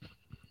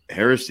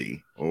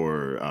heresy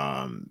or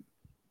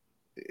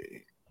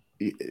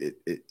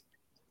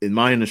in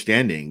my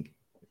understanding,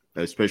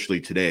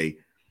 especially today,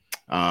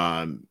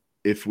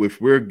 if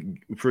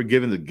we're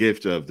given the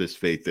gift of this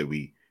faith that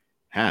we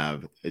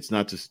have, it's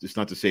not to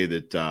say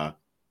that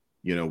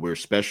we're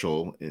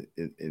special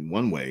in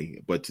one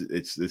way, but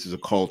this is a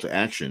call to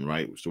action,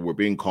 right? So we're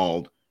being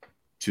called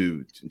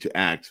to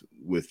act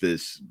with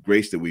this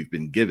grace that we've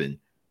been given,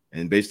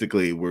 and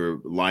basically we're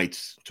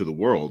lights to the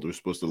world. We're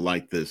supposed to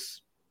light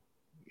this.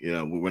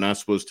 We're not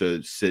supposed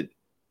to sit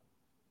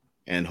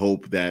and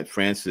hope that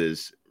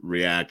Francis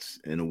reacts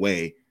in a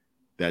way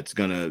that's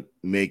going to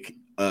make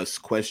us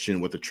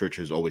question what the church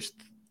has always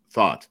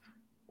thought,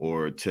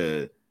 or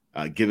to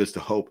give us the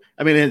hope.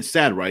 I mean, it's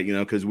sad, right?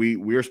 Because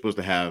we're supposed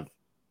to have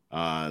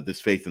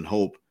this faith and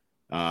hope,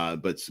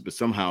 but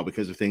somehow,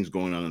 because of things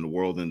going on in the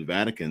world and the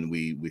Vatican,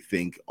 we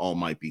think all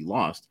might be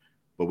lost.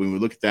 But when we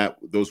look at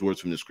those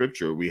words from the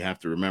scripture, we have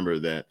to remember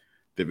that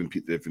there've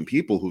been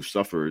people who've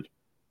suffered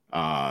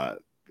a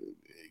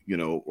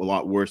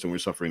lot worse than we're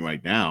suffering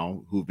right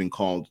now, who've been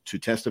called to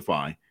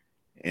testify,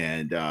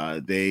 and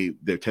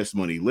their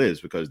testimony lives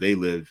because they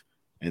live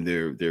and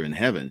they're in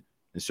heaven.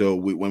 And so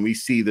when we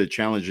see the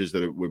challenges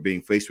that we're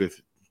being faced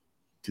with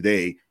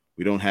today,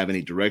 we don't have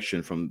any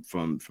direction from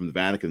the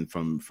Vatican,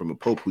 from a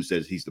pope who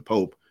says he's the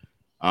pope.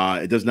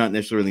 It does not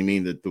necessarily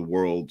mean that the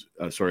world,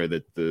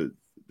 that the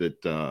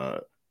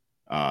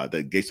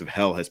gates of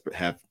hell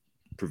have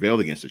prevailed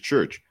against the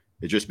church.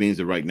 It just means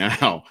that right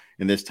now,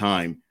 in this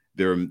time,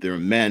 there are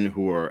men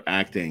who are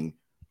acting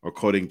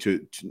according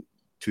to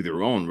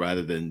their own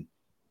rather than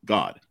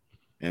God,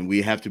 and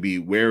we have to be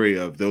wary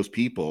of those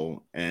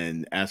people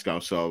and ask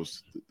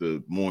ourselves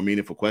the more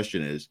meaningful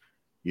question is,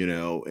 in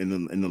our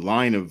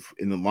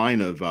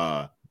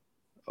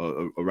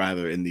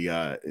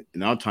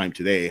time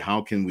today,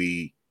 how can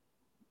we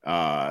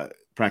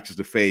practice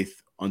the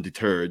faith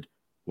undeterred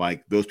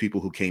like those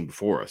people who came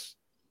before us?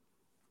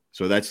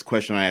 So that's the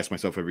question I ask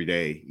myself every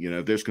day.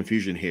 If there's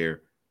confusion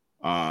here,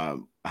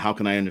 how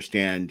can I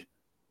understand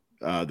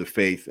the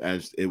faith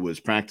as it was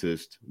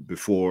practiced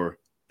before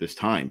this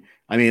time?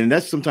 I mean, and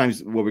that's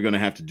sometimes what we're going to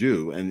have to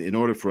do. And in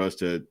order for us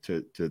to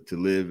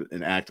live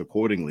and act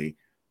accordingly,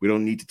 we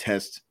don't need to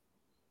test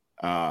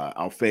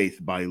our faith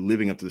by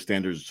living up to the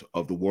standards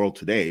of the world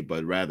today,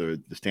 but rather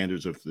the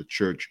standards of the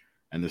church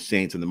and the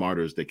saints and the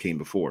martyrs that came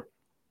before.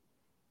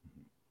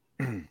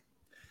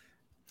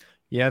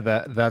 Yeah,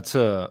 that's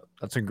a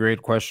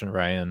great question,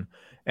 Ryan.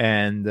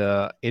 And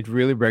it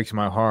really breaks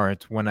my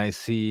heart when I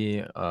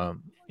see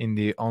in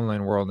the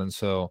online world. And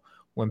so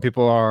when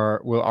people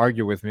will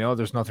argue with me, oh,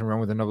 there's nothing wrong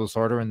with the Novus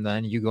Order, and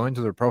then you go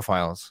into their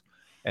profiles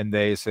and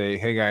they say,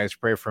 hey guys,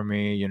 pray for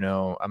me,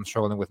 I'm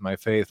struggling with my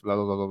faith, blah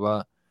blah blah blah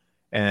blah.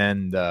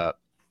 And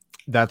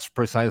that's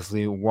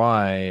precisely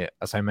why,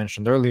 as I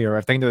mentioned earlier,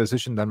 I've taken the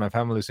decision that my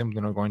family is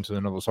simply not going to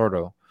the Novus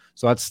Ordo.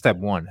 So that's step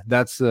one.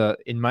 That's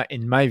in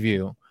my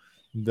view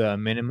the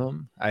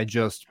minimum.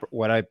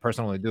 What I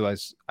personally do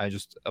is I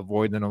just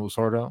avoid the Novus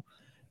Ordo.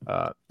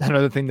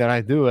 Another thing that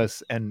I do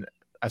is, and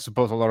I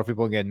suppose a lot of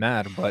people get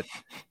mad, but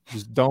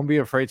just don't be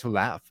afraid to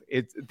laugh.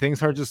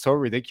 Things are just so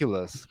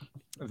ridiculous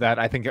that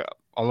I think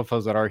all of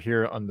us that are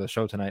here on the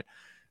show tonight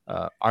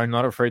are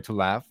not afraid to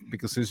laugh,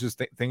 because it's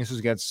just things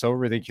just get so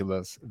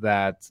ridiculous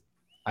that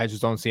I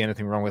just don't see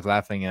anything wrong with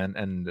laughing,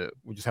 and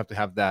we just have to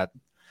have that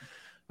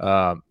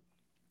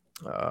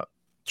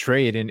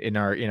trait in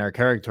our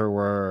character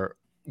where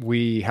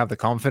we have the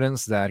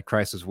confidence that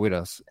Christ is with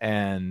us,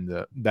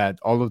 and that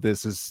all of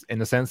this is,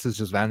 in a sense, is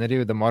just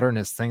vanity, the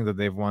modernist thing that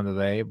they've won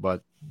today.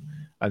 But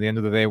at the end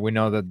of the day, we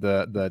know that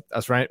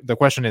the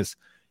question is,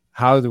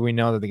 how do we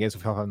know that the gates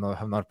of hell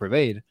have not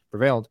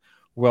prevailed?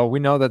 Well, we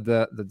know that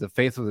the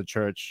faith of the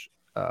church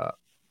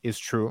is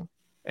true,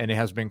 and it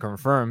has been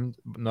confirmed,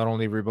 not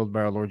only revealed by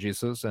our Lord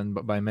Jesus,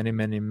 but by many,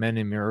 many,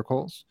 many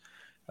miracles.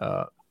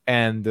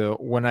 And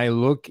when I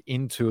look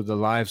into the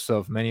lives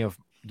of many of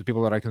the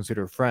people that I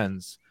consider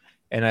friends,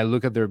 and I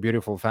look at their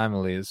beautiful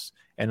families,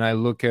 and I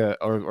look at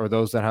or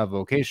those that have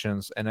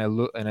vocations, and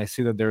I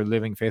see that they're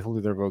living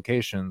faithfully their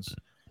vocations,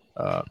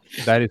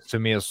 that is to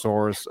me a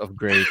source of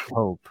great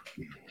hope.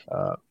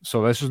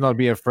 So let's just not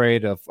be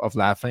afraid of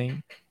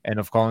laughing and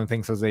of calling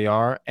things as they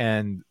are.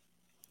 And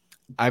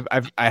I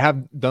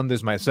have done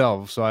this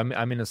myself, so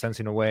I'm in a sense,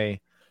 in a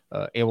way,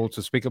 able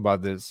to speak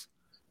about this.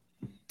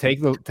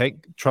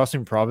 take trust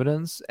in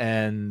providence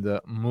and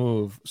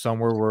move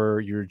somewhere where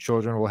your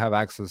children will have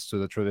access to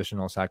the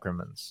traditional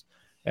sacraments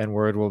and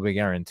where it will be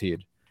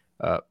guaranteed.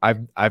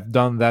 I've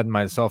done that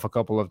myself a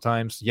couple of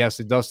times. Yes,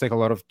 it does take a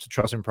lot of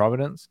trust in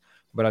providence,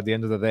 but at the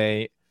end of the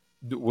day,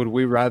 would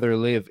we rather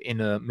live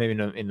in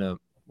a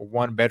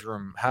one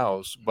bedroom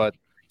house, but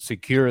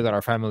secure that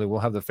our family will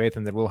have the faith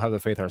and that we'll have the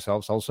faith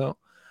ourselves also,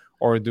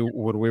 or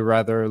would we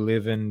rather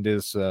live in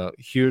this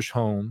huge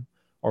home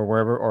or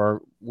wherever,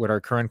 or with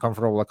our current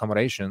comfortable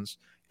accommodations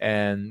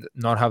and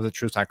not have the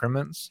true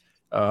sacraments,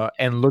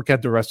 and look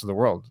at the rest of the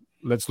world?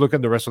 Let's look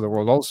at the rest of the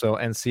world also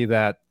and see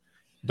that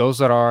those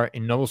that are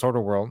in Novus Ordo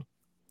world,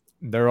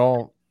 they're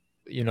all,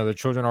 the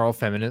children are all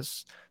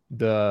feminists.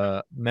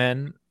 The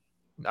men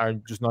are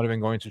just not even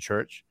going to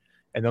church.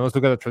 And then let's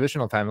look at the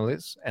traditional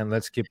families and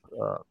let's keep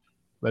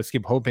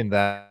hoping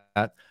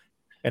that.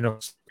 And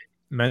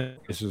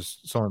this is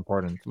so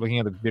important. Looking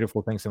at the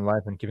beautiful things in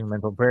life and keeping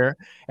mental prayer.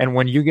 And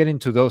when you get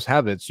into those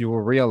habits, you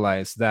will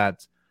realize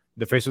that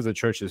the face of the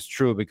church is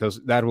true, because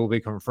that will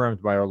be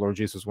confirmed by our Lord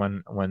Jesus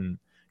when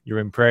you're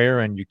in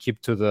prayer and you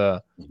keep to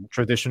the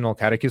traditional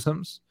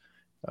catechisms.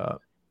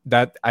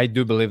 That I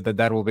do believe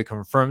that will be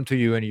confirmed to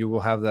you, and you will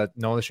have that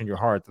knowledge in your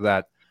heart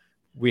that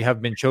we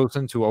have been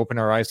chosen to open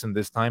our eyes in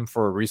this time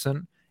for a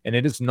reason. And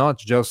it is not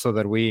just so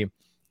that we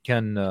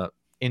can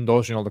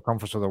indulge in all the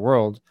comforts of the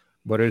world,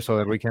 but it is so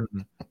that we can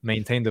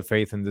maintain the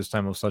faith in this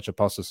time of such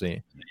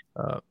apostasy.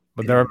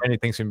 But there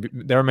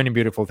are many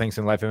beautiful things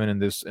in life, even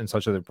in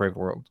such a depraved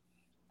world.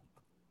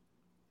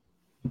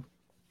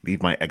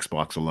 Leave my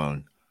Xbox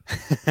alone.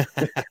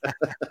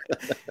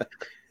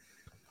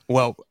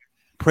 Well,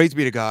 praise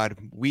be to God.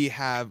 We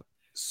have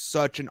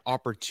such an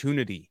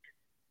opportunity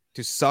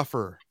to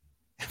suffer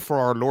for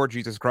our Lord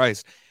Jesus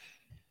Christ.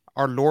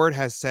 Our Lord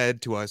has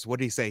said to us, what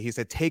did he say? He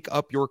said, take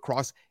up your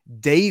cross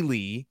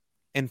daily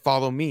and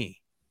follow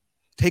me.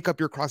 Take up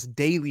your cross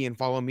daily and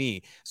follow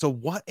me. So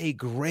what a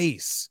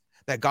grace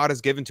that God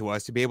has given to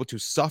us to be able to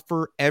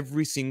suffer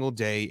every single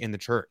day in the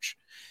church.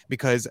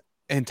 Because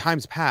in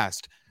times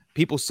past,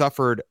 people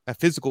suffered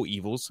physical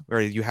evils,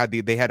 where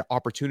they had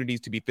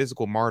opportunities to be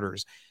physical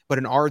martyrs. But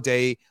in our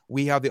day,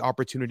 we have the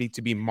opportunity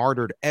to be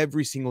martyred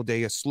every single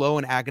day, a slow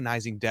and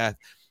agonizing death.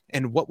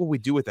 And what will we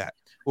do with that?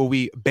 Will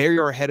we bury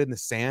our head in the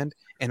sand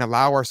and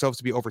allow ourselves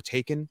to be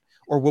overtaken?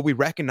 Or will we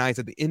recognize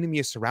that the enemy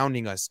is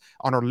surrounding us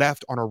on our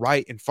left, on our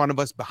right, in front of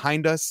us,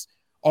 behind us,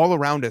 all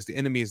around us? The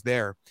enemy is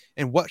there.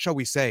 And what shall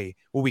we say?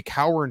 Will we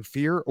cower in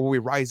fear, or will we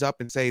rise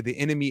up and say, the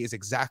enemy is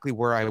exactly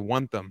where I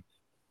want them?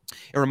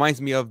 It reminds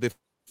me of the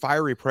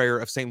fiery prayer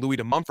of St. Louis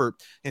de Montfort,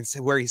 and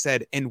where he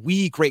said, and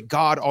we, great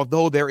God,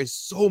 although there is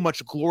so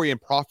much glory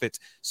and profit,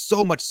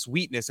 so much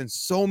sweetness, and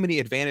so many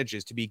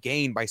advantages to be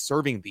gained by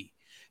serving thee,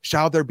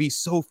 shall there be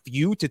so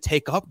few to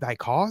take up thy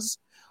cause?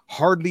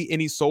 Hardly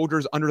any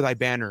soldiers under thy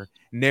banner,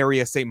 nary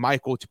a St.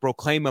 Michael to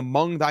proclaim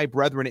among thy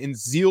brethren in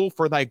zeal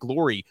for thy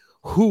glory,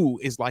 who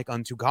is like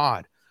unto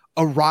God?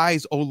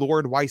 Arise, O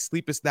Lord, why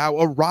sleepest thou?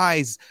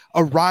 Arise,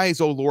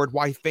 arise, O Lord,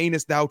 why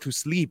feignest thou to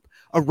sleep?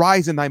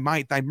 Arise in thy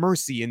might, thy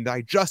mercy, and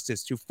thy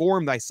justice, to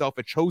form thyself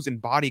a chosen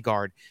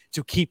bodyguard,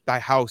 to keep thy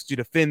house, to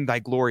defend thy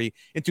glory,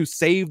 and to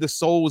save the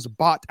souls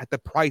bought at the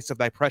price of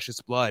thy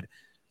precious blood,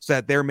 so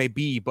that there may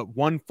be but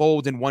one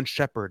fold and one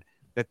shepherd,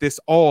 that this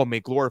all may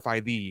glorify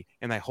thee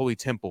in thy holy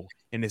temple.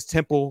 In his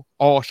temple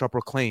all shall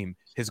proclaim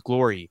his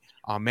glory.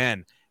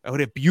 Amen. What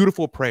a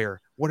beautiful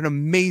prayer. What an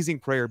amazing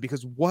prayer.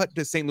 Because what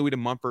does St. Louis de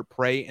Montfort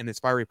pray in this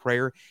fiery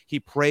prayer? He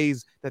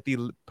prays that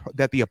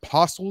the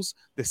apostles,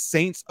 the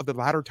saints of the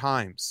latter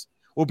times,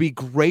 will be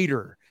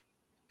greater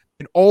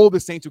than all the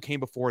saints who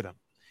came before them.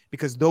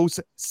 Because those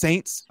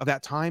saints of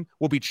that time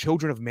will be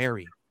children of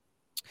Mary.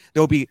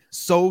 They'll be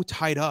so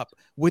tied up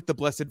with the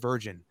Blessed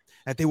Virgin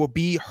that they will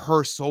be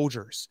her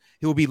soldiers.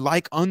 They will be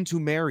like unto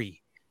Mary.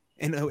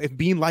 And if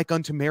being like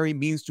unto Mary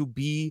means to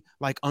be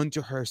like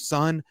unto her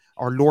Son,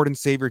 our Lord and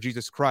Savior,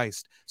 Jesus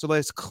Christ. So let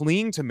us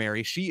cling to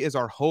Mary. She is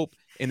our hope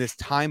in this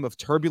time of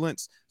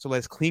turbulence. So let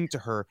us cling to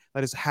her.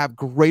 Let us have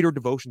greater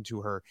devotion to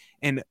her.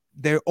 And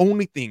the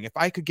only thing, if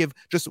I could give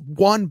just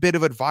one bit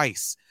of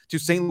advice to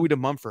St. Louis de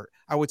Montfort,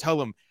 I would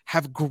tell him,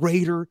 have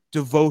greater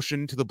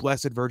devotion to the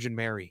Blessed Virgin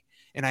Mary.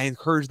 And I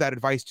encourage that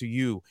advice to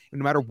you. And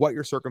no matter what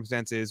your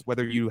circumstance is,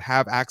 whether you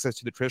have access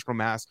to the traditional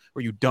mass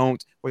or you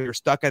don't, whether you're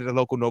stuck at a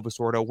local Novus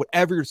Ordo,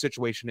 whatever your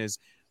situation is,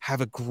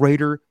 have a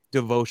greater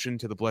devotion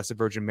to the Blessed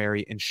Virgin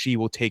Mary, and she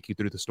will take you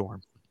through the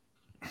storm.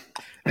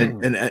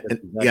 And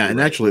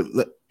actually,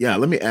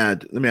 let me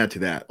add to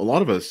that. A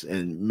lot of us,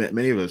 and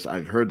many of us,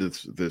 I've heard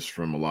this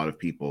from a lot of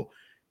people,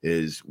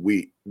 is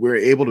we're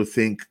able to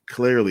think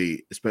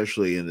clearly,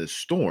 especially in this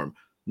storm.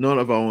 Not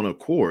of our own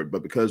accord,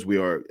 but because we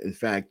are, in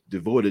fact,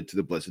 devoted to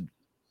the Blessed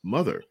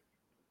Mother.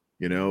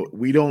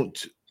 We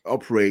don't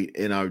operate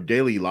in our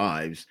daily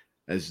lives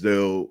as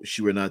though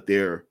she were not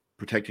there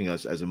protecting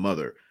us as a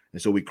mother.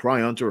 And so we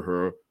cry unto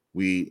her,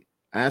 we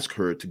ask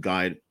her to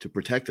guide, to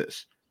protect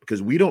us,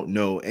 because we don't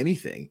know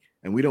anything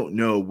and we don't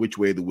know which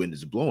way the wind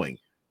is blowing.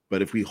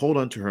 But if we hold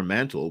on to her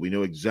mantle, we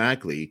know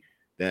exactly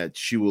that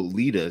she will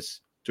lead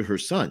us to her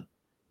Son.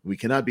 We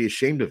cannot be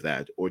ashamed of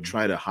that or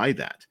try to hide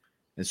that.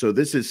 And so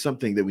this is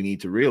something that we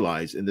need to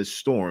realize in this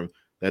storm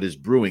that is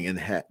brewing and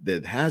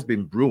that has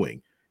been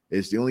brewing.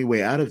 Is the only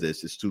way out of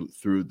this is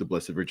through the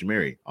Blessed Virgin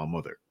Mary, our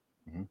mother.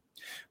 Mm-hmm.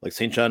 Like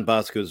St. John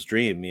Bosco's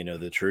dream,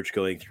 the church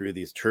going through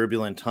these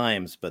turbulent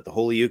times, but the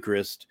Holy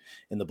Eucharist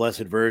and the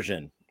Blessed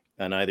Virgin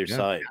on either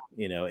side,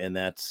 and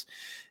that's,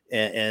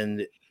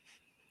 and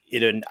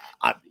you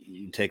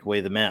take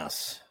away the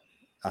Mass.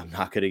 I'm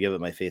not going to give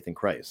up my faith in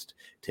Christ.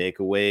 Take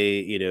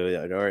away,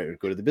 all right,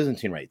 go to the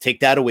Byzantine Rite.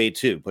 Take that away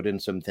too. Put in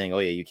something. Oh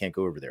yeah, you can't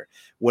go over there.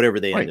 Whatever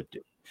they end up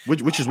doing.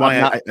 Which is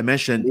why I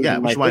mentioned. Yeah,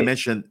 which is why I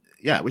mentioned.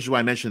 Yeah, which is why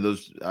I mentioned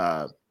those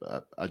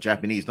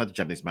Japanese, not the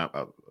Japanese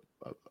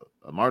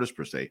martyrs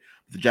per se,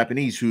 but the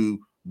Japanese who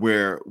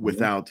were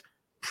without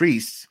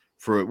priests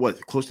for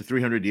close to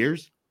 300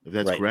 years, if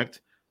that's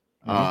correct.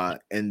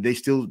 And they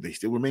still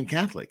remain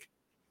Catholic.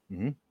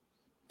 Mm-hmm.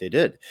 They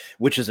did,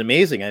 which is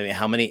amazing. I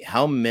mean,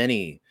 how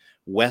many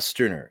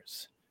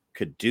Westerners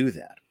could do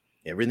that?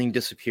 Everything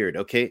disappeared.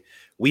 Okay,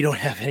 we don't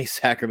have any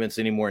sacraments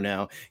anymore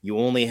now. You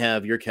only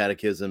have your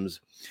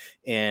catechisms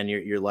and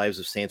your lives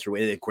of saints. Or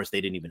of course, they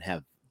didn't even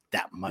have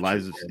that much.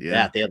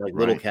 That they had like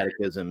little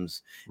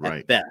catechisms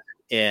at best.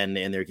 And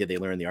they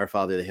learned the Our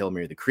Father, the Hail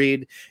Mary, the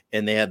Creed,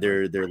 and they had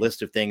their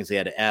list of things they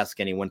had to ask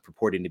anyone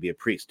purporting to be a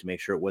priest to make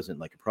sure it wasn't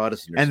like a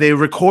Protestant. And they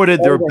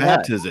recorded their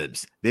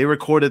baptisms. They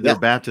recorded their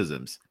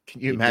baptisms.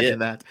 Can you imagine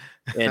that?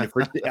 And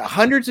for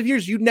hundreds of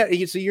years,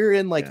 so you're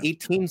in like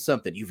 18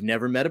 something. You've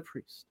never met a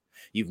priest.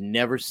 You've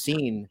never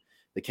seen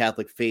the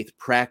Catholic faith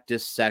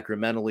practiced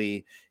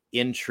sacramentally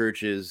in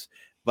churches,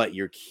 but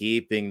you're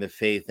keeping the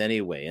faith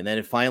anyway. And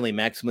then finally,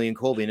 Maximilian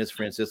Kolbe and his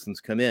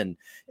Franciscans come in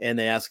and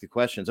they ask the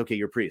questions. Okay,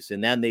 you're a priest.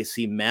 And then they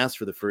see Mass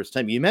for the first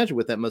time. You imagine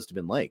what that must have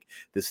been like.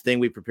 This thing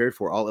we prepared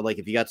for, all like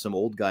if you got some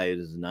old guy in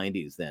his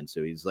 90s then.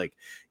 So he's like,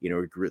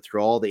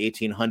 through all the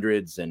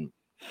 1800s and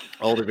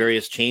all the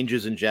various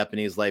changes in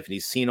Japanese life. And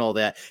he's seen all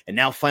that. And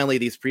now finally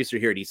these priests are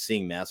here and he's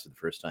seeing Mass for the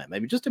first time. I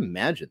mean, just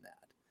imagine that.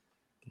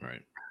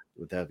 Right.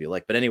 What that would be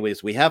like. But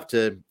anyways, we have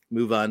to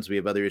move on. So we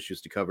have other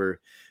issues to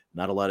cover.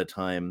 Not a lot of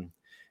time.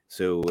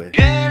 So okay,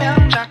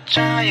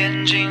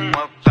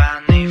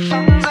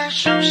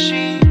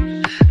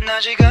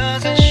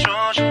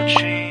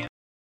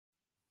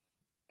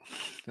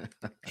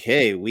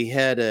 we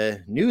had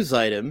a news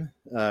item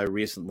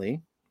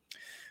recently.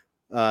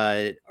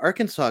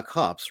 Arkansas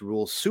cops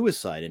rule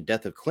suicide and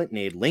death of Clinton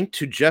aide linked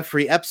to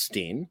Jeffrey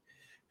Epstein,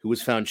 who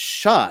was found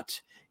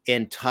shot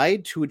and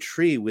tied to a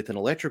tree with an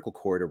electrical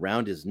cord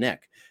around his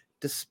neck,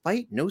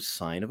 despite no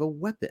sign of a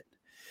weapon.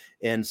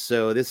 And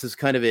so this is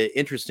kind of an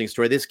interesting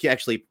story. This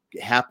actually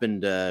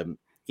happened,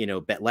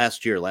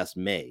 last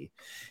May,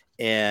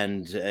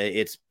 and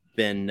it's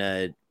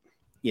been,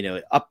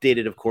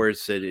 updated, of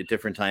course, at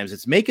different times.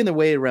 It's making the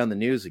way around the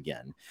news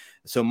again.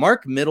 So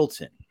Mark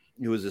Middleton,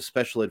 who was a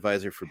special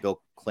advisor for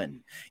Bill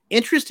Clinton,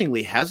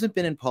 interestingly, hasn't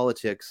been in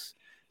politics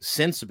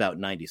since about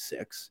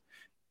 96,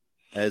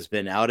 has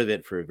been out of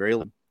it for a very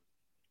long time.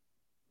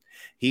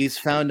 He's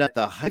found at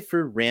the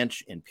Heifer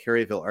Ranch in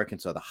Perryville,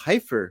 Arkansas. The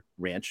Heifer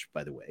Ranch,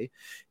 by the way,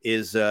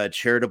 is a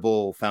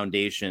charitable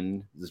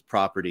foundation, this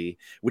property,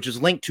 which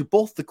is linked to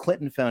both the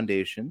Clinton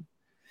Foundation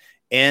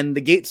and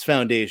the Gates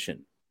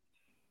Foundation.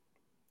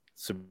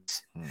 So,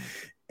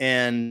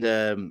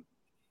 and,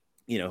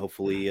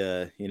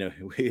 hopefully,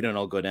 we don't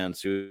all go down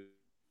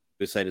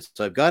suicide.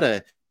 So I've got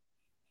a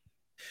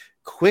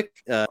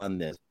quick on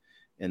this,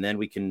 and then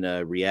we can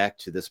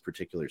react to this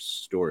particular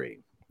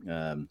story.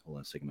 Hold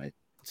on a second. My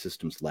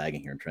system's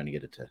lagging here. I'm trying to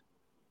get it to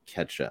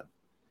catch up.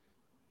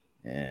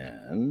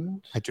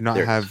 And I do not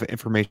have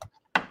information.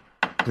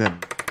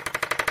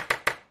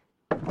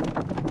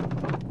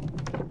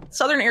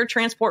 Southern Air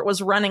Transport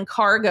was running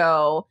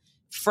cargo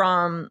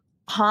from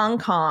Hong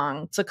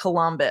Kong to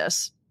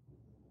Columbus.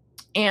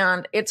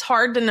 And it's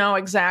hard to know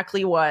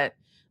exactly what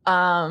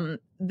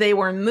they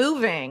were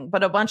moving,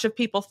 but a bunch of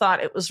people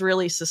thought it was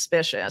really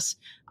suspicious.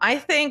 I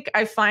think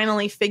I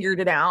finally figured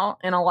it out.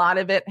 And a lot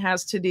of it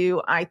has to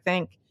do, I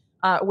think,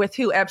 with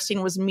who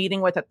Epstein was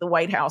meeting with at the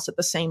White House at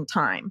the same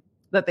time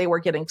that they were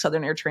getting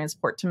Southern Air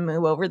Transport to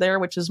move over there,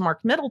 which is Mark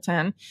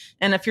Middleton.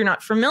 And if you're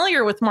not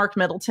familiar with Mark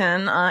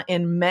Middleton,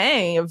 in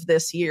May of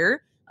this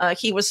year,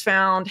 he was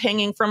found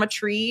hanging from a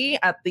tree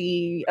at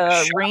the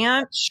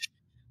ranch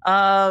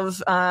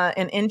of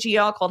an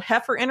NGO called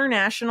Heifer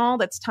International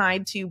that's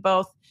tied to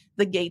both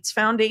the Gates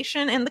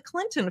Foundation and the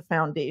Clinton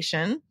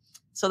Foundation.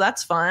 So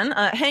that's fun.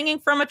 Hanging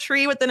from a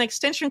tree with an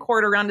extension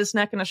cord around his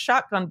neck and a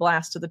shotgun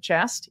blast to the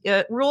chest.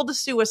 It ruled a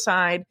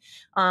suicide.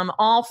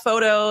 All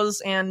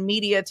photos and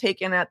media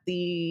taken at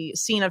the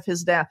scene of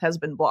his death has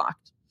been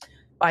blocked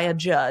by a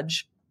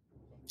judge.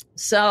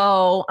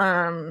 So,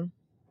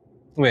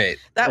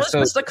 that was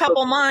just a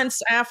couple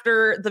months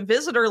after the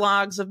visitor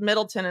logs of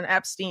Middleton and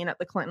Epstein at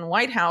the Clinton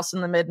White House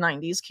in the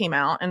mid-90s came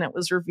out, and it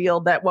was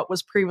revealed that what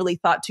was previously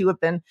thought to have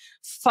been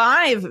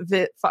five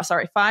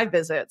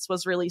visits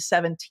was really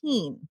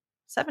 17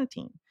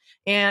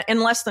 and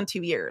in less than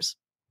 2 years.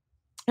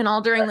 And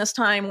all during this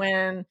time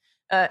when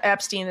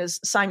Epstein is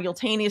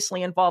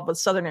simultaneously involved with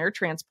Southern Air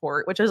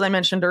Transport, which, as I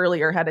mentioned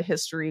earlier, had a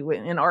history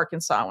in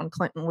Arkansas when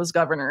Clinton was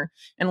governor,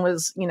 and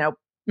was,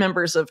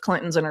 members of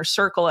Clinton's inner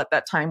circle at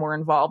that time were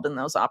involved in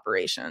those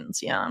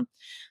operations. Yeah.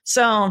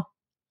 So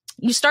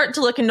you start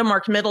to look into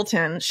Mark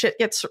Middleton, shit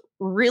gets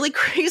really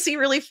crazy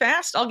really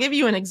fast. I'll give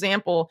you an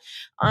example.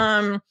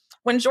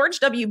 When George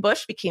W.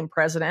 Bush became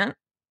president,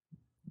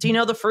 do you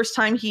know the first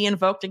time he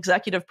invoked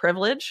executive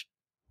privilege?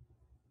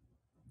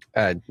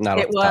 It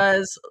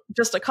was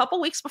just a couple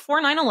weeks before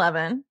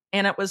 9/11,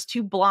 and it was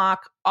to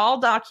block all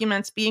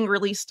documents being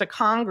released to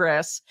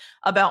Congress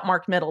about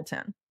Mark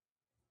Middleton,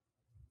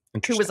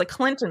 who was a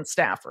Clinton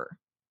staffer,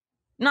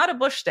 not a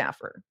Bush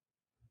staffer.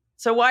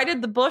 So why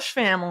did the Bush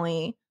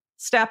family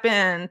step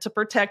in to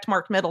protect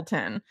Mark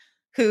Middleton,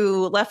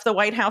 who left the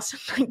White House in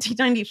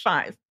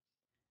 1995?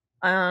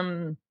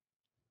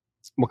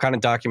 What kind of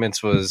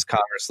documents was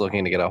Congress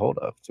looking to get a hold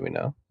of? Do we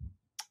know?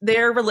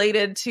 They're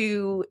related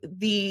to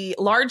the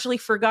largely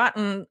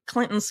forgotten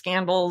Clinton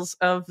scandals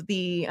of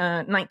the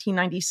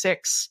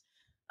 1996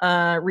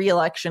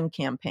 re-election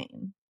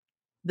campaign.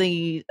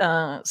 The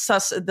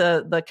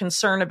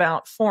concern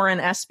about foreign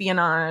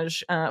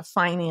espionage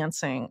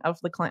financing of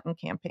the Clinton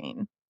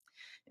campaign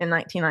in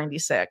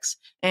 1996.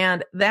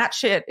 And that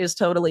shit is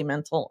totally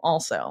mental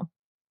also.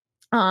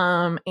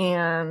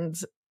 And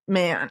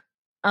man,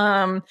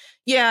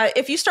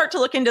 if you start to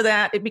look into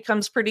that, it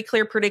becomes pretty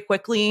clear pretty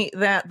quickly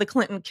that the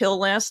Clinton kill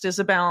list is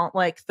about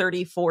like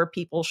 34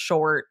 people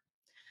short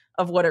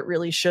of what it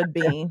really should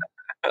be.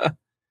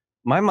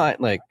 My mind,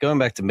 like going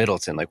back to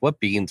Middleton, like what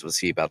beans was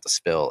he about to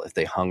spill if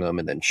they hung him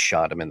and then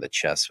shot him in the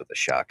chest with a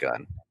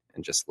shotgun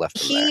and just left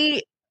him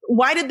there?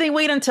 Why did they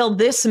wait until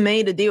this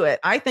May to do it?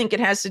 I think it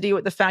has to do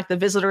with the fact the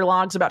visitor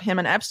logs about him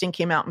and Epstein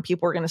came out, and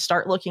people are going to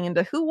start looking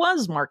into who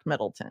was Mark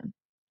Middleton.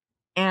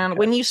 And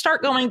when you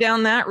start going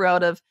down that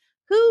road of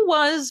who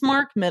was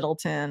Mark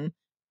Middleton,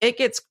 it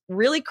gets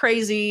really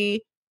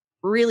crazy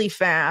really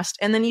fast.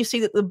 And then you see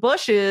that the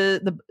Bush is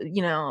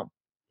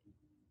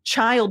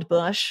child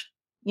Bush,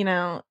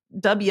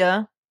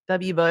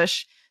 W.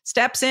 Bush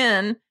steps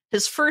in.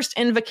 His first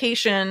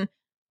invocation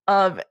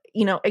of,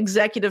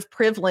 executive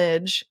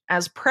privilege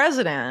as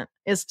president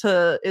is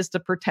to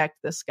protect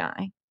this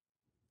guy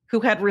who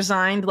had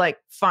resigned like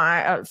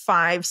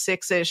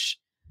 6-ish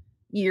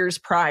years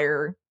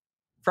prior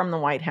from the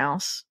White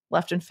House,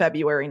 left in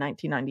February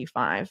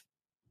 1995.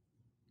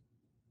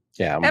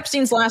 Yeah.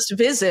 Epstein's last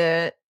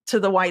visit to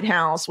the White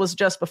House was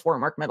just before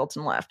Mark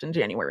Middleton left in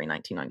January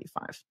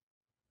 1995.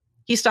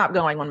 He stopped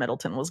going when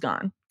Middleton was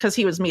gone because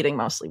he was meeting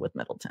mostly with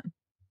Middleton.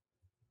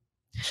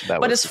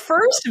 But his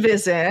first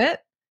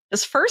visit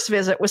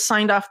was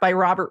signed off by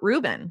Robert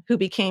Rubin, who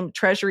became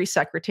Treasury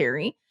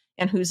Secretary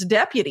and whose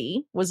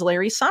deputy was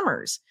Larry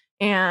Summers.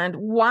 And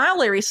while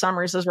Larry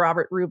Summers is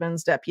Robert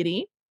Rubin's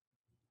deputy,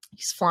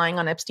 he's flying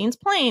on Epstein's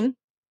plane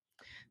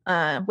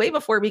way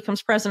before he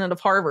becomes president of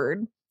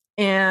Harvard.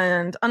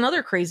 And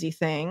another crazy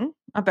thing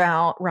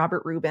about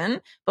Robert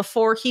Rubin,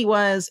 before he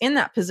was in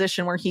that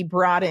position where he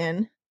brought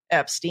in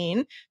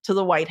Epstein to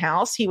the White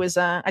House, he was,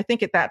 I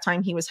think at that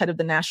time, he was head of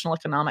the National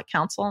Economic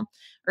Council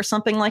or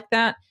something like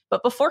that.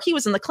 But before he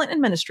was in the Clinton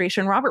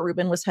administration, Robert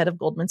Rubin was head of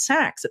Goldman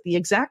Sachs at the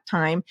exact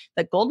time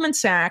that Goldman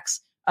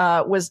Sachs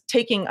was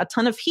taking a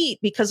ton of heat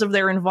because of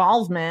their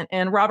involvement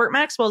in Robert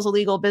Maxwell's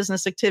illegal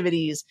business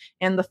activities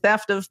and the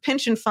theft of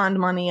pension fund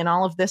money and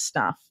all of this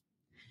stuff.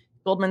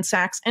 Goldman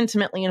Sachs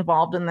intimately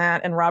involved in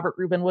that, and Robert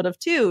Rubin would have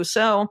too.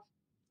 So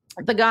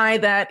the guy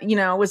that,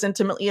 was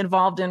intimately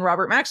involved in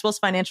Robert Maxwell's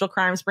financial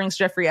crimes brings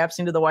Jeffrey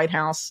Epstein to the White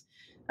House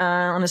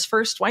on his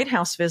first White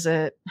House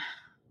visit.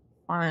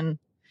 I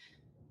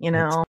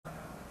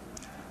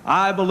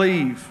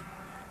believe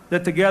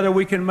that together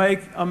we can make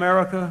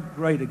America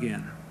great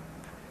again.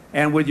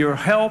 And with your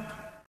help.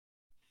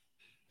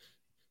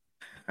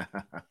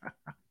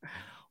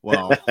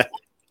 Well,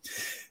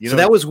 so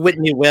that was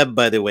Whitney Webb,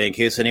 by the way, in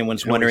case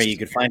anyone's wondering. You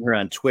can find her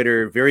on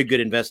Twitter. Very good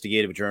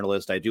investigative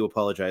journalist. I do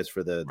apologize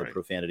for the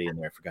profanity in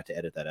there. I forgot to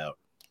edit that out.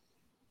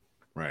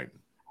 Right.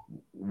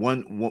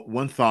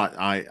 One thought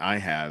I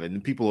have,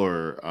 and people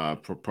are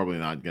probably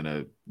not going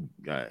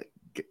to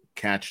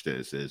catch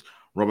this, is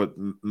Robert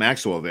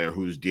Maxwell there,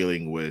 who's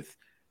dealing with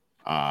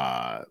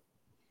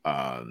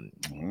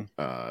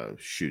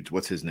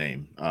what's his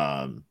name?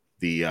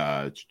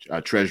 The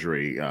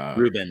Treasury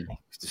Rubin.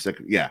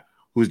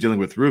 Who's dealing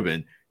with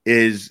Rubin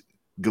is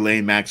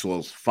Ghislaine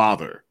Maxwell's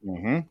father.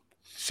 Mm-hmm.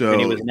 So and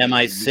he was an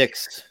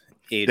MI6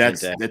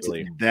 agent.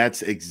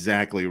 That's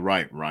exactly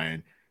right,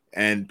 Ryan.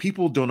 And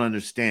people don't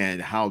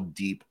understand how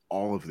deep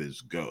all of this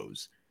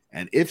goes.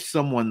 And if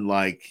someone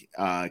like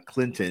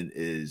Clinton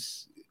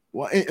is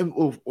well,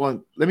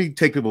 let me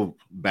take people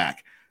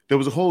back. There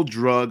was a whole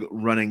drug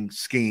running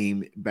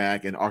scheme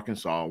back in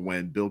Arkansas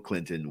when Bill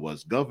Clinton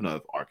was governor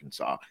of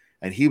Arkansas,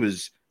 and he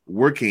was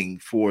working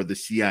for the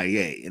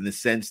CIA in the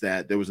sense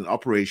that there was an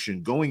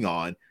operation going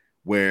on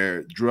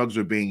where drugs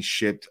were being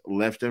shipped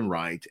left and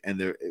right,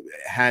 and it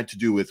had to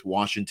do with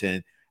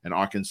Washington and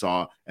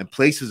Arkansas and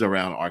places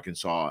around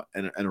Arkansas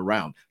and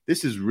around.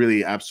 This is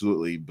really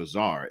absolutely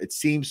bizarre. It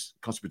seems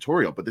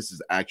conspiratorial, but this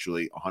is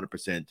actually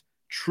 100%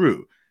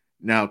 true.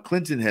 Now,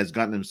 Clinton has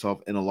gotten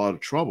himself in a lot of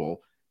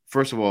trouble.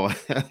 First of all,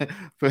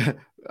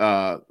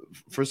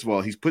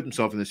 he's put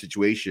himself in a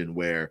situation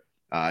where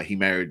he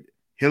married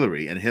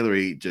Hillary, and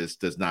Hillary just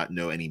does not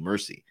know any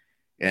mercy.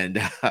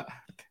 And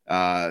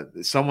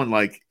someone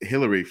like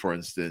Hillary, for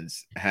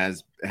instance,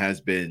 has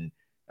been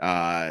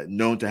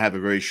known to have a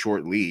very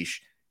short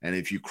leash. And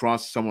if you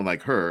cross someone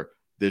like her,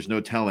 there's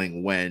no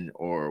telling when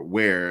or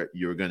where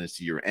you're going to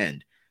see your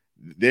end.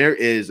 There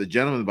was a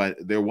gentleman by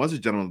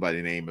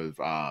the name of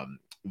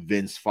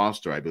Vince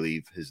Foster, I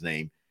believe his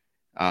name.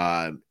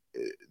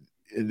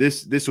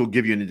 This will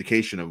give you an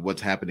indication of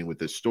what's happening with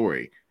this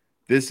story.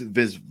 This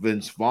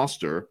Vince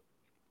Foster,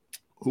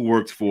 who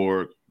worked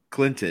for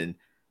Clinton,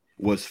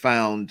 was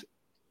found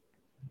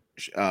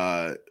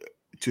to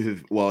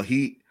have,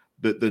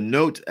 the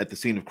note at the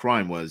scene of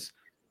crime was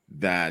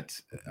that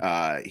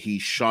he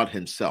shot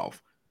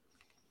himself.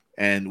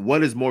 And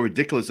what is more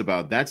ridiculous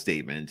about that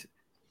statement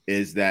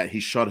is that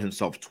he shot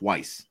himself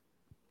twice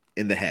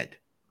in the head.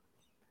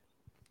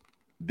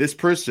 This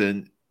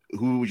person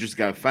who just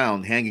got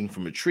found hanging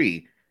from a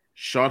tree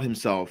shot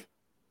himself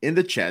in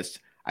the chest.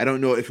 I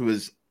don't know if it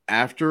was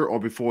after or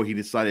before he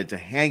decided to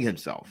hang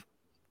himself.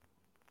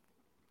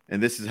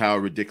 And this is how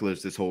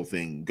ridiculous this whole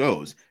thing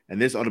goes. And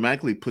this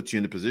automatically puts you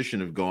in the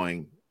position of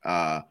going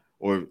or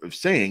of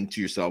saying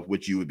to yourself,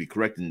 which you would be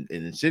correct in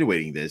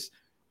insinuating this,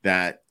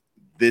 that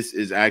this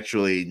is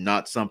actually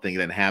not something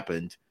that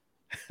happened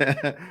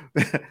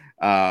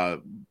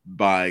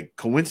by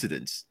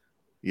coincidence.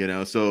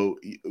 So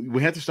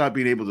we have to stop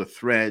being able to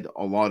thread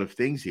a lot of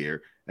things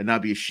here and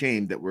not be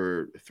ashamed that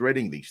we're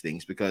threading these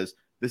things, because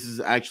this is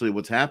actually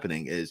what's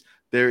happening. Is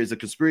there is a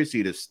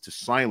conspiracy to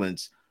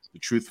silence the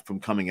truth from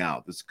coming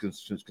out. This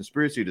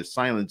conspiracy to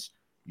silence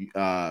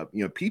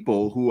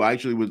people who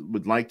actually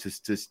would like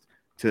to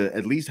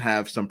at least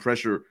have some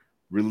pressure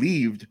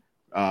relieved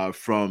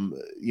from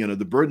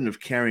the burden of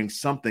carrying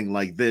something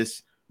like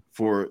this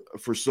for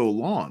so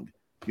long.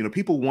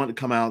 People want to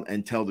come out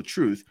and tell the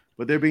truth,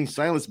 but they're being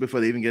silenced before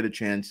they even get a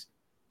chance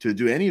to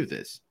do any of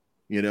this.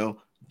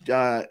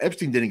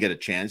 Epstein didn't get a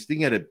chance,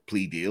 didn't get a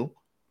plea deal.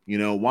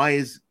 Why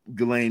is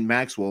Ghislaine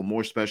Maxwell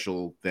more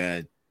special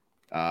than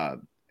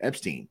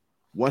Epstein?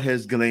 What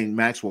has Ghislaine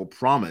Maxwell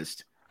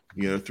promised,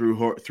 through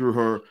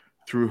her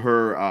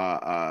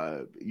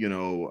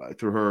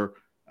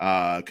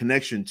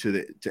connection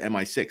to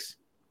MI6?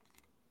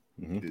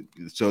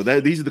 Mm-hmm. So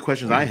these are the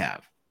questions I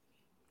have.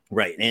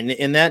 Right.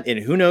 And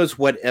who knows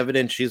what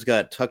evidence she's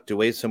got tucked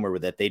away somewhere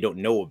that they don't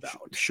know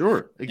about.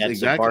 Sure. That's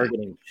exactly. a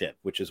bargaining chip,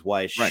 which is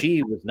why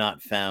she was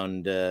not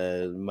found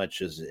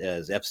much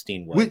as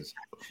Epstein was.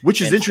 Which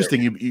is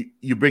interesting.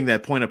 You bring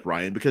that point up,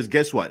 Ryan, because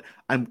guess what?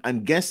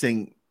 I'm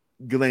guessing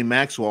Ghislaine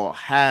Maxwell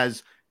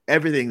has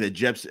everything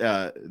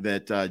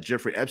that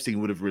Jeffrey Epstein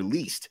would have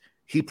released.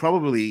 He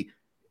probably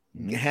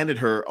handed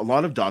her a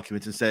lot of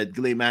documents and said,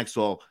 Ghislaine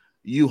Maxwell,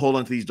 you hold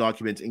on to these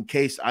documents in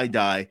case I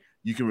die.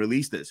 You can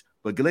release this.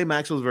 But Ghislaine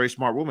Maxwell is a very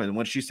smart woman. And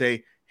when she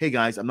say, hey,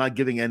 guys, I'm not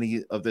giving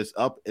any of this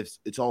up,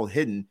 it's all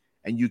hidden,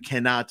 and you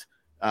cannot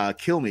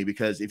kill me,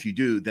 because if you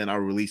do, then I'll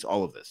release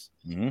all of this.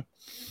 Mm-hmm.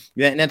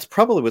 Yeah, and that's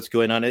probably what's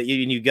going on.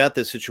 You got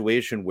this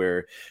situation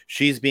where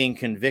she's being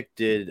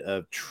convicted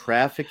of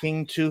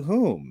trafficking to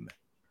whom?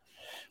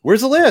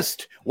 Where's the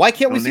list? Why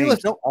can't we see the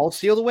list? No, all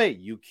sealed away.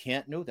 You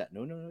can't know that.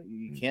 No,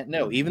 you can't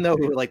know. Even though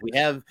we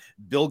have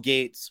Bill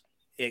Gates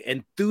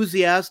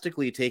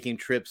enthusiastically taking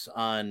trips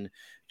on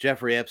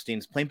Jeffrey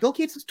Epstein's plane. Bill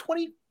Gates has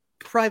 20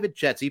 private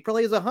jets. He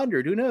probably has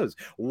 100. Who knows?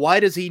 Why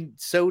does he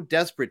so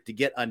desperate to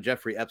get on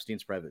Jeffrey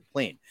Epstein's private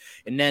plane?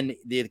 And then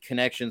the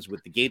connections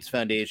with the Gates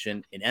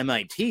Foundation and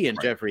MIT and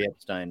Jeffrey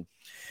Epstein.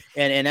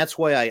 And that's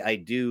why I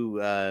do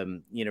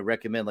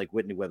recommend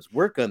Whitney Webb's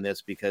work on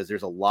this, because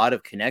there's a lot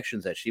of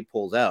connections that she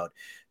pulls out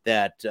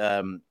that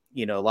a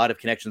lot of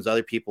connections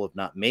other people have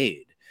not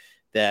made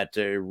that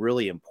are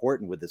really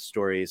important with this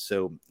story.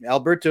 So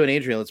Alberto and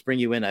Adrian, let's bring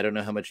you in. I don't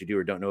know how much you do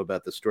or don't know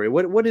about the story.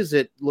 What does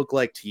it look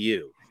like to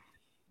you?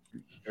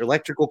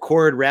 Electrical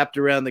cord wrapped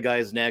around the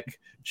guy's neck,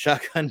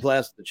 shotgun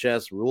blast to the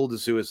chest, ruled to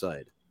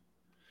suicide.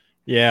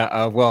 Yeah,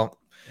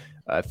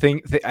 I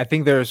think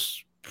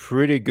there's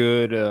pretty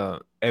good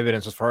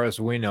evidence, as far as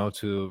we know,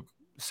 to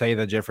say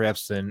that Jeffrey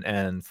Epstein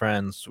and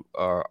friends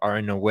are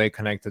in a way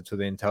connected to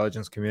the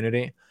intelligence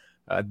community.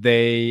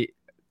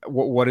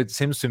 What it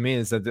seems to me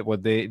is that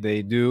what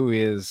they do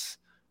is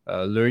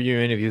lure you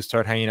in. If you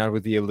start hanging out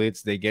with the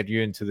elites, they get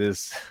you into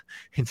this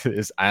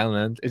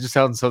island. It just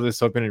sounds so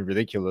dystopian and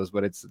ridiculous,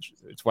 but it's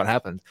what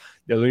happens.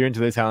 They lure you into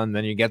this island,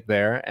 then you get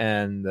there,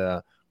 and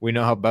we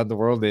know how bad the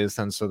world is,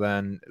 and so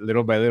then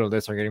little by little they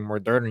start getting more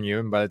dirt on you,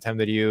 and by the time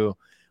that you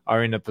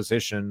are in a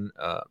position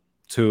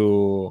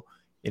to,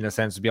 in a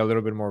sense, be a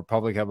little bit more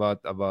public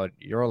about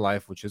your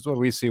life, which is what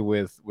we see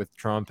with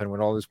Trump and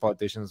with all these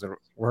politicians that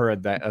were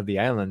at the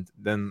island,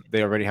 then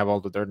they already have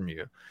all the dirt on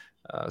you.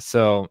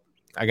 So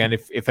again,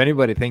 if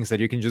anybody thinks that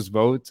you can just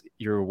vote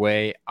your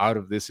way out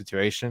of this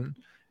situation,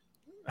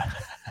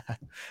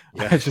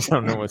 I just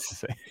don't know what to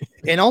say.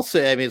 And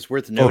also, I mean, it's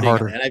worth noting,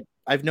 and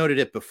I've noted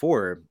it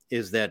before,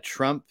 is that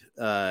Trump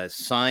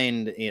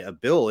signed a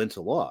bill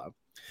into law,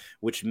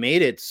 which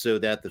made it so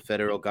that the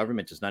federal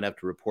government does not have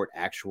to report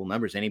actual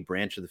numbers, any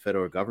branch of the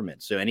federal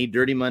government. So any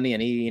dirty money,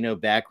 any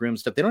backroom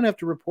stuff, they don't have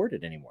to report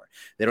it anymore.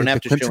 They don't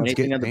have to show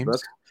anything on the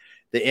book.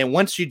 And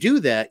once you do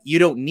that, you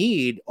don't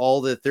need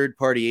all the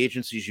third-party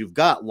agencies you've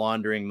got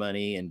laundering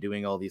money and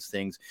doing all these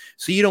things.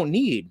 So you don't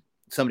need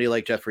somebody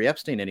like Jeffrey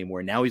Epstein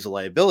anymore. Now he's a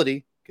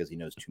liability because he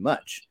knows too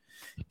much.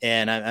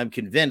 And I'm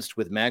convinced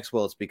with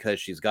Maxwell, it's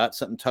because she's got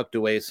something tucked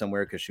away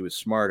somewhere because she was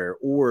smarter,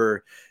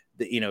 or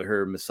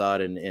her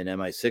Mossad and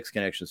MI6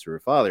 connections to her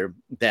father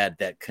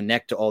that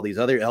connect to all these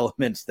other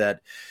elements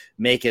that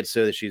make it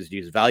so that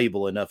she's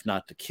valuable enough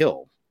not to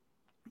kill.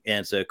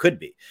 And so it could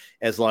be,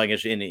 as long as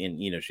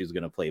she's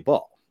going to play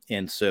ball.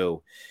 And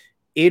so,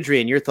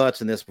 Adrian, your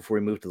thoughts on this before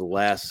we move to the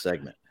last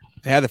segment?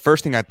 Yeah, the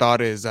first thing I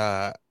thought is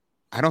I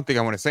don't think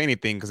I want to say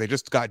anything because they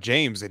just got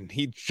James and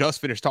he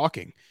just finished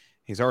talking.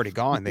 He's already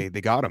gone. They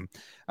got him.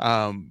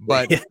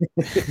 But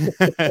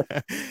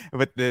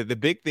but the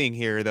big thing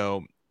here,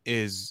 though,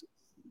 is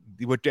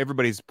what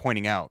everybody's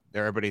pointing out.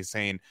 Everybody's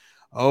saying,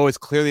 oh, it's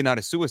clearly not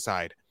a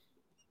suicide.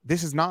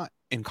 This is not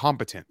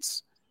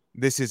incompetence.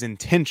 This is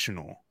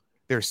intentional.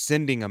 They're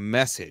sending a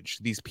message.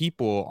 These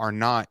people are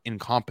not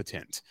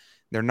incompetent.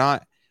 They're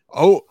not,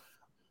 oh,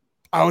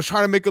 I was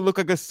trying to make it look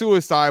like a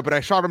suicide, but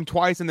I shot him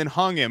twice and then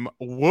hung him.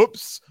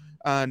 Whoops.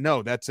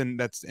 No, that's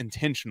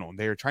intentional.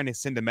 They're trying to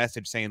send a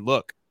message saying,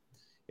 look,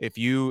 if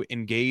you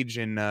engage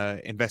in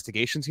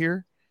investigations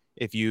here,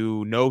 if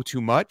you know too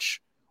much,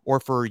 or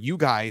for you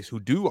guys who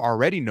do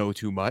already know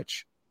too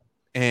much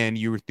and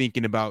you're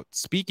thinking about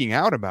speaking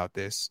out about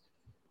this,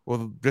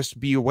 well, just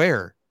be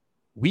aware.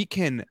 We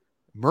can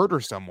murder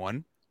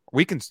someone.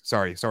 We can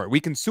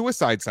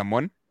suicide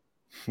someone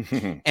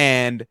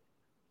and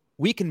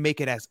we can make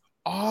it as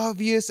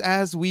obvious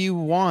as we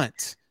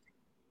want.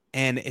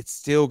 And it's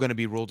still going to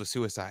be ruled a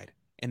suicide.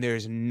 And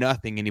there's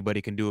nothing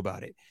anybody can do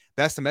about it.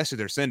 That's the message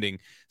they're sending.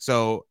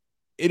 So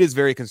it is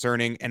very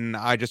concerning. And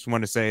I just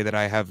want to say that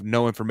I have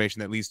no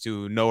information that leads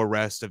to no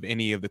arrest of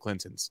any of the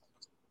Clintons.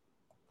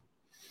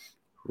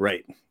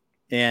 Right.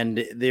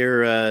 And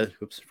there,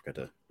 oops, I forgot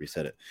to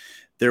reset it.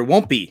 There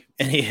won't be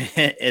any,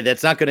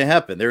 that's not going to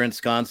happen. They're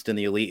ensconced in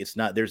the elite. It's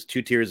not, there's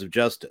 2 tiers of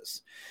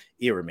justice,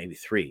 or maybe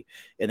 3.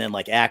 And then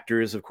like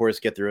actors, of course,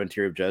 get their own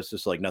tier of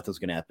justice. Like nothing's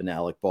going to happen to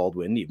Alec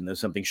Baldwin, even though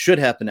something should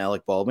happen to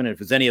Alec Baldwin. And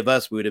if it was any of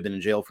us, we would have been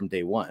in jail from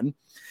day one.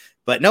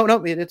 But no,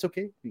 it's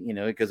okay.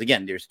 Because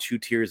again, there's 2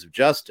 tiers of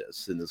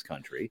justice in this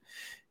country.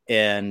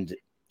 And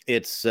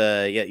it's,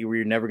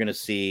 you're never going to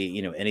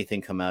see,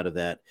 anything come out of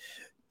that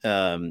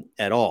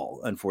at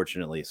all,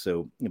 unfortunately.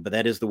 So, but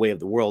that is the way of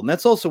the world. And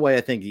that's also why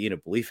I think,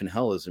 belief in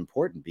hell is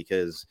important,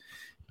 because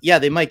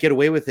they might get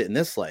away with it in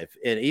this life.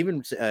 And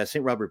even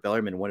St. Robert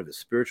Bellarmine, in one of his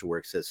spiritual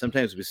works, says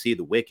sometimes we see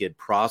the wicked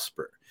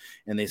prosper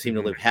and they seem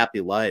to live happy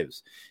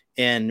lives.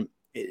 And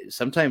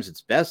sometimes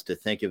it's best to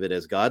think of it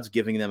as God's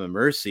giving them a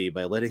mercy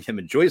by letting them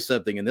enjoy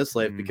something in this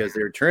life, because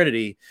their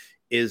eternity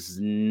is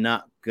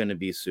not going to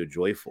be so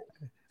joyful.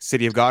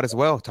 City of God as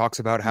well talks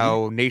about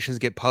how nations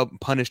get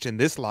punished in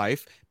this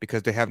life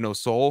because they have no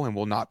soul and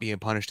will not be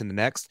punished in the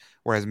next,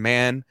 whereas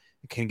man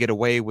can get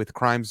away with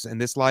crimes in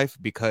this life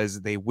because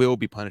they will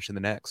be punished in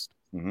the next.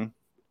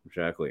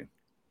 Exactly.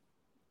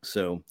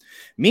 So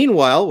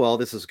meanwhile, while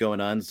this is going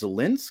on,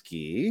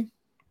 Zelensky,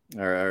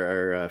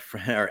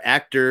 our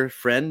actor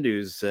friend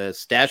who's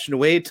stashing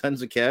away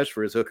tons of cash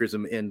for his hookers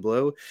and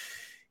blow,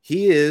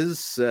 he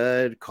is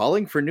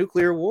calling for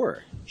nuclear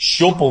war.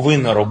 Що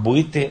повинна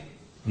робити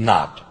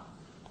НАТО?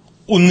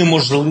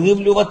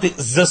 Унеможливлювати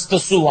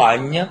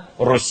застосування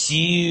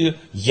Росією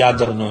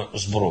ядерної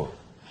зброї.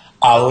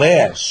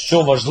 Але,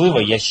 що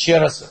важливо, я ще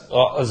раз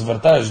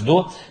звертаюсь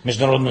до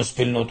міжнародної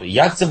спільноти.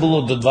 Як це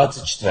було до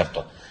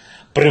 24-го?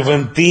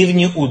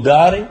 Превентивні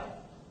удари,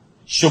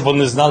 щоб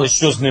вони знали,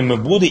 що з ними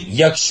буде,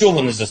 якщо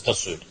вони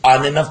застосують, а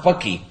не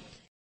навпаки.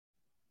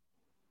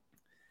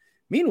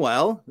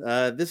 Meanwhile,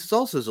 this is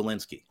also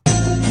Zelensky.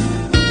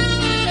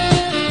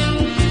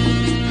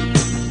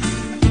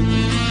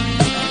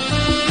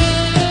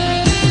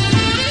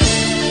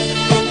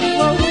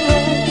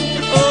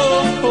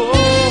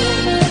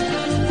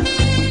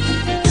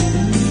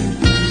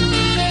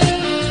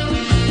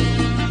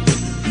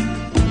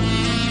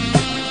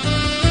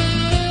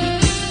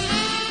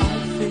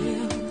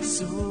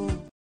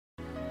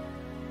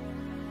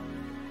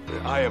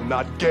 I am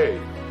not gay.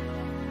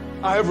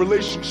 I have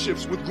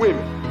relationships with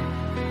women,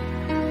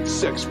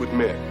 sex with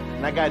men.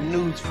 And I got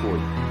news for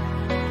you.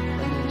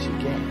 That means you're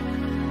gay.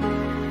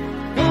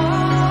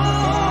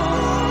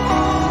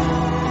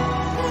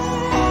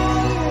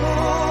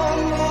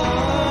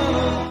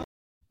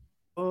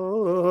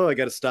 Oh, I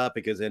got to stop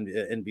because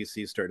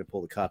NBC is starting to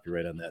pull the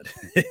copyright on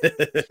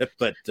that.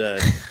 But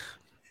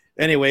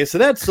anyway, so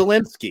that's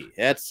Zelensky.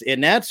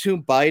 That's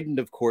whom Biden,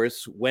 of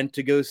course, went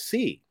to go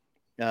see.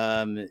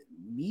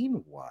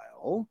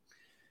 Meanwhile,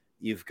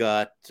 You've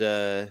got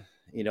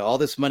all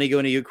this money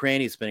going to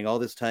Ukraine. He's spending all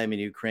this time in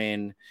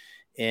Ukraine,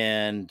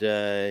 and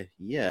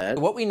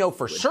what we know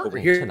for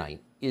certain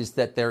tonight is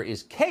that there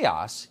is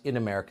chaos in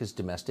America's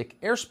domestic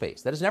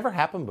airspace. That has never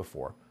happened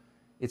before.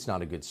 It's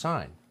not a good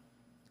sign.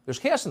 There's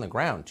chaos on the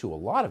ground too, a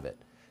lot of it.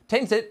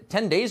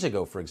 10 days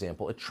ago, for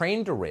example, a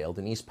train derailed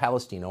in East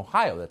Palestine,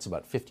 Ohio. That's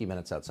about 50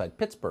 minutes outside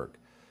Pittsburgh.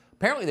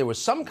 Apparently there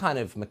was some kind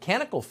of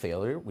mechanical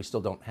failure. We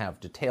still don't have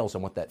details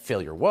on what that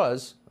failure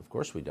was. Of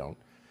course we don't.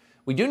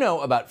 We do know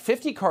about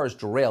 50 cars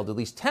derailed. At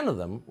least 10 of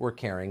them were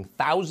carrying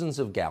thousands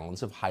of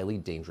gallons of highly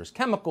dangerous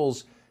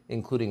chemicals,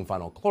 including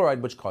vinyl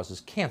chloride, which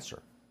causes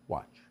cancer.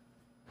 Watch.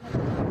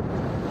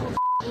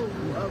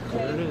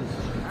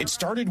 It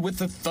started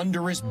with a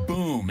thunderous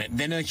boom,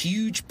 then a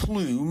huge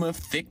plume of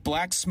thick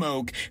black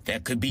smoke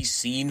that could be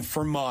seen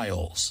for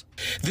miles.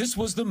 This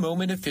was the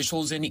moment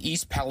officials in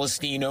East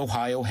Palestine,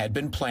 Ohio had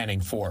been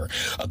planning for,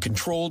 a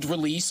controlled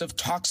release of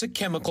toxic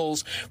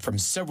chemicals from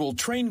several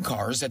train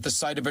cars at the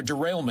site of a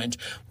derailment,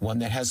 one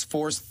that has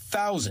forced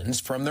thousands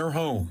from their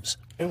homes.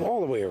 And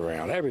all the way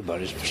around,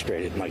 everybody's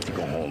frustrated and like to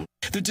go home.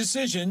 The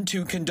decision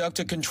to conduct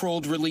a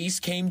controlled release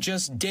came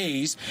just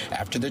days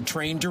after the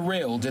train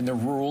derailed in the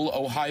rural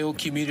Ohio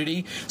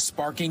community,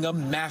 sparking a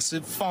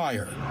massive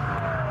fire.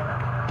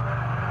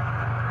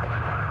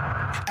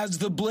 As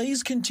the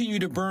blaze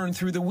continued to burn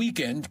through the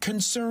weekend,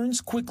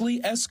 concerns quickly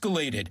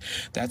escalated.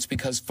 That's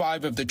because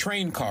 5 of the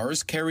train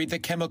cars carried the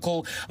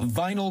chemical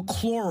vinyl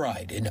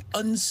chloride, an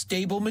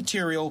unstable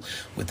material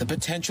with the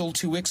potential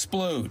to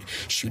explode,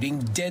 shooting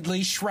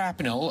deadly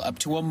shrapnel up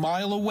to a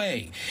mile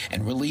away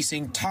and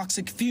releasing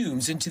toxic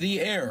fumes into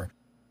the air.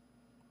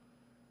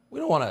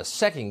 We don't want to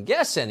second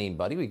guess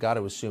anybody. We got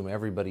to assume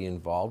everybody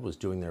involved was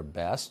doing their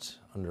best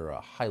under a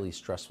highly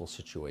stressful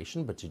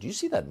situation. But did you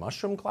see that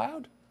mushroom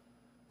cloud?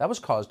 That was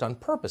caused on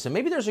purpose. And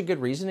maybe there's a good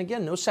reason.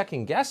 Again, no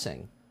second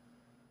guessing.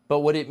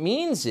 But what it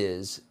means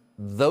is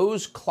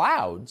those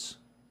clouds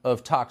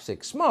of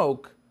toxic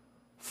smoke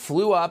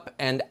flew up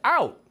and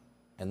out.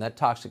 And that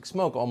toxic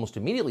smoke almost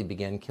immediately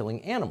began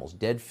killing animals.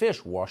 Dead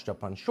fish washed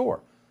up on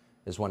shore.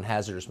 As one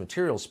hazardous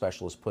materials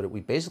specialist put it,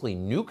 we basically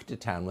nuked a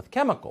town with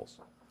chemicals.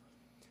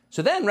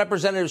 So then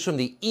representatives from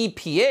the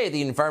EPA,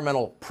 the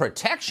Environmental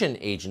Protection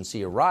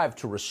Agency, arrived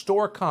to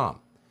restore calm.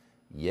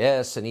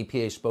 Yes, an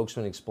EPA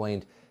spokesman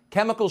explained,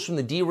 chemicals from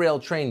the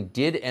derailed train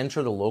did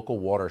enter the local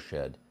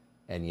watershed,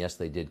 and yes,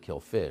 they did kill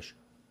fish.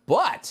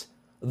 But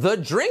the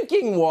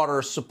drinking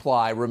water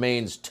supply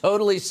remains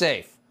totally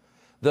safe.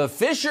 The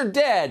fish are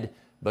dead,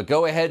 but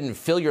go ahead and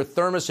fill your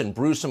thermos and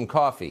brew some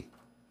coffee.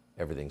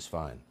 Everything's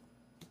fine.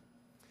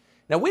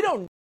 Now, we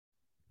don't...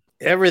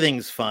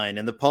 Everything's fine.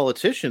 And the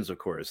politicians, of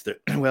course,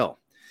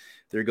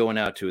 they're going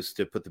out to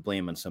put the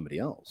blame on somebody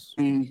else.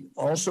 We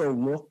also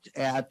looked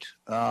at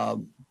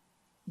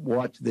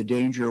what the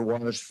danger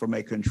was from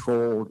a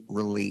controlled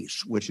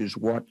release, which is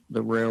what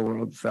the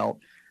railroad felt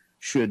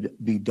should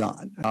be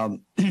done.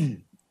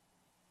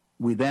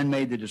 We then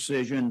made the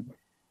decision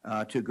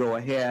to go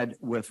ahead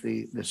with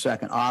the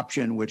second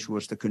option, which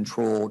was the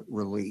controlled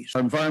release.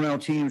 Our environmental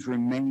teams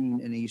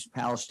remain in East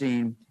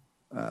Palestine,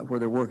 where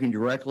they're working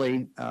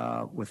directly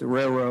with the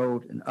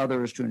railroad and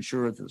others to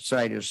ensure that the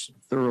site is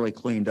thoroughly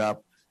cleaned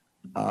up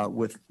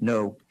with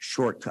no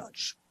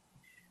shortcuts.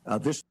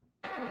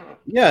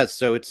 Yeah,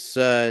 so it's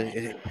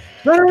not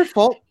our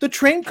fault. The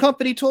train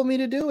company told me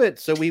to do it,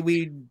 so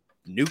we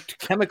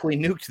chemically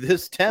nuked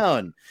this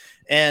town.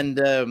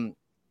 And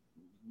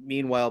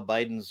meanwhile,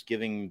 Biden's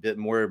giving a bit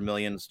more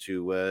millions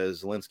to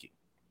Zelensky.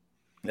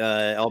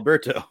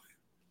 Alberto.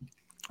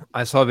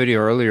 I saw a video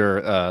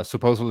earlier.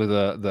 Supposedly,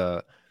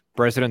 the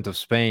president of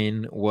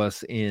Spain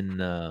was in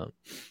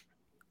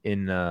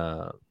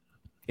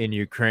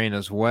Ukraine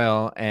as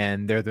well,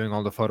 and they're doing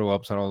all the photo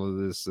ops and all of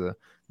this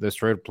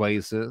destroyed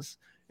places.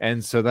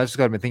 And so that's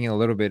got me thinking a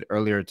little bit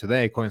earlier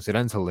today,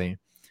 coincidentally,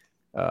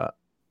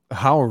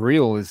 how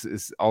real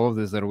is all of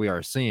this that we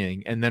are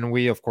seeing. And then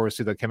we, of course,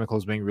 see the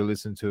chemicals being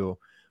released into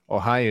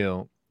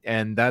Ohio.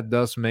 And that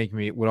does make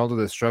me, with all the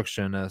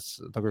destruction, as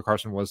Tucker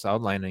Carlson was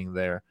outlining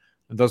there,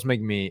 it does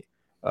make me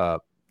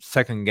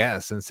second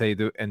guess and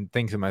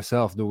think to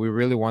myself, do we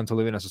really want to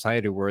live in a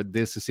society where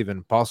this is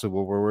even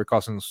possible, where we're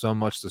causing so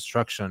much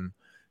destruction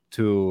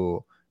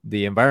to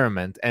the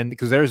environment? And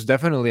because there's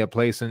definitely a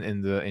place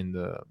in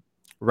the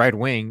right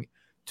wing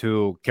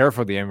to care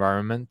for the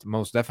environment,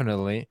 most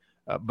definitely,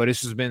 but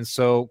it's just been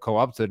so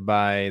co-opted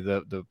by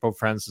the Pope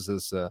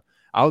Francis's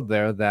out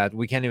there that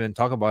we can't even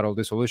talk about all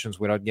these solutions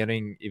without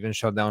getting even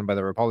shut down by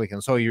the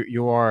Republicans. So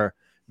you are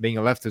being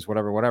a leftist,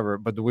 whatever,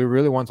 but do we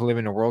really want to live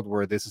in a world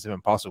where this is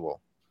even possible?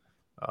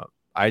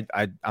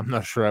 I'm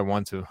not sure I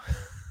want to.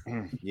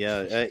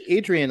 Yeah,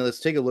 Adrian,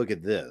 let's take a look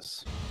at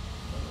this.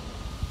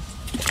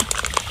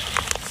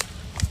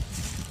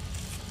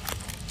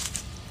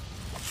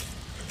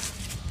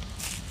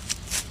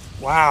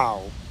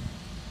 Wow.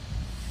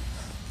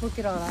 Look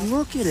at all that.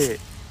 Look at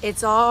it.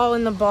 It's all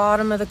in the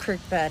bottom of the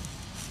creek bed.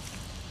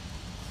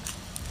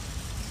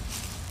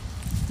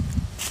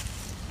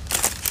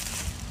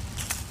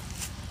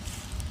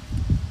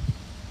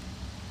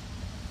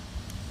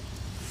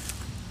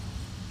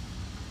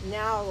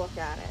 Now look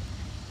at it.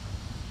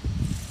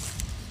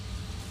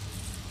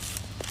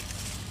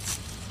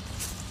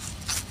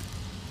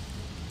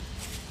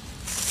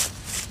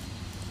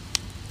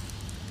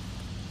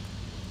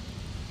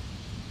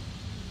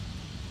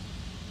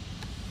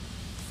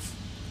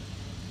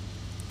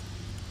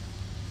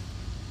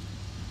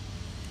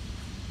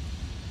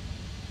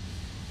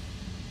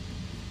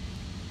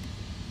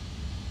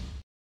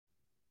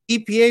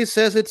 EPA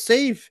says it's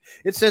safe.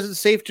 It says it's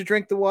safe to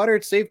drink the water.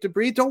 It's safe to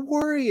breathe. Don't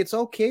worry. It's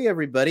okay,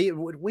 everybody.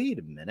 Wait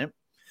a minute.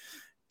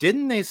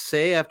 Didn't they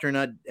say after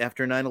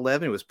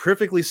 9/11 it was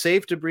perfectly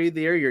safe to breathe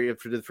the air?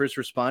 For the first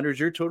responders,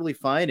 you're totally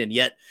fine. And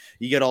yet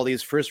you get all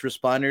these first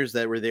responders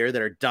that were there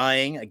that are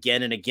dying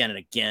again and again and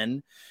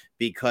again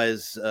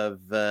because of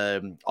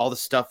all the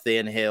stuff they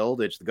inhaled,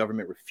 which the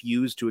government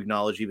refused to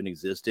acknowledge even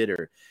existed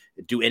or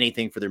do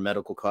anything for their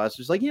medical costs.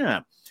 It's like,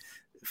 yeah.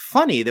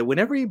 Funny that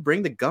whenever you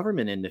bring the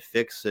government in to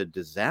fix a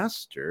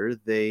disaster,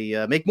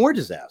 they make more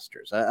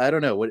disasters. I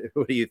don't know. What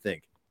do you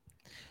think?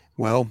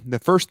 Well, the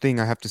first thing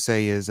I have to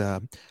say is,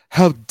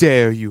 how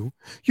dare you?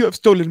 You have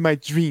stolen my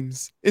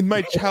dreams in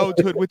my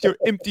childhood with your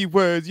empty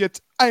words, yet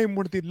I am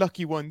one of the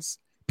lucky ones.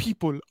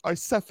 People are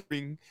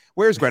suffering.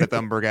 Where's Greta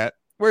Thunberg at?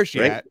 Where's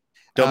she at?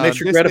 Don't make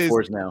sure Greta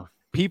Force now.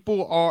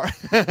 People are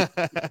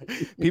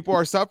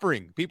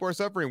suffering. People are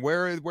suffering.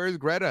 Where's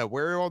Greta?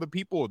 Where are all the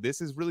people?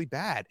 This is really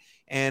bad.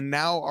 And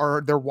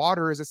now their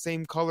water is the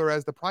same color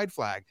as the pride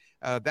flag.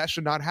 That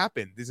should not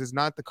happen. This is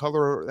not the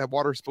color that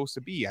water is supposed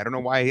to be. I don't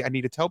know why I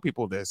need to tell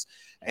people this.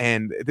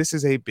 And this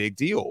is a big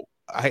deal.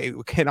 I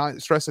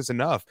cannot stress this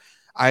enough.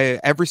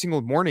 Every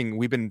single morning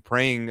we've been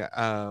praying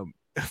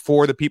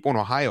for the people in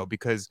Ohio,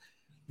 because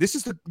this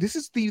is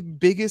the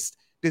biggest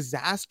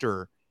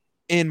disaster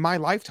in my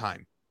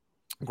lifetime.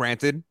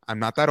 Granted, I'm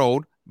not that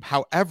old.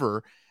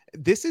 However,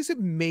 this is a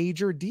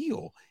major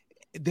deal.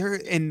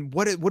 And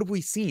what have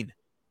we seen?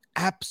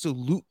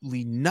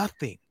 Absolutely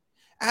nothing.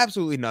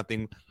 Absolutely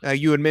nothing.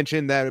 You had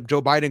mentioned that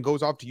Joe Biden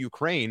goes off to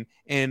Ukraine,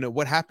 and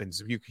what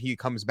happens? He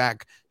comes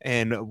back,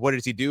 and what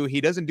does he do?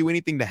 He doesn't do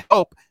anything to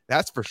help.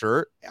 That's for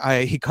sure.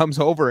 He comes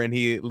over and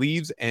he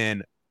leaves,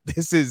 and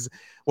this is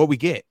what we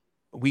get.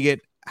 We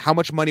get how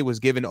much money was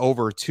given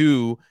over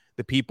to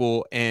the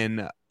people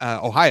in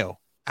Ohio.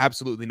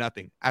 Absolutely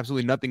nothing.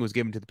 Absolutely nothing was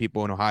given to the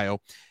people in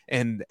Ohio.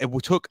 And it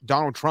took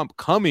Donald Trump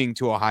coming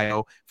to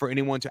Ohio for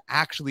anyone to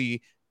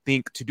actually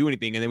think to do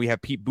anything. And then we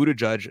have Pete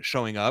Buttigieg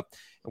showing up,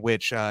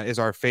 which is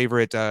our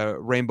favorite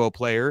rainbow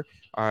player.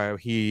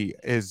 He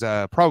is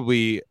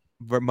probably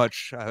very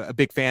much a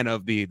big fan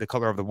of the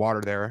color of the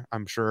water there,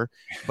 I'm sure.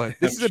 But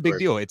this is a big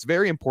deal. It's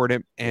very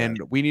important, and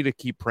we need to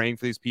keep praying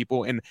for these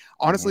people. And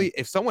honestly,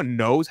 if someone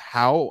knows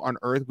how on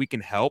earth we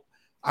can help,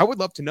 I would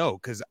love to know,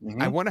 because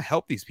I want to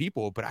help these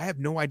people, but I have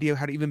no idea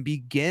how to even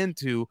begin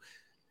to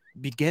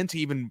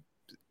even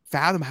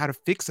fathom how to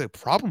fix a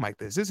problem like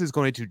this. This is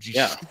going to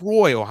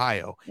destroy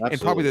Ohio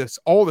and probably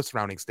all the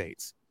surrounding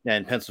states. Yeah,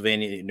 and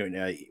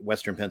Pennsylvania,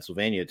 Western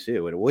Pennsylvania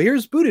too. Well,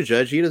 here's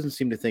Buttigieg. He doesn't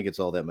seem to think it's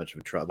all that much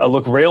of a trouble.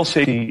 Look, rail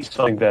safety is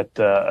something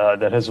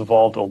that has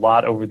evolved a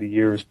lot over the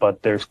years,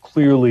 but there's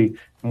clearly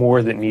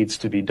more that needs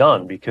to be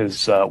done,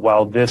 because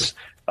while this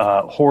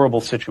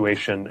horrible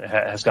situation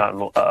has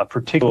gotten a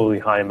particularly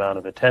high amount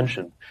of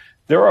attention,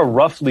 there are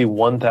roughly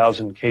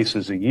 1,000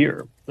 cases a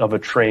year of a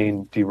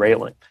train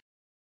derailing.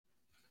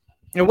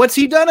 And what's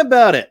he done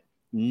about it?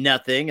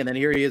 Nothing. And then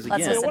here he is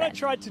again. What I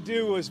tried to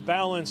do was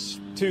balance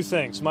two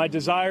things: my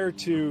desire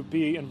to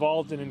be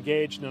involved and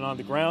engaged and on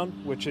the ground,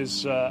 which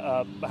is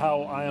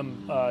how I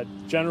am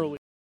generally.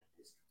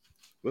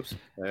 Whoops!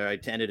 I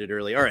ended it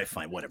early. All right,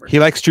 fine, whatever. He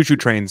likes choo-choo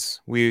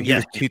trains.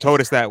 He told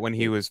us that when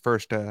he was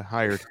first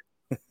hired.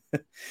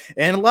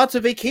 And lots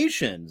of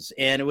vacations.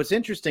 And what's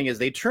interesting is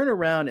they turn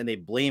around and they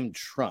blame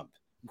Trump,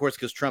 of course,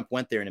 because Trump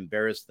went there and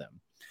embarrassed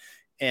them.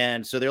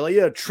 And so they're like,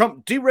 yeah,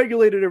 Trump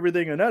deregulated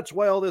everything, and that's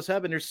why all this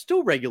happened. There's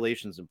still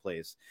regulations in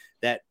place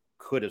that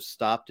could have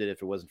stopped it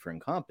if it wasn't for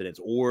incompetence,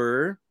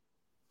 or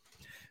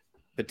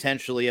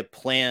potentially a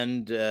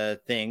planned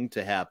thing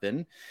to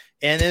happen.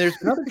 And then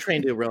there's another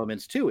train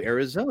derailments too: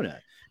 Arizona,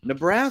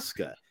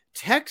 Nebraska,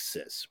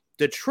 Texas,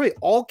 Detroit,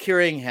 all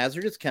carrying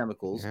hazardous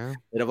chemicals that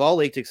have all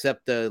leaked,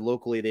 except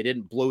locally they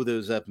didn't blow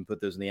those up and put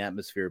those in the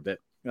atmosphere, but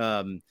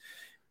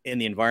in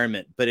the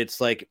environment. But it's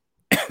like,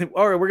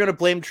 all right, we're going to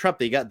blame Trump.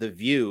 They got The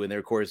View, and they're,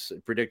 of course,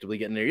 predictably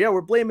getting there. Yeah,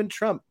 we're blaming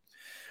Trump.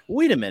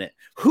 Wait a minute.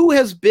 Who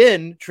has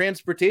been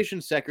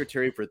transportation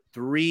secretary for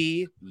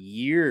 3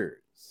 years?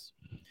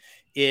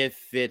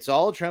 If it's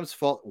all Trump's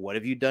fault, what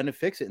have you done to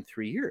fix it in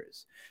 3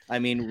 years? I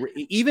mean,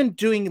 even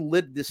doing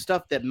the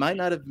stuff that might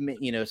not have,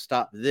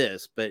 stopped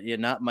this, but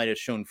might have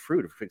shown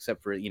fruit,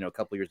 except for, a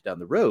couple years down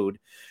the road,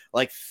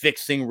 like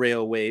fixing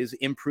railways,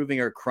 improving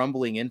our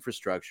crumbling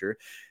infrastructure.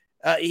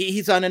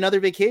 He's on another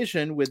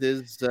vacation with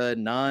his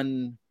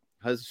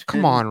non-husband.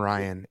 Come on,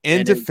 Ryan.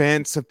 In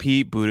defense of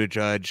Pete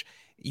Buttigieg,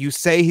 you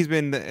say he's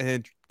been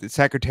the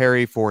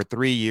secretary for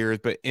 3 years,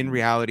 but in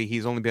reality,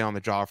 he's only been on the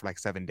job for like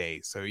 7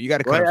 days. So you got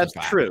to cut him some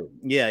slack. That's true.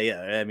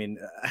 Yeah. I mean,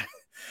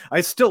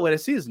 I still, when I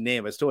see his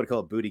name, I still want to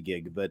call it Booty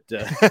Gig, but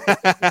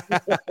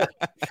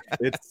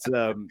It's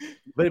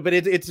but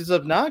it's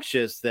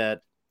obnoxious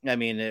that, I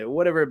mean,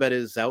 whatever about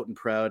his out and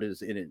proud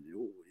is in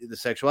the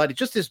sexuality,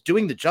 just is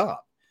doing the job.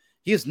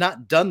 He has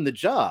not done the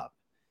job,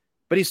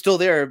 but he's still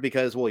there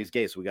because, well, he's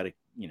gay, so we got to,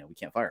 we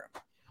can't fire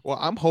him. Well,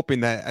 I'm hoping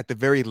that at the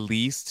very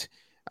least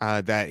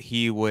that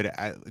he would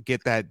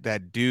get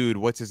that dude,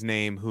 what's his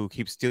name, who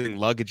keeps stealing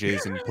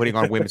luggages and putting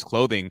on women's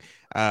clothing.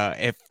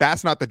 If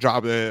that's not the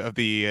job of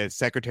the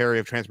Secretary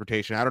of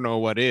Transportation, I don't know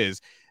what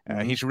is.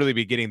 He should really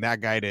be getting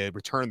that guy to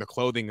return the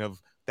clothing of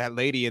that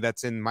lady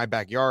that's in my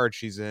backyard.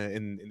 She's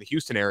in the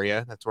Houston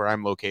area. That's where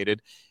I'm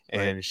located.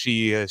 And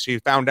she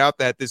found out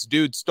that this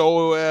dude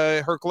stole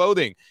her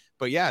clothing.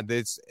 But yeah,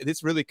 this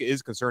really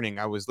is concerning.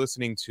 I was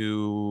listening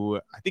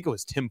to, I think it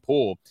was Tim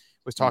Pool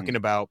was talking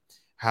about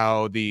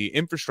how the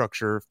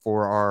infrastructure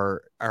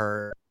for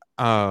our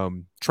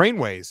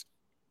trainways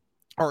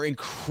are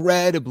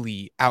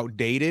incredibly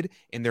outdated,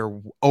 and they're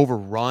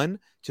overrun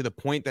to the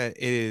point that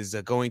it is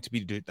going to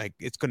be like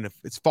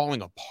it's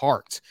falling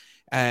apart.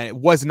 It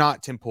was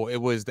not Tim Pool. It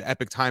was the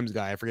Epic Times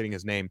guy. I'm forgetting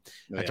his name.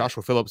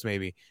 Joshua Phillips,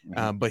 maybe.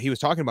 But he was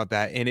talking about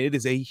that, and it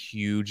is a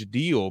huge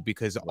deal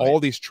because all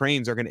these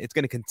trains it's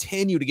going to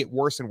continue to get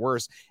worse and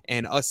worse.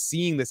 And us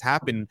seeing this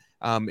happen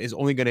is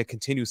only going to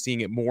continue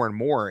seeing it more and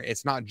more.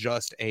 It's not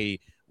just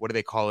what do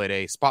they call it?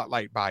 A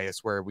spotlight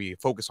bias where we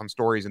focus on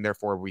stories and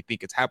therefore we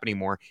think it's happening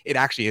more. It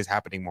actually is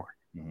happening more.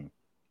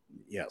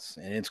 Yes.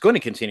 And it's going to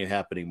continue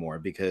happening more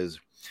because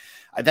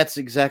that's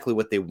exactly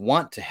what they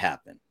want to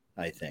happen,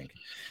 I think.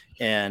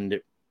 And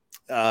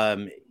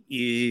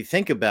you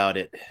think about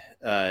it,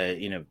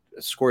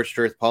 scorched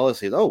earth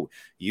policy. Oh,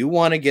 you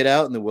want to get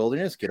out in the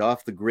wilderness, get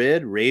off the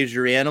grid, raise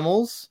your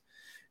animals,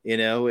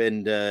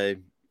 and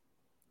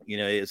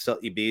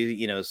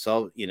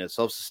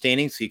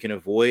self-sustaining, so you can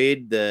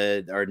avoid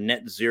our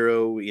net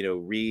zero,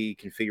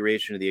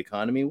 reconfiguration of the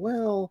economy.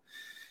 Well,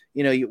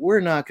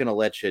 we're not going to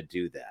let you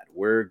do that.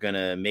 We're going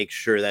to make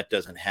sure that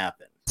doesn't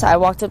happen. So I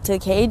walked up to the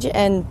cage,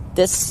 and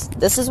this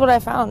is what I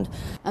found.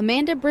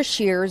 Amanda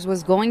Brashears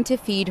was going to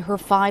feed her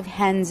 5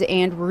 hens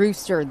and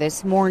rooster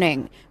this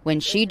morning when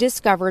she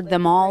discovered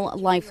them all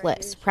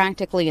lifeless,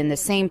 practically in the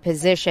same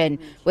position,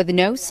 with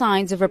no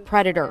signs of a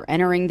predator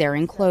entering their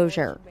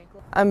enclosure.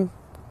 I'm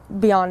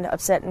beyond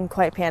upset and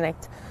quite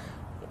panicked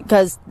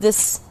because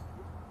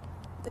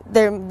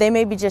they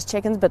may be just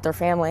chickens, but they're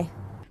family.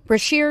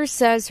 Brashears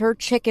says her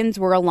chickens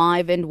were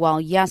alive and well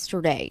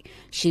yesterday.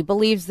 She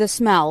believes the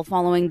smell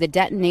following the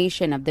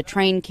detonation of the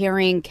train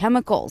carrying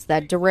chemicals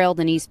that derailed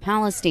in East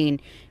Palestine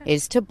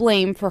is to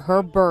blame for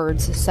her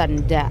birds'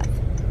 sudden death.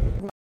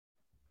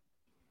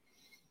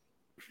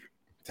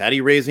 How do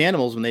you raise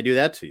animals when they do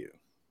that to you?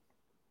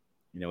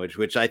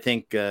 Which I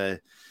think,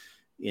 it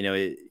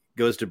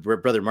goes to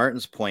Brother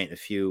Martin's point a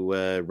few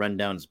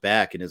rundowns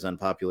back in his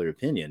unpopular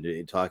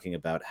opinion, talking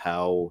about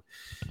how,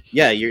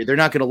 they're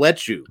not going to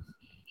let you,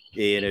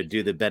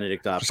 do the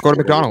Benedict option. Just go to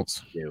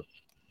McDonald's. Just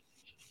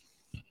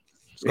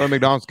go to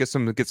McDonald's, get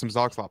some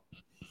Zog Slop.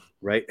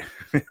 Right.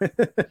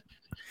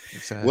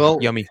 It's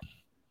yummy.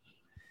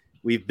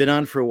 We've been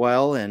on for a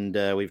while, and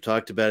we've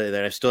talked about it.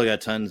 That I've still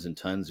got tons and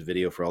tons of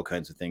video for all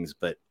kinds of things,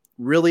 but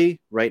really,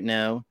 right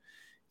now,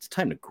 it's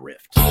time to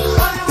grift.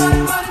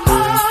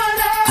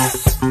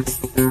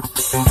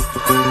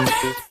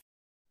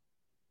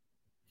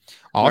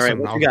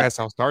 Awesome. Right, I guess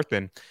I'll start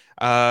then.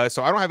 So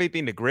I don't have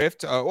anything to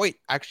grift. Wait,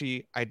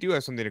 actually, I do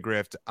have something to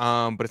grift,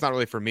 but it's not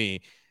really for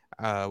me.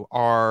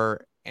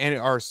 Our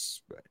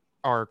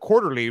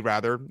quarterly,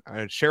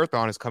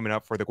 share-a-thon is coming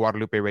up for the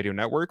Guadalupe Radio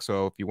Network.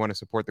 So if you want to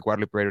support the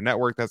Guadalupe Radio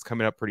Network, that's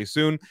coming up pretty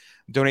soon.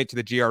 Donate to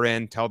the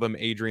GRN. Tell them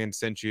Adrian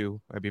sent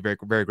you. I'd be very,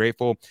 very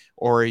grateful.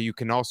 Or you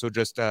can also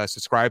just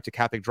subscribe to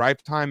Catholic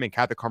Drive Time and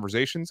Catholic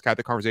Conversations.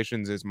 Catholic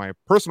Conversations is my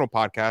personal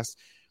podcast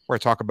where I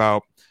talk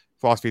about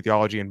philosophy,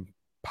 theology, and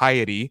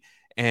piety.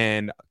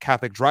 And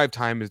Catholic Drive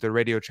Time is the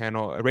radio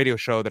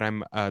show that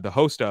I'm the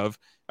host of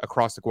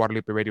across the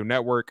Guadalupe Radio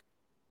Network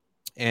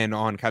and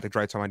on Catholic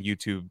Drive Time on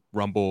YouTube,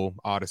 Rumble,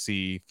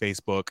 Odyssey,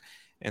 Facebook,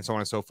 and so on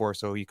and so forth.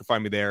 So you can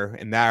find me there.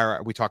 And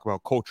there we talk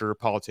about culture,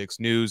 politics,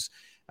 news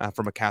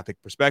from a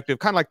Catholic perspective,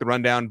 kind of like the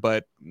Rundown,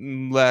 but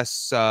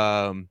less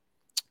rundowny.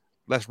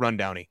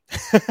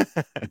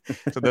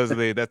 So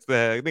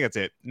I think that's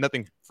it.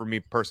 Nothing for me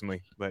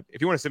personally, but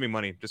if you want to send me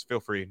money, just feel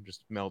free,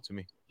 just mail it to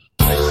me.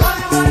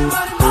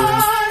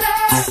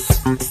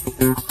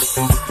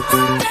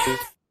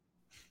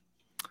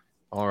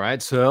 All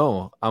right,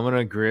 so I'm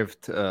gonna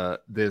grift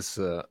this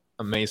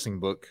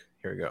amazing book.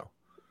 Here we go.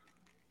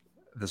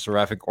 The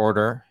Seraphic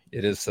Order.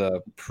 It is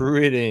a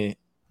pretty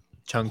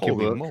chunky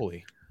book.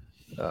 Moly.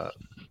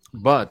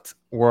 But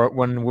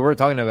when we were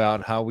talking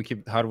about how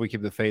do we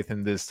keep the faith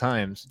in these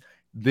times,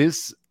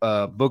 this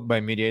book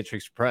by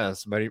Mediatrix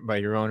Press by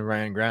your own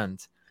Ryan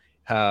Grant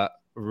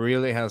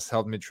really has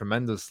helped me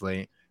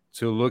tremendously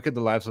to look at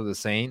the lives of the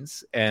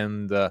saints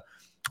and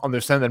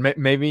understand that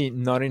maybe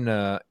not in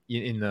a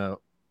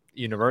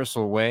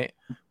universal way,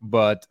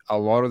 but a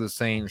lot of the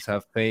saints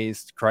have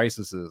faced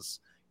crises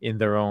in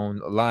their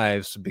own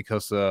lives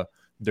because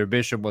their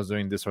bishop was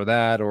doing this or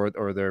that,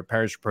 or their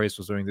parish priest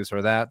was doing this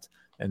or that,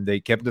 and they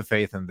kept the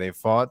faith and they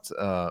fought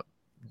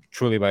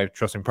truly by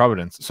trusting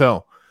providence.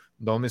 So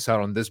don't miss out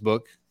on this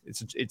book.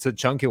 It's a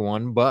chunky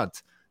one,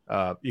 but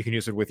you can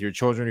use it with your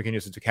children. You can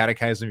use it to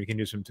catechize them. You can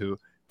use them to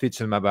teach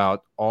them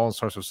about all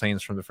sorts of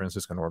saints from the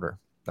Franciscan order.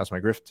 That's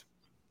my grift.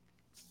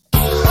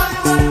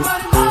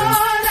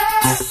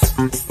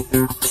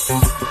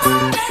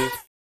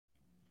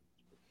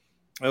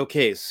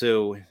 Okay,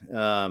 so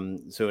an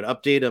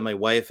update on my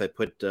wife I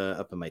put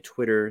up on my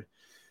Twitter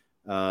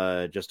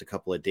just a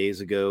couple of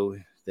days ago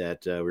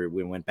that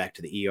we went back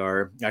to the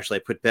ER. Actually,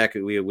 I put back,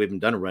 we haven't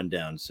done a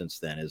rundown since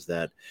then, is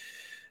that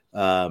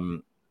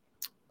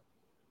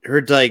her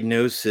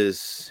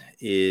diagnosis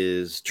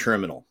is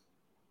terminal,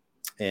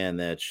 and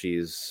that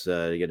she's got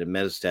a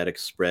metastatic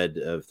spread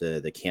of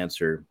the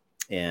cancer.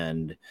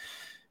 And,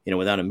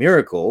 without a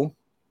miracle,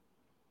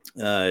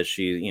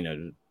 she,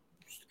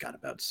 got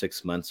about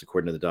 6 months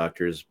according to the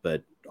doctors,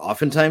 but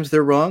oftentimes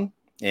they're wrong.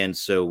 And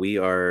so we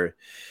are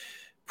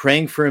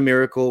praying for a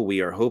miracle.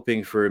 We are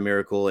hoping for a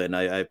miracle. And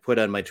I put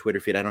on my Twitter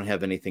feed, I don't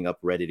have anything up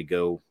ready to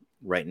go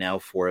right now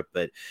for it,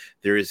 but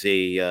there is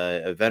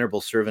a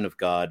venerable servant of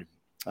God.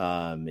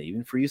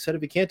 Even for you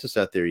Sedevacantists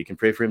out there, you can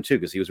pray for him too,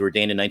 because he was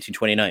ordained in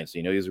 1929. So,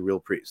 he was a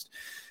real priest.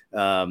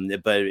 But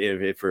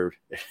if for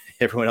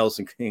everyone else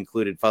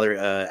included, Father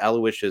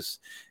Aloysius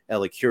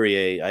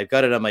Elicurie, I've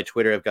got it on my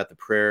Twitter. I've got the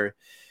prayer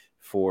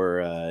for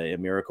a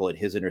miracle at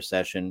his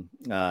intercession,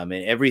 and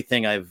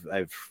everything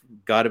I've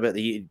got about.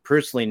 He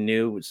personally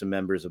knew some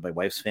members of my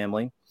wife's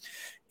family,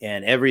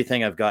 and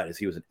everything I've got is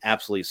he was an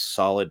absolutely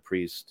solid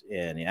priest,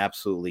 and he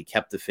absolutely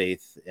kept the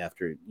faith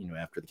after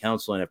the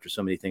council and after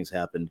so many things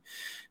happened.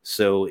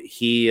 So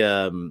he,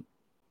 it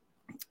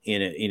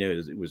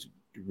was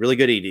really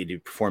good. He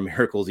performed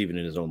miracles even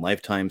in his own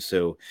lifetime.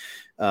 So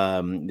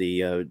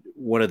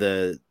one of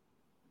the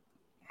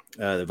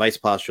vice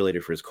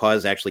postulator for his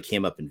cause actually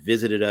came up and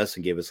visited us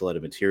and gave us a lot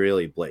of material.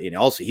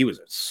 He was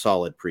a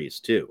solid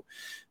priest too,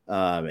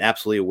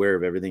 absolutely aware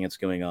of everything that's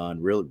going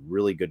on.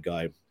 Really good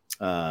guy.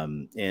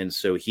 And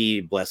so he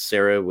blessed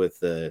Sarah with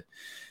the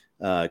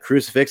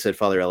crucifix that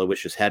Father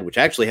Aloysius had, which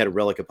actually had a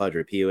relic of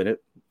Padre Pio in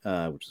it,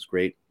 which is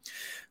great.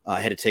 I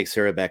had to take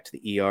Sarah back to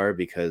the ER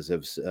because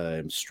of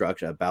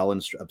bowel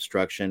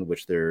obstruction,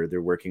 which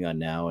they're working on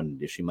now,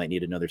 and she might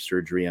need another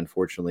surgery,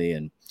 unfortunately.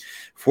 And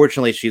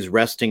fortunately, she's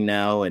resting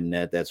now, and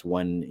that's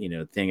one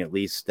thing at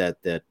least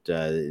that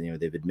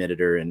they've admitted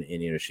her,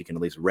 and she can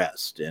at least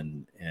rest,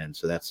 and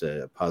so that's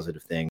a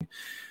positive thing.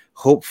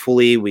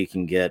 Hopefully, we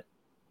can get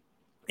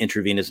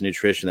intravenous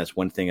nutrition. That's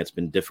one thing that's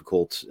been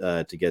difficult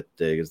to get,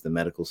 because the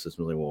medical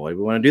system is like, well, why do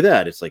we want to do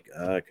that? It's like,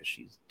 because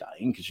she's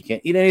dying, because she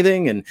can't eat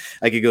anything. And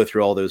I could go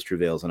through all those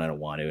travails, and I don't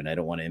want to. And I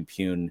don't want to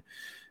impugn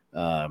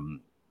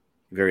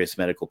various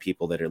medical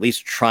people that are at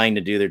least trying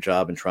to do their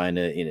job and trying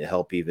to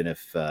help, even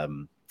if,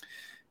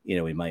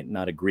 we might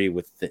not agree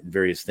with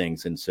various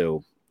things. And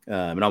so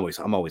I'm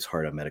always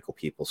hard on medical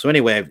people. So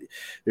anyway,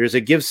 there's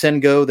a Give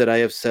Send Go that I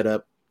have set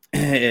up,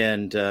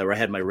 and I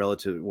had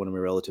one of my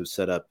relatives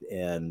set up,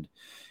 and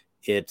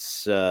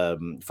it's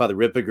Father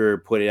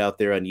Rippiger put it out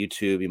there on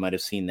YouTube. You might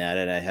have seen that,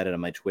 and I had it on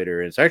my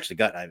Twitter. And it's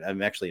actually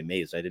I'm actually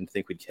amazed. I didn't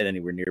think we'd get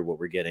anywhere near what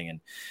we're getting, and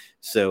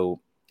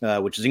so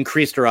which has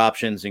increased our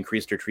options,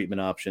 increased our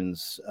treatment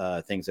options.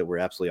 Things that were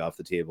absolutely off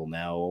the table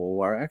now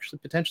are actually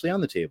potentially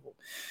on the table.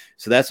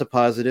 So that's a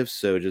positive.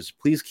 So just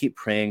please keep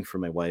praying for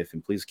my wife,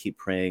 and please keep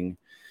praying,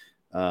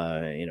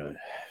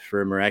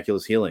 for a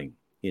miraculous healing.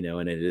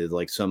 And it is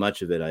like so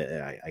much of it,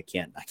 I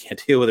can't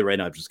deal with it right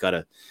now. I've just got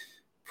to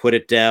put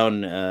it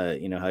down,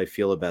 how I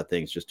feel about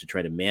things, just to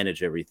try to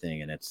manage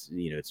everything. And it's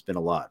been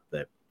a lot,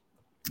 but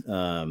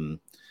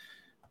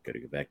got to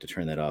go back to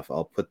turn that off.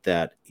 I'll put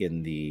that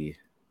in the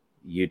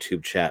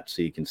YouTube chat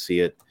so you can see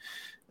it.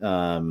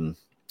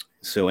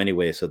 So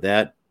anyway, so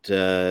that,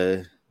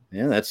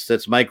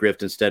 that's my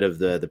grift instead of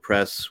the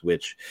press,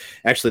 which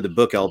actually the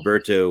book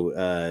Alberto,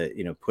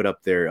 put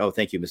up there. Oh,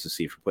 thank you, Mrs.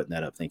 C, for putting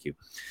that up. Thank you.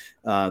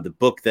 The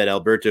book that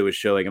Alberto is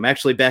showing, I'm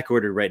actually back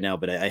ordered right now,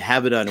 but I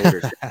have it on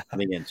order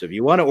coming in. So if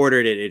you want to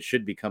order it, it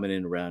should be coming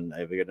in around.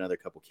 I've got another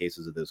couple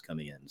cases of those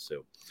coming in.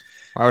 So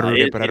I would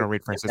read it, but I don't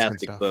read Franciscan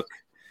stuff. Book.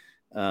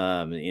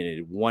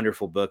 A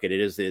wonderful book, and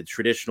it is the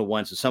traditional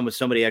one. So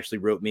somebody actually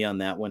wrote me on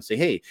that one, say,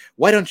 hey,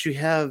 why don't you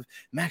have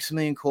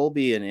Maximilian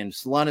Kolbe and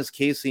Solanus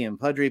Casey and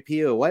Padre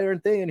Pio? Why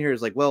aren't they in here?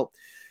 It's like, well,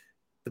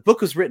 the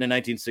book was written in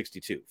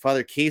 1962.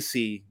 Father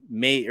Casey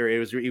it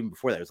was even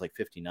before that. It was like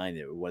 59.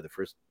 They were one of the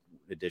first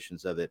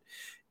editions of it,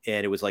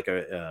 and it was like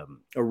a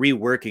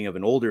reworking of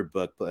an older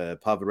book,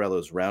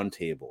 Pavarello's Round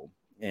Table,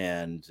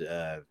 and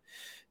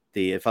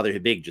the Father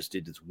Habig just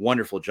did this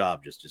wonderful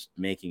job, just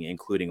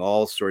including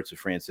all sorts of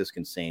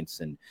Franciscan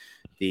saints. And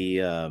the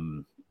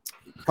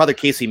Father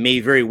Casey may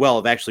very well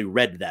have actually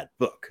read that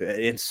book,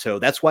 and so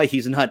that's why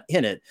he's not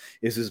in it.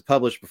 This is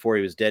published before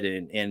he was dead,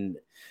 and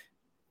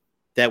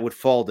that would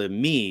fall to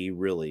me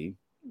really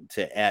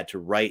to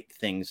write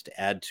things to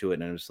add to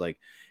it. And I was like,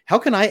 how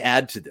can I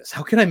add to this?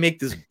 How can I make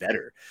this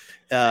better?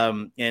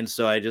 And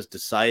so I just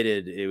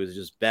decided it was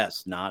just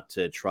best not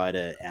to try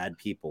to add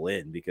people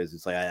in, because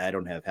it's like I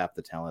don't have half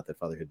the talent that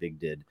Fatherhood Big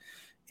did.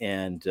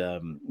 And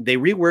they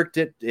reworked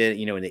it,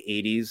 in the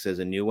 80s as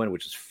a new one,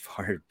 which is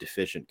far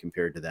deficient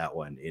compared to that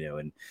one,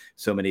 and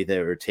so many that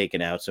were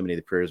taken out. So many of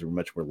the prayers were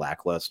much more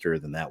lackluster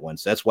than that one.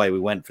 So that's why we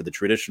went for the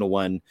traditional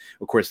one.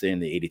 Of course, in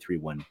the 83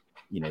 one,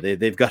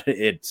 they've got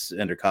it's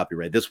under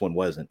copyright. This one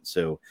wasn't.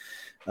 So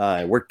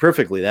it worked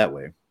perfectly that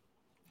way.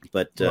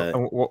 But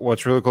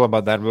what's really cool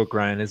about that book,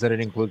 Ryan, is that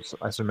it includes,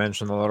 as you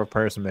mentioned, a lot of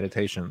prayers and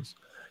meditations.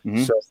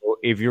 Mhm. So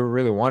if you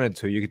really wanted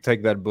to, you could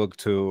take that book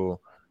to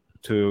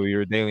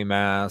your daily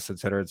mass, et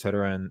cetera,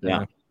 and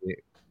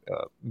actually,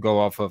 go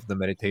off of the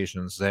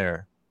meditations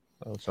there.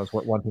 So that's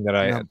one thing that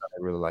I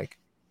really like.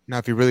 Now,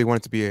 if you really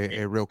wanted to be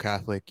a real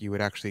Catholic, you would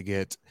actually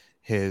get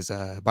his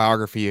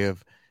biography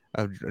of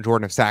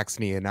Jordan of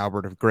Saxony and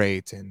Albert of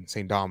Great and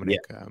Saint Dominic.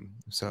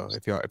 So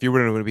if you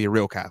really want to be a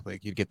real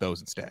Catholic, you'd get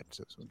those instead.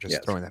 So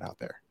just throwing that out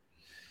there.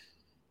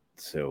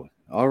 So,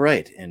 all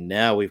right. And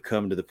now we've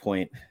come to the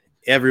point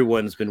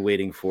everyone's been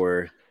waiting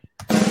for.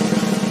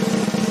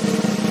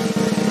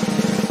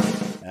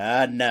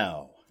 And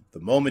now, the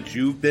moment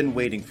you've been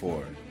waiting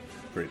for.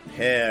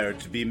 Prepare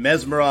to be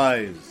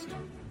mesmerized.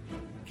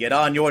 Get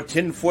on your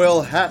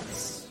tinfoil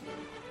hats.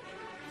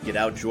 Get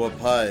out your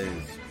pies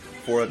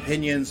for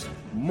opinions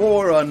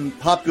more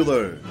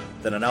unpopular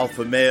than an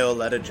alpha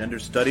male at a gender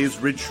studies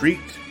retreat.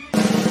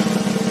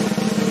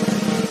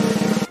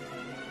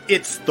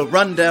 It's the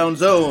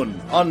Rundown's own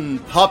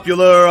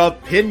Unpopular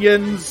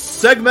Opinions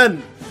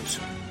segment.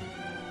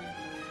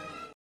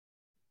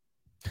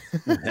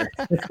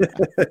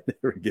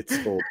 Never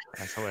gets old.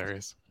 That's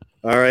hilarious.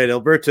 All right,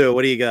 Alberto,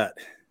 what do you got?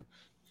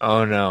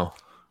 Oh no.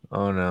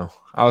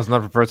 I was not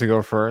prepared to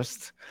go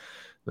first.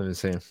 Let me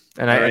see.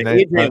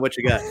 Adrian, what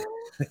you got?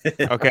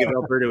 Okay, Give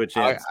Alberto a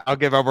chance. I'll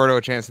give Alberto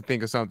a chance to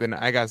think of something.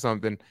 I got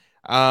something.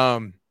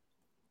 Well,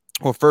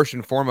 first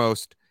and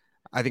foremost,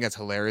 I think that's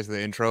hilarious.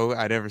 The intro,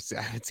 I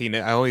haven't seen it.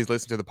 I always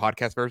listen to the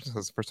podcast version, so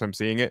it's the first time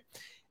seeing it.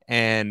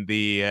 And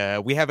we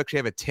actually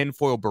have a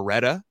tinfoil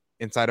Beretta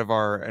inside of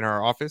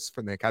our office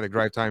from the Catholic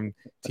Drive Time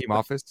team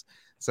office.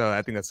 So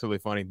I think that's really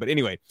funny. But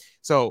anyway,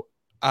 so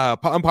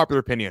unpopular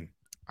opinion.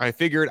 I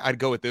figured I'd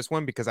go with this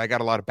one because I got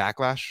a lot of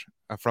backlash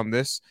from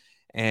this.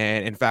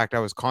 And in fact, I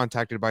was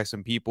contacted by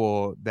some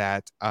people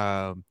that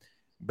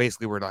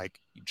basically were like,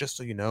 just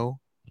so you know,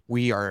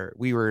 we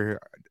were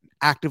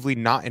actively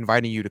not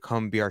inviting you to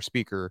come be our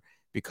speaker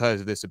because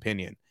of this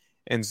opinion.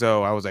 And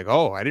so I was like,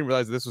 oh, I didn't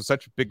realize this was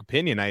such a big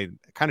opinion. I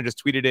kind of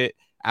just tweeted it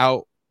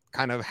out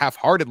kind of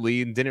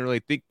half-heartedly and didn't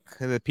really think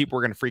that people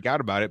were going to freak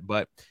out about it,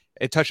 but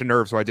it touched a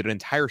nerve. So I did an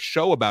entire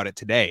show about it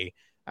today.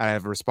 I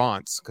have a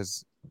response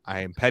because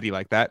I am petty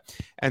like that.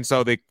 And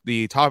so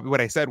the topic,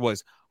 what I said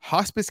was,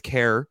 hospice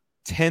care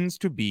tends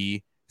to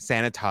be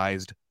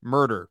sanitized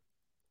murder.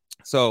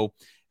 So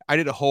I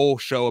did a whole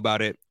show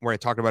about it where I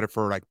talked about it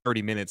for like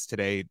 30 minutes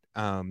today.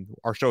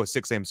 Our show is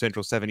 6 a.m.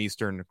 Central, 7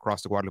 Eastern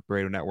across the Guadalupe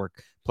Radio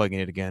Network, plugging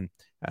it again,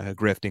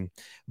 grifting.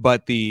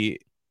 But the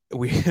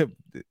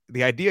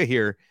idea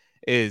here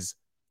is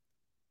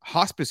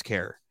hospice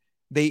care.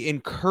 They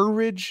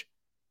encourage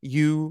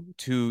you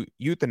to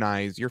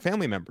euthanize your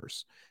family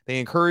members. They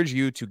encourage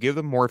you to give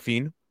them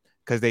morphine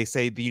because they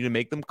say that you need to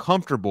make them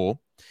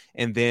comfortable.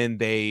 And then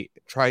they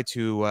try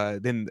to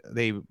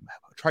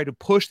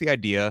push the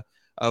idea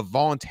of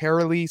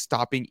voluntarily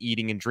stopping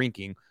eating and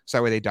drinking so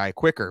that way they die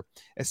quicker,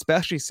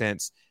 especially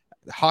since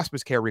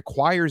hospice care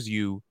requires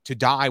you to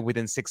die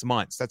within 6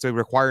 months. That's a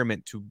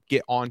requirement to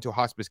get onto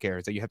hospice care,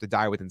 is that you have to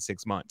die within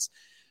 6 months.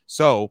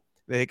 So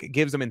it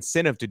gives them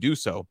incentive to do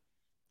so.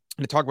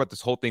 And to talk about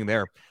this whole thing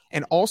there.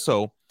 And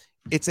also,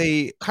 it's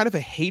a kind of a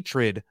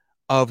hatred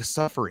of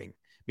suffering.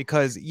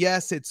 Because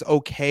yes, it's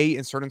okay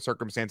in certain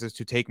circumstances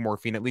to take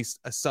morphine, at least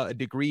a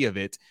degree of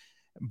it.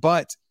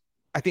 But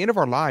at the end of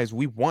our lives,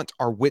 we want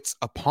our wits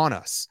upon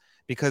us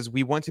because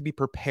we want to be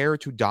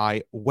prepared to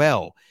die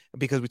well.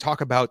 Because we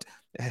talk about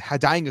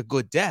dying a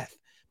good death.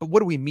 But what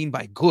do we mean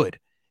by good?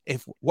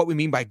 If what we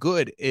mean by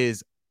good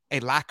is a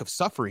lack of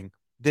suffering,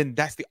 then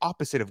that's the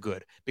opposite of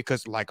good.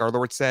 Because like our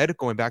Lord said,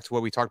 going back to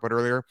what we talked about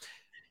earlier,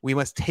 we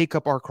must take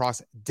up our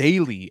cross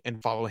daily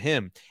and follow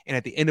him. And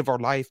at the end of our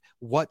life,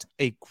 what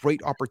a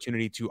great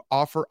opportunity to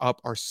offer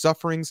up our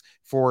sufferings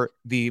for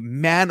the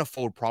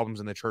manifold problems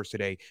in the church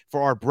today,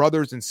 for our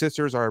brothers and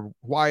sisters, our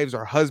wives,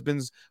 our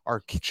husbands,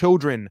 our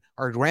children,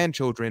 our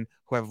grandchildren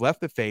who have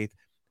left the faith.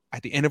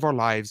 At the end of our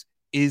lives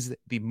is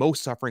the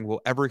most suffering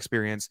we'll ever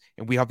experience.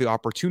 And we have the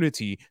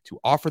opportunity to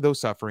offer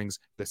those sufferings,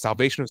 the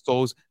salvation of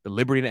souls, the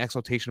liberty and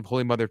exaltation of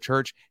Holy Mother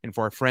Church, and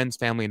for our friends,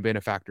 family, and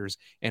benefactors.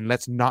 And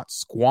let's not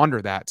squander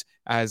that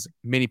as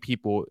many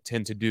people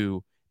tend to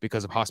do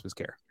because of hospice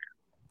care.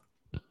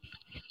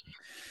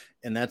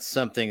 And that's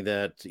something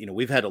that,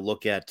 we've had to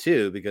look at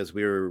too, because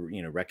we were,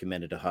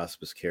 recommended to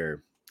hospice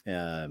care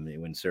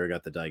when Sarah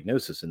got the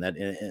diagnosis, and that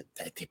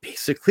they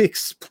basically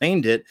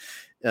explained it,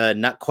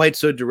 not quite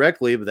so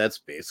directly, but that's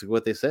basically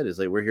what they said is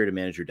like, we're here to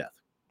manage your death.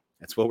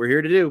 That's what we're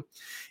here to do.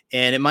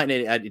 And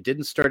it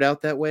didn't start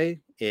out that way.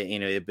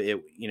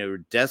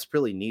 It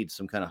desperately needs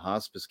some kind of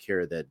hospice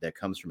care that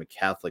comes from a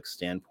Catholic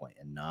standpoint,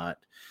 and not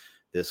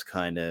this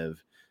kind of,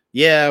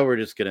 we're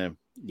just gonna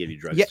give you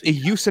drugs. Yeah, it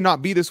used to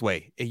not be this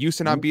way. It used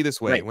to not be this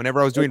way. Right. Whenever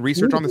I was doing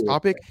research on this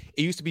topic,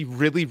 it used to be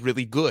really,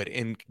 really good.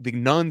 And the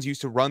nuns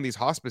used to run these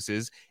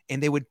hospices,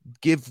 and they would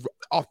give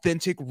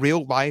authentic,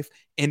 real life,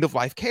 end of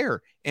life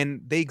care.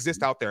 And they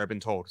exist out there, I've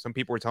been told. Some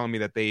people were telling me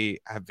that they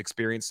have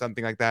experienced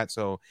something like that.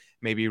 So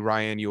maybe,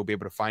 Ryan, you'll be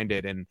able to find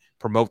it and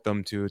promote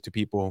them to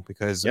people,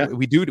 because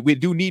we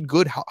do need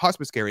good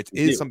hospice care. It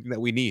is something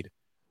that we need.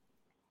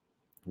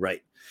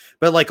 Right.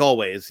 But like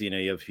always,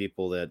 you have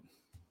people that,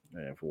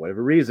 for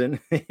whatever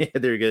reason,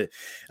 they're good.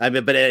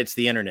 But it's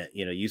the internet.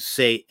 You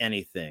say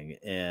anything,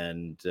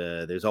 and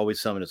there's always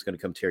someone that's going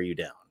to come tear you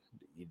down.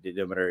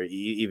 No matter,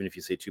 even if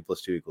you say 2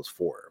 + 2 =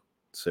 4.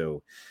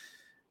 So,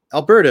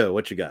 Alberto,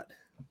 what you got?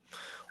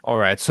 All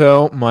right.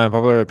 So my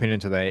popular opinion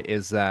today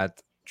is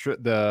that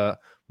the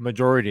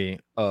majority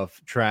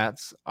of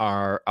trats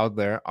are out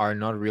there are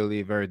not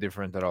really very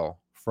different at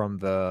all from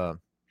the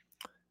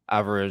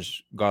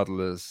average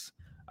godless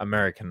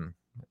American.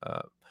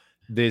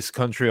 This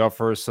country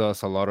offers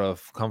us a lot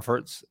of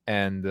comforts,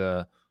 and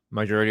the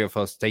majority of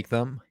us take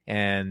them.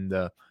 And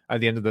at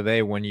the end of the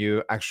day, when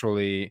you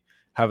actually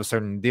have a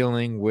certain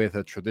dealing with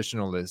a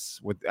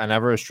traditionalist, with an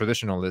average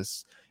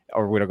traditionalist,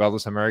 or with a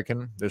godless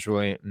American, there's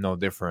really no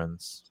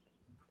difference.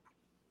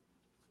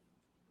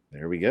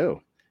 There we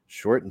go.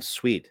 Short and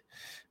sweet.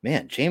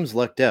 Man, James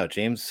lucked out.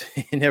 James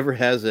never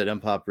has it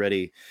unpop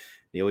ready.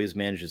 He always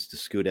manages to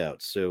scoot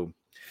out. So,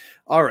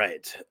 all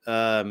right.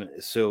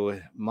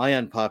 So my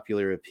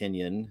unpopular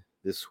opinion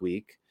this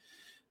week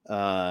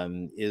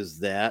is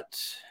that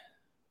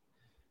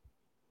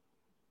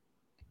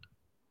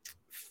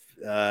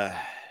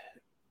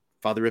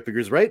Father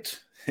Ripperger's right.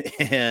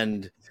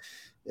 And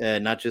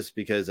not just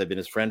because I've been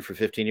his friend for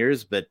 15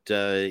 years, but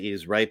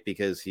he's right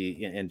because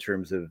he, in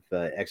terms of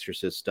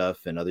exorcist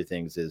stuff and other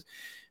things, is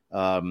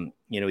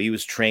he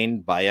was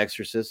trained by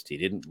exorcists. He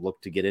didn't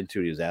look to get into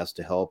it. He was asked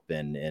to help,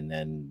 and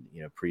then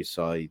priest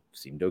saw he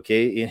seemed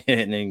okay,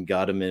 and then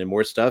got him into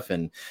more stuff.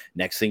 And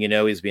next thing you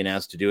know, he's being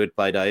asked to do it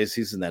by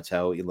diocese, and that's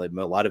how he led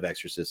a lot of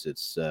exorcists.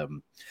 It's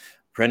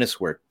apprentice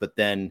work. But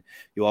then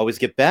you always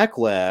get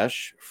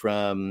backlash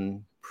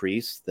from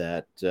priests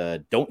that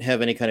don't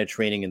have any kind of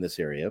training in this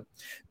area.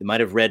 They might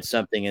have read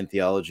something in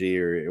theology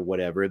or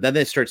whatever. Then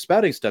they start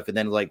spouting stuff, and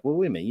then well,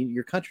 wait a minute,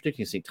 you're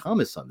contradicting St.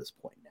 Thomas on this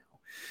point now.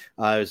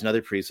 There's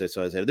another priest I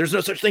saw said, there's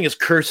no such thing as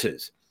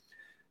curses.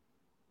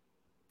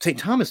 St.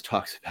 Thomas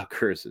talks about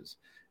curses.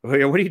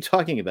 What are you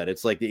talking about?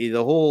 It's like the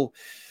whole,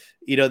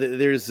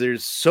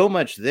 there's so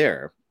much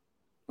there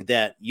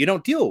that you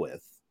don't deal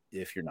with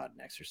if you're not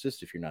an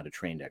exorcist, if you're not a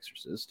trained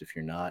exorcist, if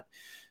you're not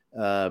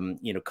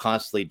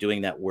constantly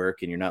doing that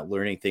work, and you're not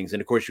learning things.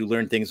 And of course, you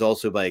learn things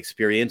also by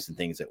experience, and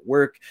things at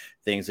work,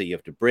 things that you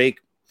have to break.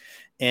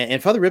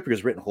 And Father Ripperger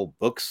has written whole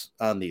books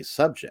on these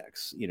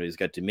subjects. He's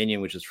got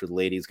Dominion, which is for the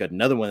lady. He's got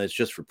another one that's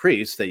just for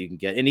priests that you can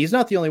get. And he's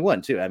not the only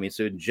one, too. I mean,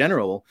 so in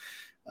general,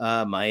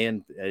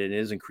 it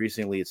is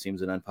increasingly, it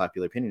seems, an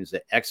unpopular opinion, is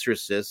that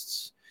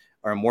exorcists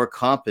are more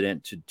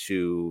competent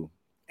to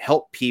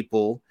help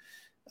people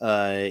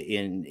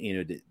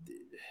deal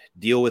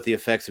with the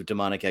effects of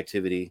demonic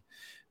activity.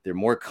 They're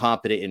more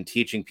competent in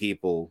teaching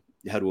people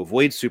how to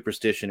avoid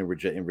superstition and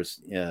with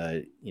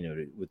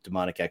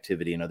demonic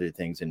activity and other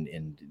things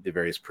in the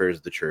various prayers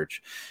of the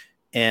church.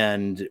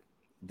 And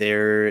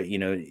they're,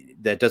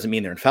 that doesn't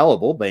mean they're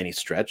infallible by any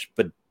stretch,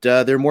 but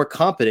they're more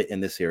competent in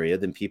this area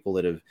than people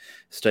that have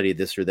studied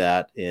this or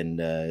that in,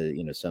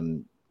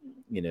 some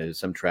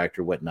tract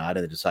or whatnot,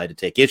 and they decide to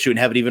take issue and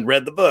haven't even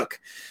read the book,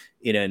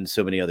 and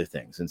so many other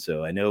things. And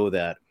so I know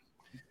that,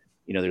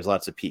 there's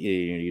lots of people,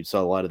 you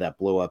saw a lot of that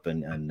blow up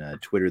on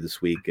Twitter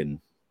this week and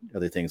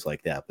other things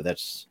like that, but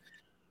that's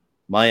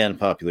my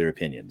unpopular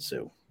opinion.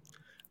 So,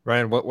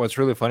 Ryan, what's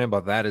really funny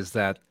about that is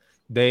that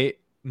they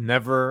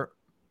never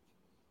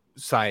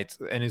cite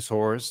any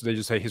source. They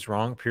just say he's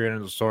wrong, period,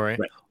 end of story.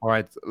 Right. All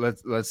right,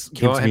 let's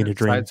go ahead and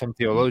cite some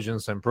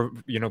theologians, and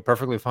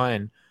perfectly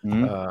fine.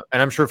 Mm-hmm.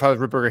 And I'm sure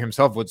Father Ripperger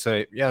himself would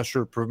say, yeah,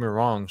 sure, prove me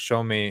wrong,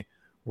 show me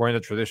where in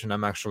the tradition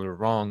I'm actually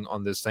wrong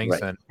on these things,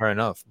 right. And fair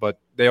enough. But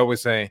they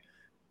always say,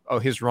 oh,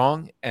 he's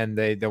wrong, and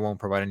they won't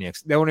provide any.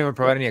 They won't even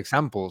provide any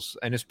examples,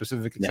 any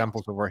specific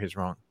examples of where he's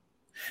wrong.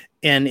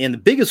 And the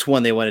biggest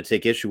one they want to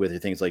take issue with are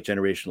things like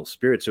generational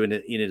spirits. So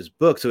in his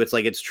book, so it's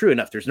like, it's true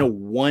enough. There's no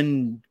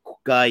one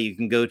guy you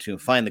can go to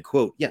and find the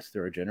quote. Yes,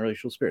 there are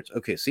generational spirits.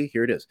 Okay, see,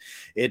 here it is.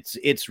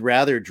 It's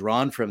rather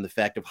drawn from the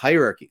fact of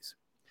hierarchies.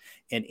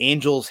 And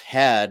angels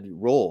had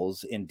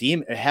roles, and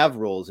have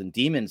roles, and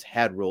demons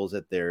had roles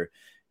that they're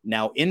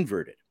now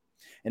inverted.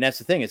 And that's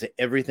the thing, is that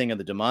everything on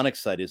the demonic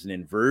side is an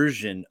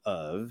inversion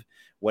of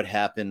what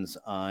happens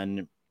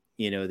on,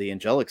 the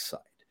angelic side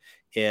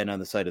and on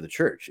the side of the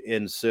church.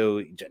 And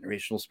so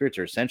generational spirits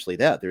are essentially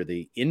that. They're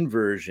the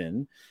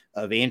inversion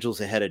of angels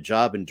that had a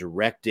job in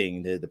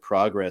directing the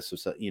progress of,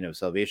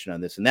 salvation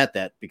on this and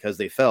that because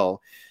they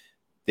fell,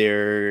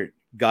 they're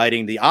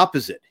guiding the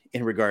opposite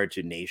in regard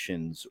to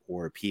nations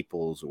or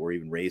peoples or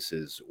even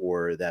races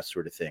or that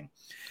sort of thing.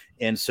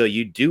 And so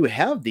you do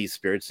have these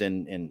spirits,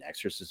 and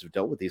exorcists have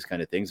dealt with these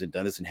kind of things and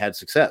done this and had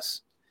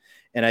success.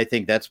 And I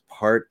think that's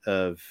part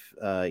of,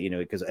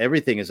 because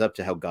everything is up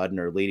to how God and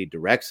Our Lady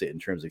directs it in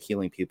terms of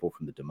healing people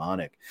from the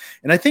demonic.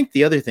 And I think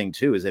the other thing,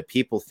 too, is that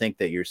people think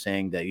that you're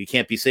saying that you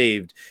can't be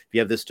saved if you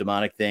have this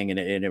demonic thing.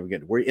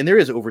 And there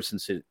is over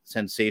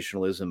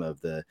sensationalism of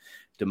the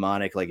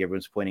demonic, like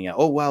everyone's pointing out.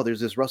 Oh, wow, there's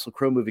this Russell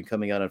Crowe movie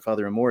coming out on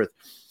Father Amorth.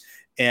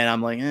 And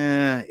I'm like,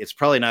 it's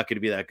probably not going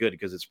to be that good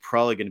because it's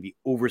probably going to be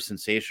over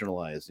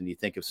sensationalized. And you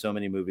think of so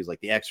many movies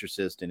like The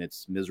Exorcist and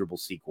its miserable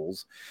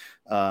sequels.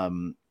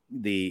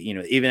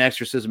 Even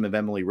Exorcism of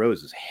Emily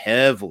Rose is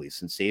heavily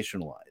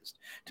sensationalized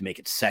to make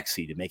it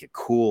sexy, to make it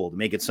cool, to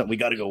make it something we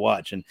got to go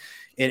watch. And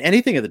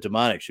anything of the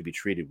demonic should be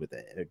treated with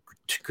a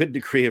good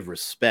degree of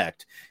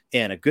respect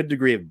and a good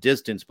degree of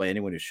distance by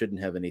anyone who shouldn't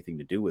have anything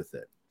to do with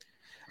it.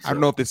 I don't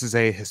know if this is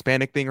a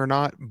Hispanic thing or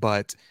not,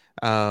 but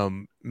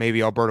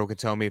maybe Alberto can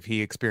tell me if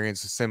he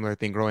experienced a similar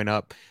thing growing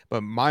up.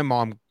 But my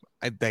mom,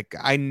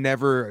 I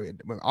never,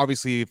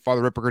 obviously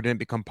Father Ripperger didn't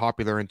become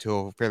popular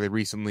until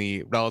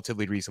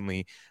relatively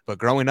recently. But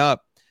growing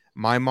up,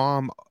 my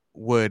mom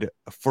would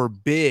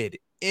forbid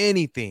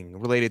anything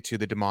related to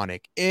the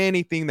demonic,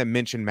 anything that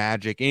mentioned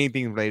magic,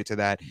 anything related to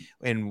that.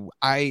 And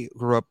I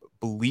grew up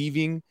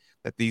believing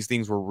that these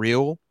things were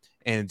real,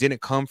 and it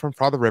didn't come from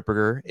Father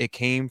Ripperger. It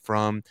came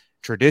from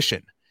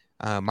tradition.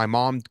 My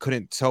mom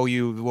couldn't tell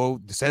you, well,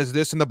 it says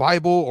this in the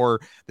Bible,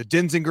 or the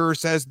Denzinger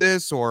says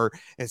this, or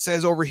it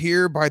says over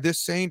here by this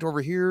saint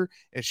over here.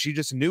 And she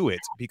just knew it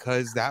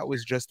because that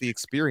was just the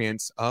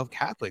experience of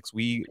Catholics.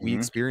 We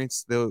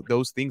experienced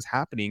those things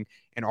happening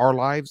in our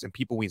lives and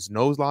people we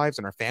know's lives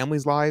and our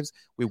families' lives.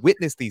 We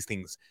witness these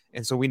things.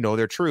 And so we know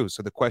they're true.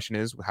 So the question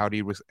is, how do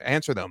you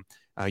answer them?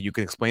 You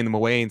can explain them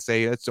away and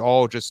say it's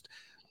all just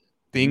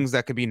things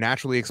that could be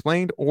naturally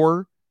explained,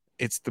 or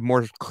it's the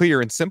more clear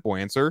and simple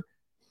answer.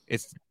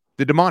 It's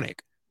the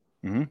demonic.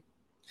 Mm-hmm.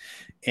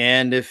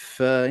 And if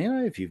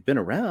you've been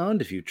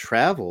around, if you've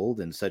traveled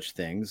and such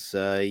things,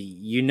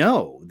 you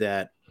know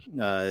that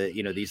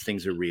these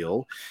things are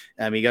real.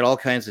 I mean, you got all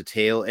kinds of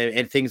tale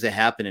and things that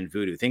happen in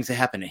voodoo, things that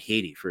happen in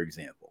Haiti, for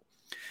example.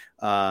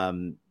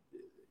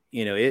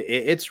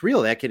 It's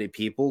real. That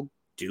people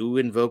do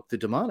invoke the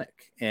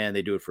demonic, and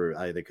they do it for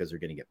either because they're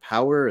going to get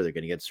power or they're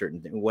going to get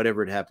certain thing,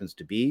 whatever it happens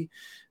to be.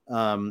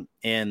 And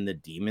the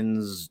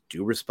demons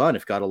do respond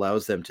if God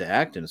allows them to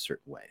act in a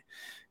certain way.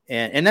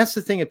 And that's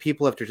the thing that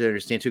people have to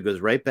understand too. It goes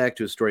right back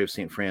to a story of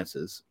St.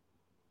 Francis,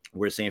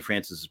 where St.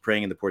 Francis is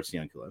praying in the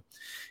Portiuncula,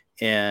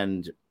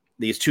 and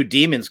these two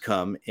demons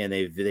come and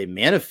they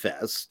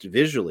manifest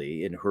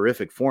visually in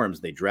horrific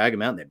forms. They drag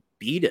him out and they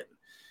beat him.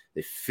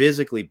 They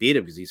physically beat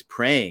him because he's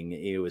praying.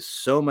 It was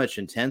so much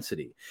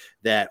intensity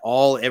that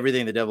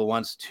everything the devil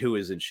wants to do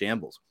is in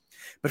shambles.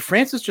 But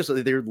Francis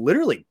they're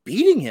literally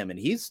beating him, and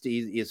his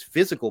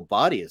physical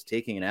body is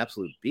taking an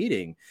absolute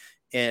beating,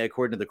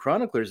 according to the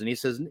chroniclers. And he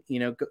says,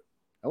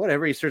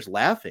 whatever. He starts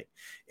laughing,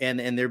 and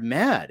they're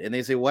mad. And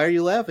they say, why are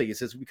you laughing? He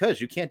says, because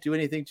you can't do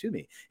anything to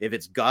me. If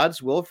it's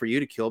God's will for you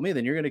to kill me,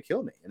 then you're going to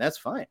kill me. And that's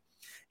fine.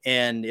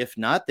 And if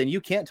not, then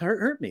you can't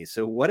hurt me.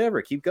 So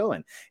whatever, keep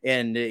going.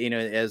 And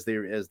as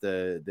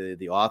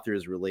the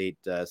authors relate,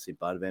 St.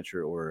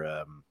 Bonaventure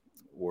or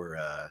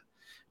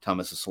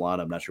Thomas of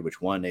Solano, I'm not sure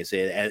which one, they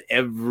say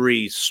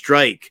every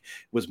strike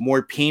was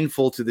more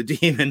painful to the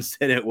demons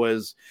than it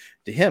was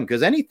to him.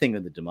 Because anything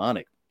in the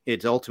demonic,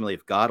 it's ultimately,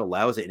 if God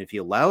allows it, and if he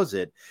allows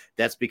it,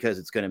 that's because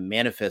it's going to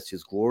manifest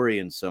his glory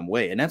in some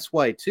way. And that's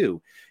why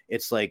too,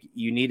 it's like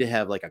you need to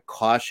have like a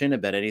caution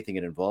about anything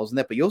that involves in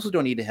that, but you also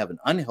don't need to have an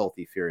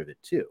unhealthy fear of it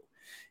too.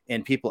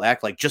 And people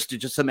act like just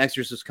some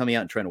exorcist coming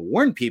out and trying to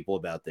warn people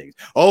about things.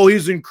 Oh,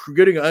 he's getting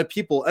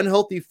people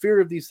unhealthy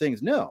fear of these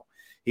things. No,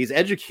 he's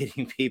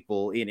educating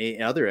people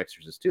in other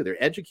exorcists too.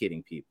 They're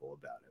educating people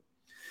about it.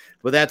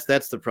 But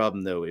that's the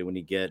problem, though. When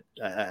you get,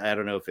 I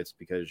don't know if it's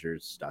because you're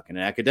stuck in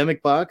an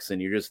academic box and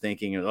you're just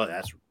thinking, oh,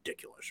 that's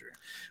ridiculous,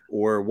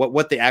 or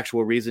what the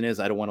actual reason is.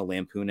 I don't want to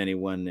lampoon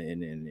anyone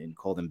and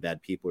call them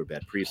bad people or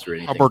bad priests or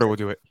anything. Alberto will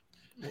do it.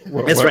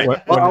 That's right.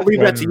 I'll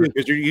leave that to you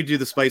because you do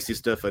the spicy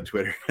stuff on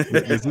Twitter.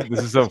 This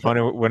is so funny.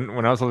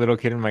 When I was a little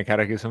kid in my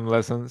catechism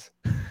lessons,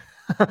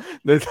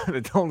 they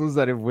told us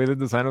that if we did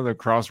the sign of the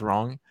cross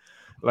wrong,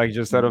 like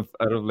just out of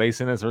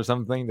laziness or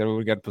something, that we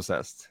would get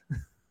possessed.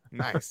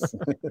 Nice.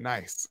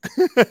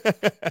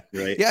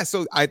 Right. Yeah.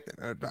 So I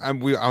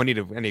need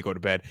to go to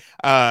bed.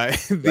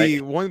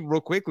 One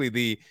real quickly,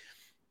 the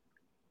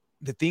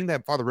thing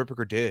that Father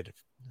Ripperger did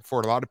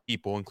for a lot of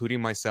people,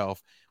 including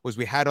myself, was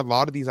we had a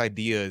lot of these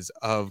ideas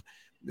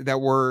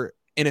that were,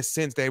 in a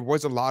sense, there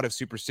was a lot of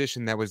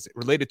superstition that was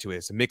related to it.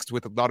 It's mixed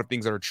with a lot of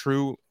things that are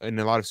true and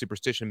a lot of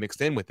superstition mixed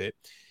in with it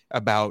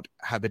about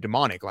how the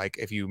demonic, like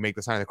if you make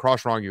the sign of the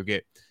cross wrong, you'll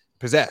get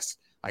possessed.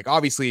 Like,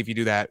 obviously, if you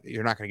do that,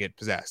 you're not going to get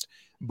possessed.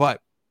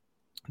 But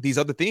these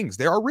other things,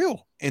 they are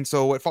real. And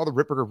so what Father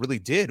Ripperger really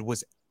did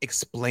was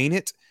explain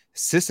it,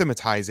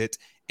 systematize it,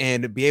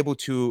 and be able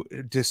to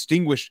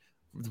distinguish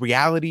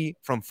reality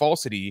from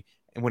falsity,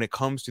 and when it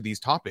comes to these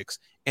topics.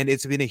 And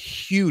it's been a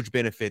huge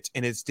benefit,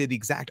 and it's did the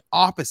exact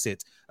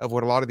opposite of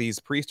what a lot of these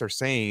priests are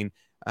saying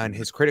and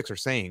his critics are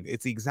saying.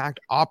 It's the exact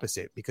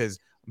opposite, because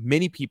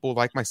many people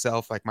like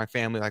myself, like my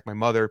family, like my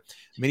mother,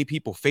 many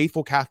people,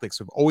 faithful Catholics,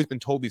 have always been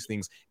told these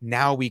things.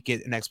 Now we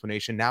get an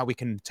explanation. Now we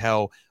can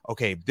tell,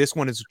 okay, this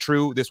one is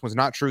true, this one's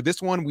not true,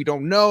 this one we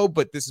don't know,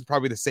 but this is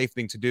probably the safe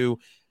thing to do.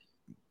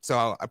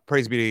 So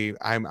praise be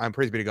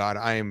to God.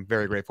 I am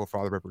very grateful for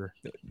Father Ripper.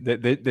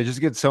 They just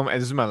get so, and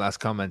this is my last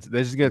comment,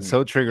 they just get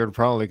so triggered,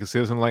 probably because he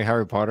doesn't like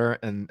Harry Potter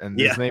and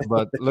Disney.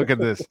 But look at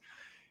this.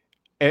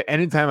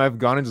 Anytime I've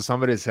gone into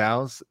somebody's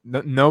house,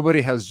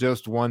 nobody has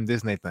just one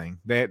Disney thing.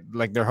 They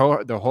like their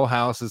whole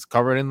house is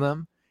covered in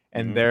them,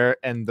 and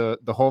the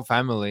whole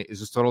family is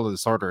just totally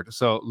disordered.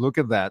 So look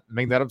at that.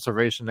 Make that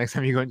observation next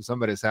time you go into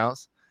somebody's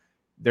house.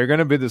 They're going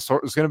to be it's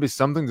going to be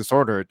something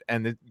disordered,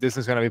 and this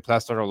is going to be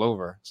plastered all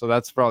over. So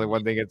that's probably why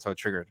they get so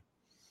triggered.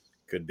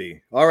 Could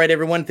be. All right,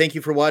 everyone. Thank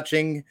you for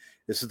watching.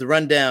 This is The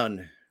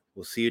Rundown.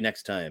 We'll see you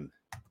next time.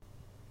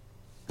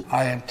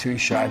 I have 2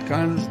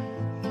 shotguns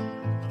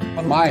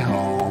at my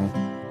home.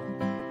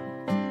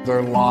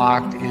 They're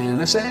locked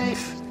in a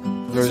safe.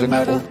 There's a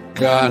metal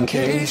gun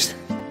case.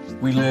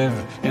 We live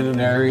in an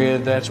area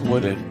that's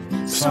wooded,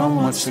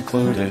 somewhat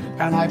secluded.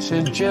 And I've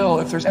said, Jill,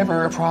 if there's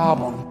ever a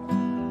problem,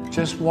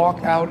 just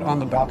walk out on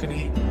the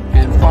balcony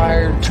and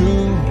fire 2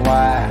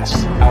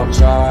 blasts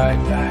outside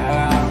the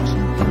house.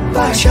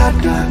 Buy a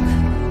shotgun.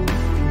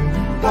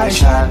 Buy a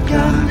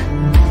shotgun.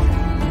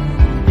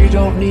 You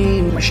don't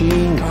need a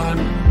machine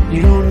gun.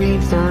 You don't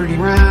need 30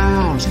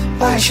 rounds.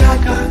 Buy a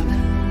shotgun.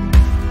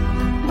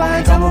 Buy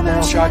a double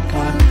barrel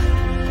shotgun.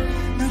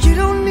 No, you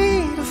don't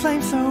need a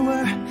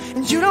flamethrower,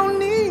 and you don't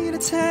need a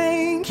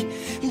tank.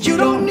 You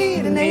don't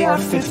need an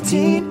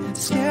AR-15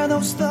 to scare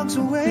those thugs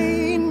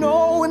away.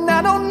 No, and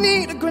I don't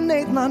need a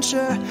grenade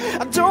launcher.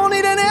 I don't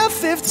need an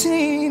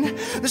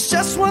F-15. There's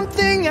just one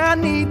thing I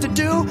need to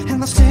do,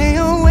 and they'll stay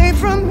away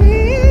from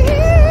me.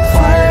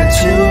 Fire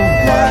 2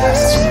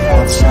 blasts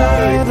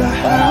outside the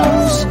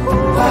house.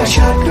 Buy a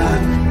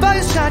shotgun. Buy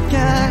a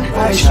shotgun.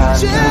 Buy a shotgun.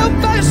 Jill,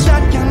 buy a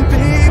shotgun,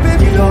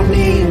 baby. You don't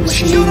need a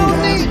machine gun. You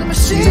don't need a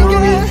machine gun. You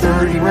don't need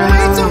 30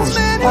 rounds.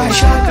 Buy a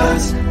shotgun.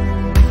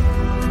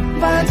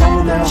 Buy a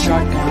double barrel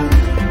shotgun.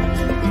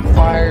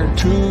 Fire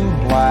 2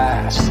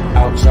 blasts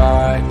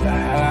outside the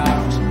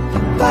house.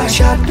 Buy a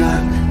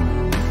shotgun.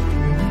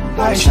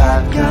 Buy a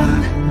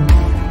shotgun.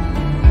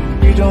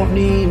 You don't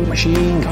need a machine gun.